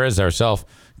from here, as our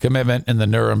self-commitment in the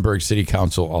Nuremberg City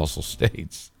Council also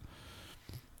states.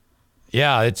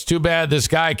 Yeah, it's too bad this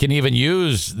guy can even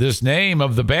use this name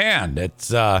of the band.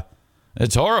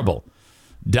 It's horrible.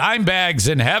 Dimebags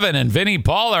in heaven and Vinnie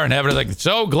Paul are in heaven. Like,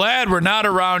 so glad we're not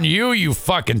around you, you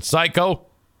fucking psycho.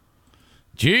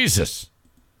 Jesus.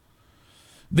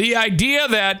 The idea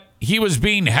that he was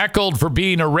being heckled for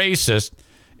being a racist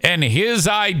and his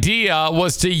idea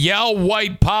was to yell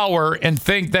white power and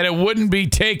think that it wouldn't be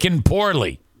taken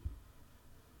poorly.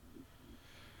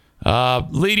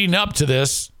 Leading up to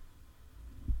this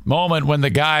moment when the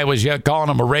guy was calling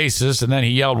him a racist and then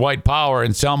he yelled white power, and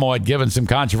Anselmo had given some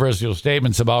controversial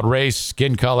statements about race,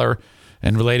 skin color,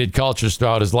 and related cultures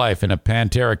throughout his life. In a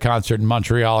Pantera concert in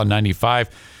Montreal in 95,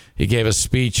 he gave a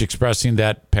speech expressing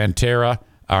that Pantera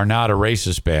are not a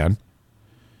racist band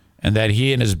and that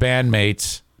he and his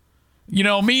bandmates,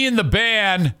 me and the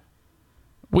band,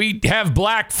 we have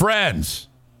black friends,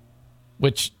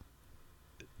 which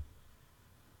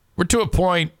we're to a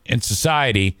point in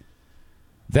society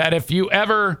that if you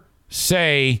ever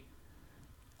say,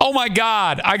 oh my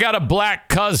God, I got a black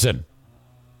cousin,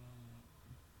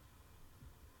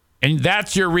 and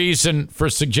that's your reason for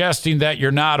suggesting that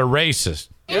you're not a racist,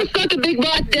 You suck a big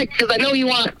black dick because I know you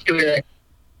want to hear it.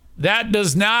 That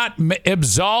does not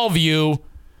absolve you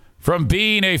from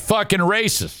being a fucking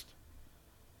racist.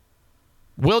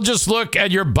 We'll just look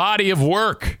at your body of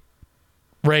work,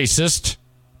 racist.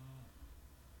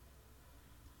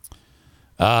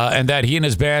 And that he and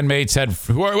his bandmates had,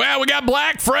 well, we got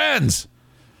black friends.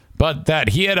 But that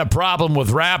he had a problem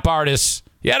with rap artists.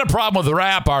 He had a problem with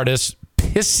rap artists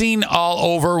pissing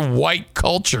all over white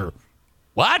culture.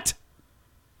 What?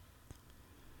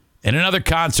 In another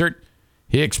concert,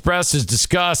 he expressed his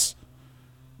disgust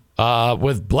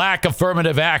with black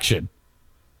affirmative action,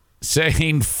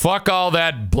 saying, fuck all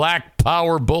that black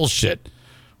power bullshit.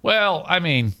 Well, I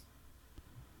mean,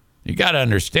 you got to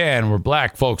understand where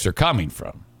black folks are coming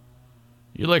from.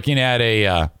 You're looking at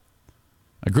a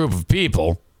group of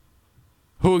people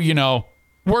who, you know,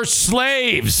 were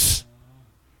slaves.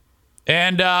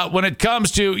 And when it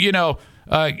comes to, you know,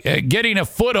 getting a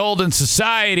foothold in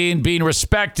society and being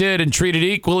respected and treated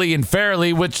equally and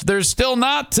fairly, which they're still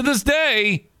not to this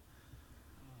day,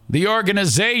 the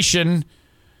organization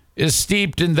is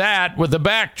steeped in that with a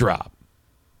backdrop.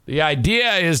 The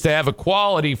idea is to have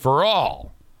equality for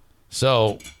all.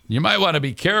 So you might want to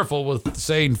be careful with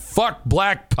saying, fuck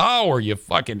black power, you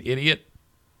fucking idiot.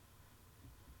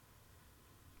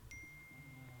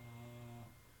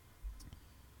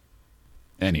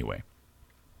 Anyway,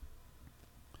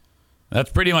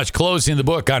 that's pretty much closing the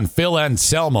book on Phil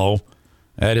Anselmo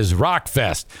at his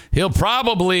Rockfest. He'll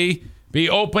probably be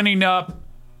opening up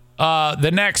the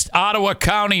next Ottawa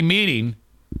County meeting,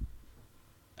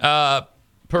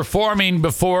 performing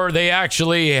before they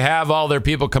actually have all their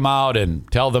people come out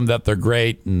and tell them that they're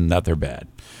great and that they're bad.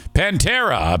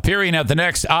 Pantera appearing at the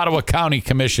next Ottawa County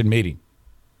Commission meeting.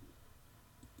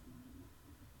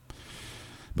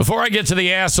 Before I get to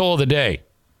the asshole of the day,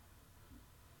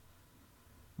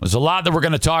 there's a lot that we're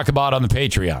going to talk about on the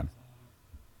Patreon.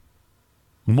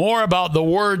 More about the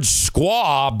word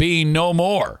squaw being no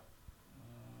more.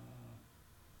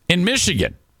 In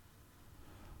Michigan,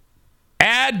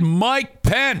 add Mike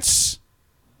Pence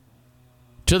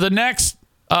to the next,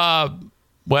 group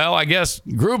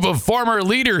of former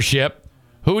leadership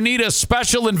who need a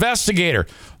special investigator.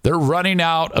 They're running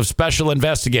out of special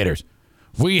investigators.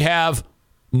 We have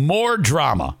more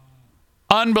drama.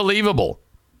 Unbelievable.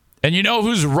 And you know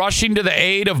who's rushing to the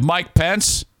aid of Mike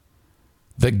Pence?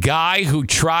 The guy who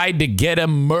tried to get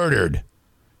him murdered.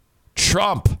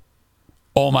 Trump.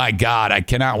 Oh, my God. I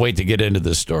cannot wait to get into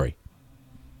this story.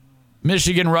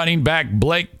 Michigan running back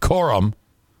Blake Corum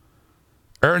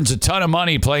earns a ton of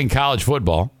money playing college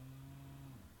football.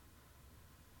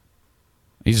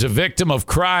 He's a victim of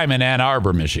crime in Ann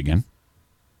Arbor, Michigan.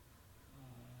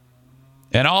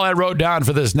 And all I wrote down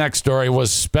for this next story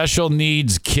was special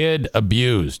needs kid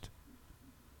abused.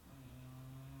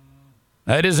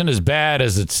 That isn't as bad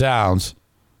as it sounds.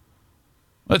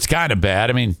 It's kind of bad.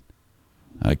 I mean,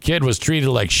 a kid was treated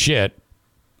like shit.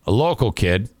 A local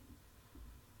kid.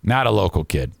 Not a local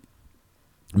kid.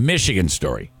 Michigan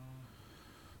story.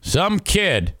 Some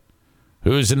kid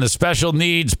who's in the special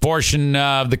needs portion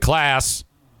of the class.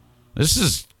 This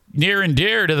is near and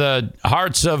dear to the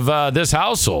hearts of this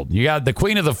household. You got the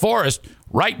Queen of the Forest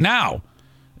right now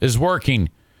is working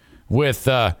with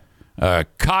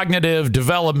cognitive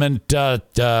development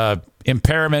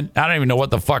impairment. I don't even know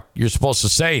what the fuck you're supposed to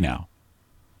say now.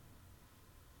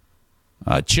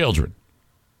 Children.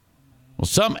 Well,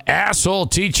 some asshole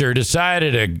teacher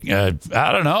decided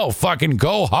to, fucking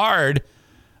go hard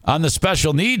on the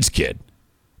special needs kid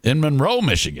in Monroe,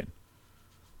 Michigan.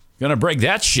 Going to break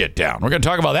that shit down. We're going to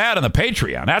talk about that on the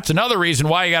Patreon. That's another reason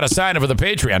why you got to sign up for the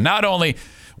Patreon. Not only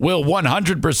will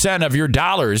 100% of your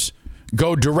dollars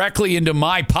go directly into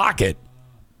my pocket,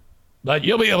 but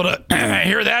you'll be able to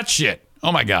hear that shit.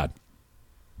 Oh, my God.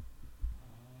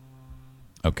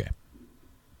 Okay.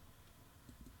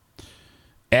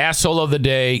 Asshole of the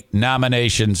day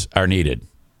nominations are needed.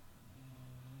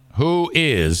 Who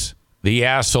is the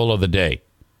asshole of the day?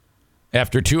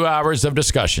 After 2 hours of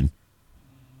discussion,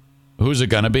 who's it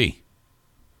going to be?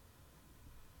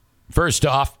 First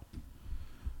off,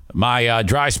 my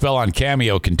dry spell on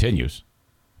Cameo continues.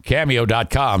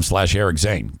 Cameo.com/Eric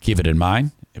Zane. Keep it in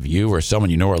mind. If you or someone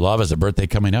you know or love has a birthday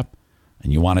coming up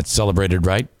and you want it celebrated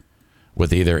right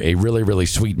with either a really, really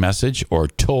sweet message or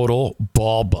total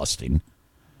ball busting,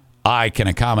 I can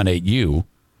accommodate you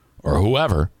or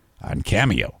whoever on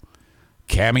Cameo.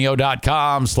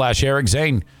 Cameo.com/Eric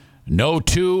Zane. No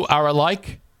two are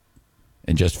alike.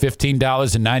 And just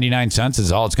 $15.99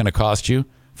 is all it's going to cost you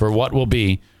for what will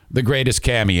be the greatest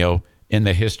cameo in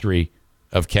the history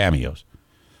of cameos.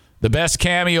 The best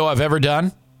cameo I've ever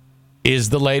done is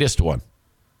the latest one.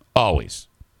 Always.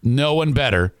 No one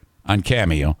better on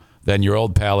Cameo than your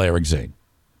old pal Eric Zane.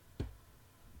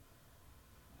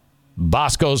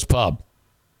 Bosco's Pub.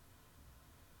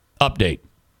 Update.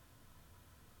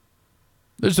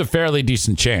 There's a fairly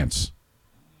decent chance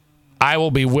I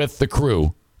will be with the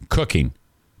crew cooking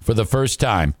for the first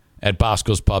time at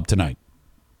Bosco's Pub tonight.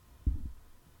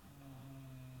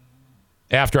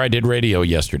 After I did radio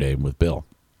yesterday with Bill,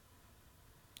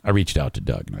 I reached out to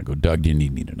Doug and I go, Doug, do you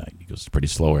need me tonight? He goes, it's pretty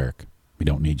slow, Eric. We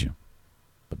don't need you,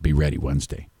 but be ready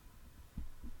Wednesday.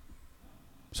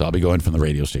 So I'll be going from the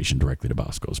radio station directly to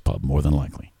Bosco's Pub, more than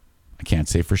likely. I can't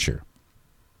say for sure.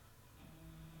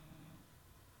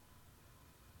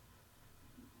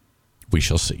 We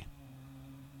shall see.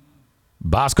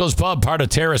 Bosco's Pub, part of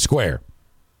Terrace Square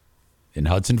in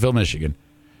Hudsonville, Michigan.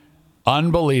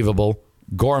 Unbelievable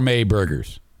gourmet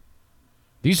burgers.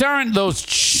 These aren't those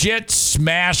shit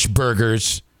smash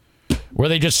burgers where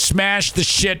they just smash the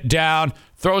shit down,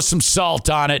 throw some salt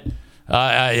on it,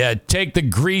 take the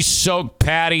grease-soaked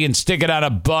patty and stick it on a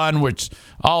bun, which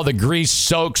all the grease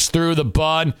soaks through the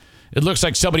bun. It looks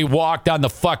like somebody walked on the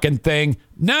fucking thing.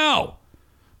 No!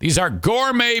 These are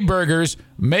gourmet burgers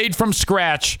made from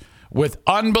scratch with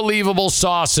unbelievable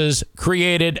sauces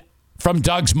created from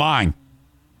Doug's mind.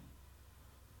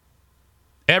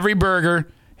 Every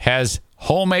burger has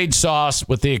homemade sauce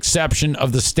with the exception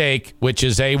of the steak, which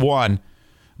is A1.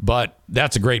 But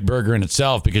that's a great burger in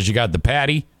itself because you got the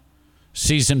patty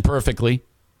seasoned perfectly,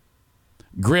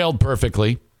 grilled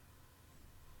perfectly,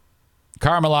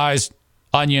 caramelized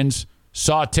onions,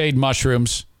 sauteed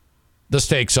mushrooms, the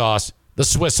steak sauce, the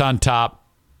Swiss on top,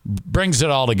 brings it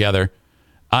all together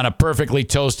on a perfectly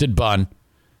toasted bun.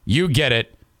 You get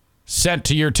it sent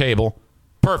to your table.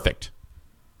 Perfect.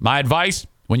 My advice,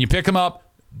 when you pick them up,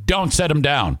 don't set them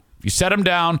down. If you set them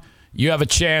down, you have a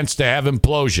chance to have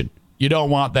implosion. You don't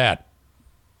want that.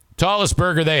 Tallest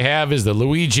burger they have is the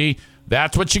Luigi.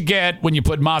 That's what you get when you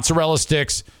put mozzarella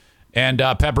sticks and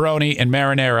pepperoni and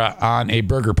marinara on a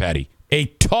burger patty. A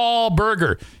tall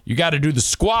burger. You got to do the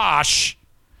squash,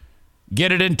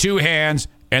 get it in two hands,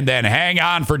 and then hang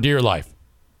on for dear life.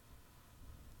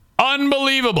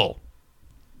 Unbelievable.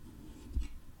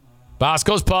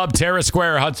 Bosco's Pub, Terrace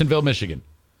Square, Hudsonville, Michigan.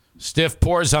 Stiff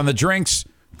pours on the drinks,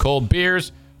 cold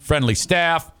beers, friendly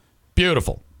staff.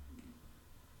 Beautiful.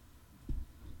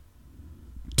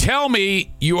 Tell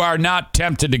me you are not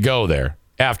tempted to go there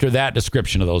after that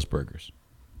description of those burgers.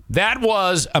 That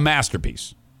was a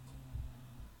masterpiece.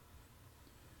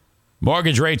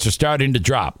 Mortgage rates are starting to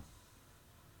drop.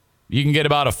 You can get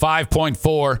about a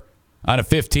 5.4 on a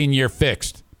 15-year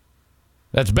fixed.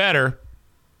 That's better,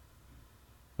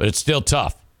 but it's still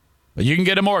tough. But you can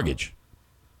get a mortgage.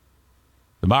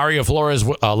 The Mario Flores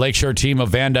Lakeshore team of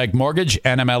Van Dyke Mortgage,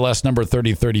 NMLS number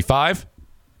 3035.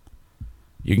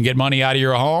 You can get money out of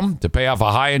your home to pay off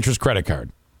a high-interest credit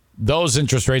card. Those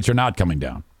interest rates are not coming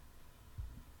down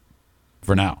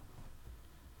for now.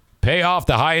 Pay off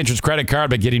the high-interest credit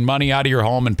card by getting money out of your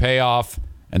home and pay off,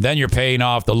 and then you're paying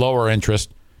off the lower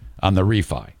interest on the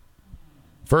refi.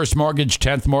 First mortgage,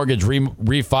 10th mortgage,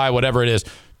 refi, whatever it is,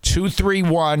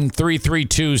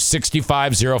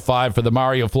 231-332-6505 for the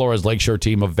Mario Flores Lakeshore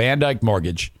team of Van Dyke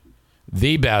Mortgage.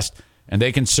 The best, and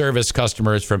they can service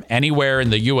customers from anywhere in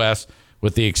the U.S.,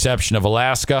 with the exception of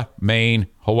Alaska, Maine,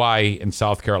 Hawaii, and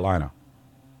South Carolina.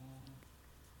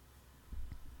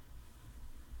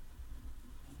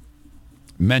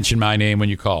 Mention my name when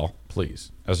you call,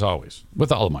 please, as always,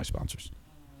 with all of my sponsors.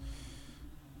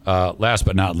 Last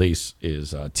but not least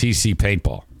is TC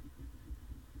Paintball.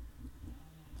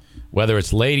 Whether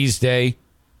it's Ladies' Day,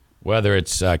 whether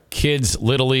it's Kids'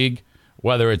 Little League,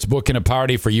 whether it's booking a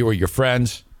party for you or your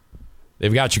friends,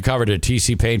 they've got you covered at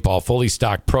TC Paintball, fully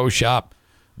stocked pro shop,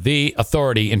 the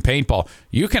authority in paintball.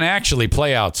 You can actually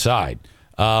play outside.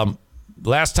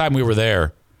 Last time we were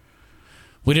there,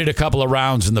 we did a couple of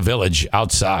rounds in the village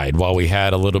outside while we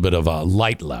had a little bit of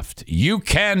light left. You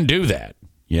can do that,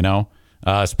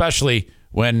 especially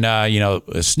when,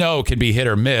 snow can be hit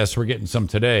or miss. We're getting some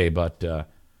today, but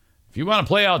if you want to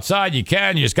play outside, you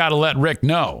can. You just got to let Rick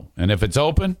know. And if it's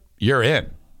open, you're in.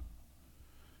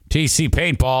 TC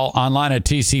Paintball, online at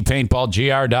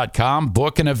tcpaintballgr.com.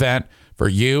 Book an event for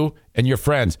you and your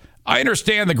friends. I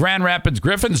understand the Grand Rapids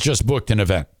Griffins just booked an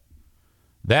event.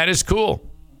 That is cool.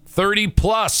 30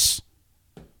 plus.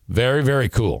 Very, very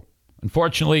cool.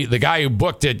 Unfortunately, the guy who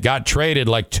booked it got traded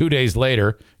like 2 days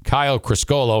later, Kyle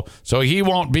Criscolo, so he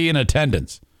won't be in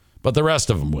attendance, but the rest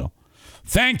of them will.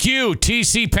 Thank you,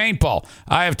 TC Paintball.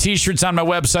 I have T-shirts on my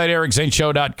website,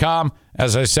 ericzaneshow.com.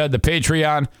 As I said, the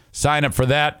Patreon, sign up for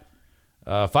that.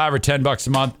 $5 or $10 a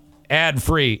month,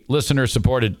 ad-free,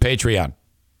 listener-supported Patreon.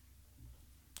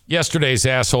 Yesterday's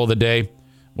asshole of the day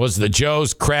was the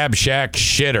Joe's Crab Shack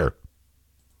shitter.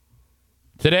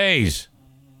 Today's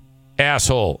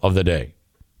asshole of the day.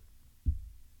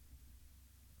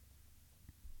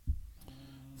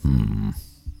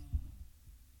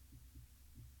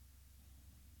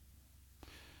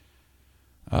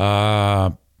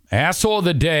 Asshole of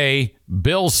the day,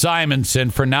 Bill Simonson,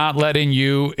 for not letting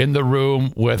you in the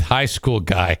room with high school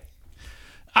guy.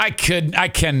 I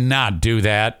cannot do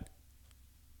that.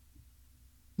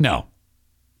 No,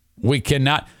 we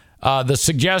cannot. The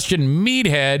suggestion,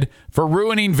 meathead, for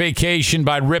ruining vacation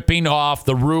by ripping off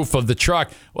the roof of the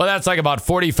truck. Well, that's like about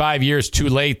 45 years too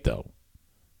late, though.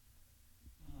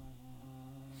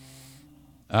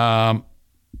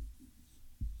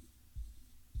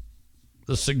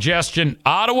 The suggestion,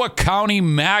 Ottawa County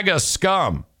MAGA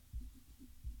scum.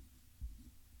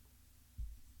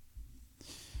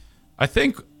 I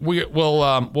think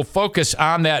we'll focus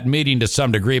on that meeting to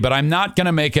some degree, but I'm not going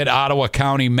to make it Ottawa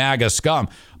County MAGA scum.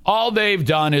 All they've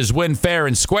done is win fair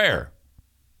and square.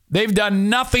 They've done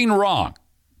nothing wrong.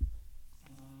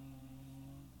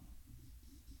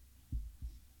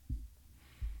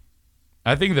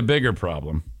 I think the bigger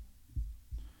problem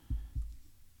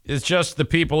is just the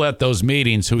people at those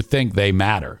meetings who think they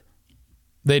matter.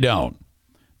 They don't.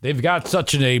 They've got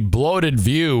such a bloated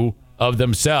view of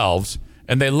themselves,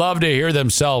 and they love to hear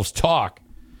themselves talk,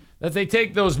 that they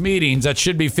take those meetings that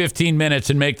should be 15 minutes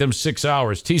and make them 6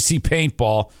 hours. TC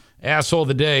Paintball, asshole of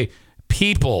the day.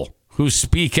 People who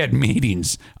speak at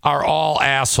meetings are all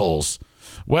assholes.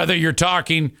 Whether you're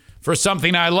talking for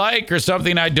something I like or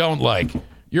something I don't like,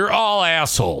 you're all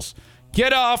assholes.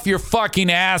 Get off your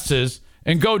fucking asses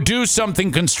and go do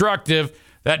something constructive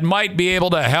that might be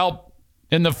able to help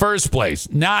in the first place.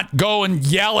 Not go and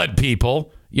yell at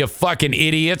people, you fucking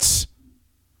idiots.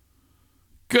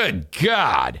 Good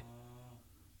God.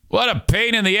 What a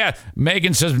pain in the ass.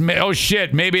 Megan says, oh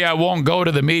shit, maybe I won't go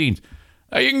to the meetings.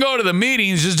 You can go to the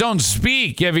meetings, just don't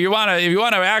speak. If you want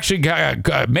to actually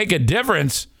make a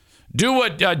difference, do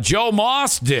what Joe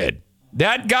Moss did.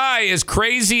 That guy, as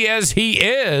crazy as he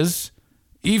is,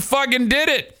 he fucking did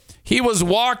it. He was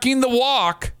walking the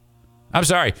walk. I'm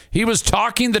sorry. He was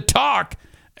talking the talk,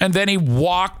 and then he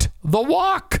walked the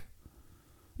walk.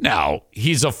 Now,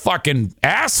 he's a fucking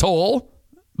asshole,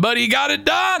 but he got it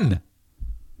done.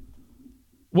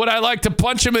 Would I like to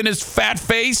punch him in his fat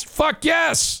face? Fuck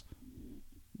yes.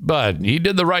 But he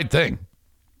did the right thing.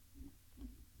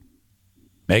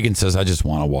 Megan says, I just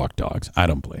want to walk dogs. I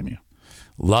don't blame you.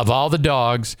 Love all the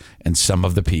dogs and some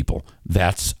of the people.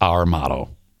 That's our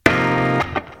motto.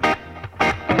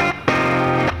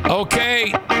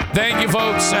 Okay. Thank you,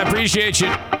 folks. I appreciate you.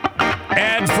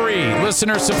 Ad-free,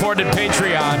 listener-supported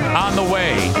Patreon on the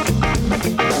way.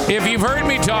 If you've heard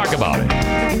me talk about it,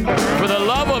 for the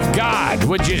love of God,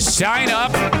 would you sign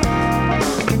up?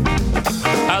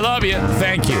 I love you.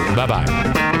 Thank you.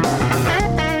 Bye-bye.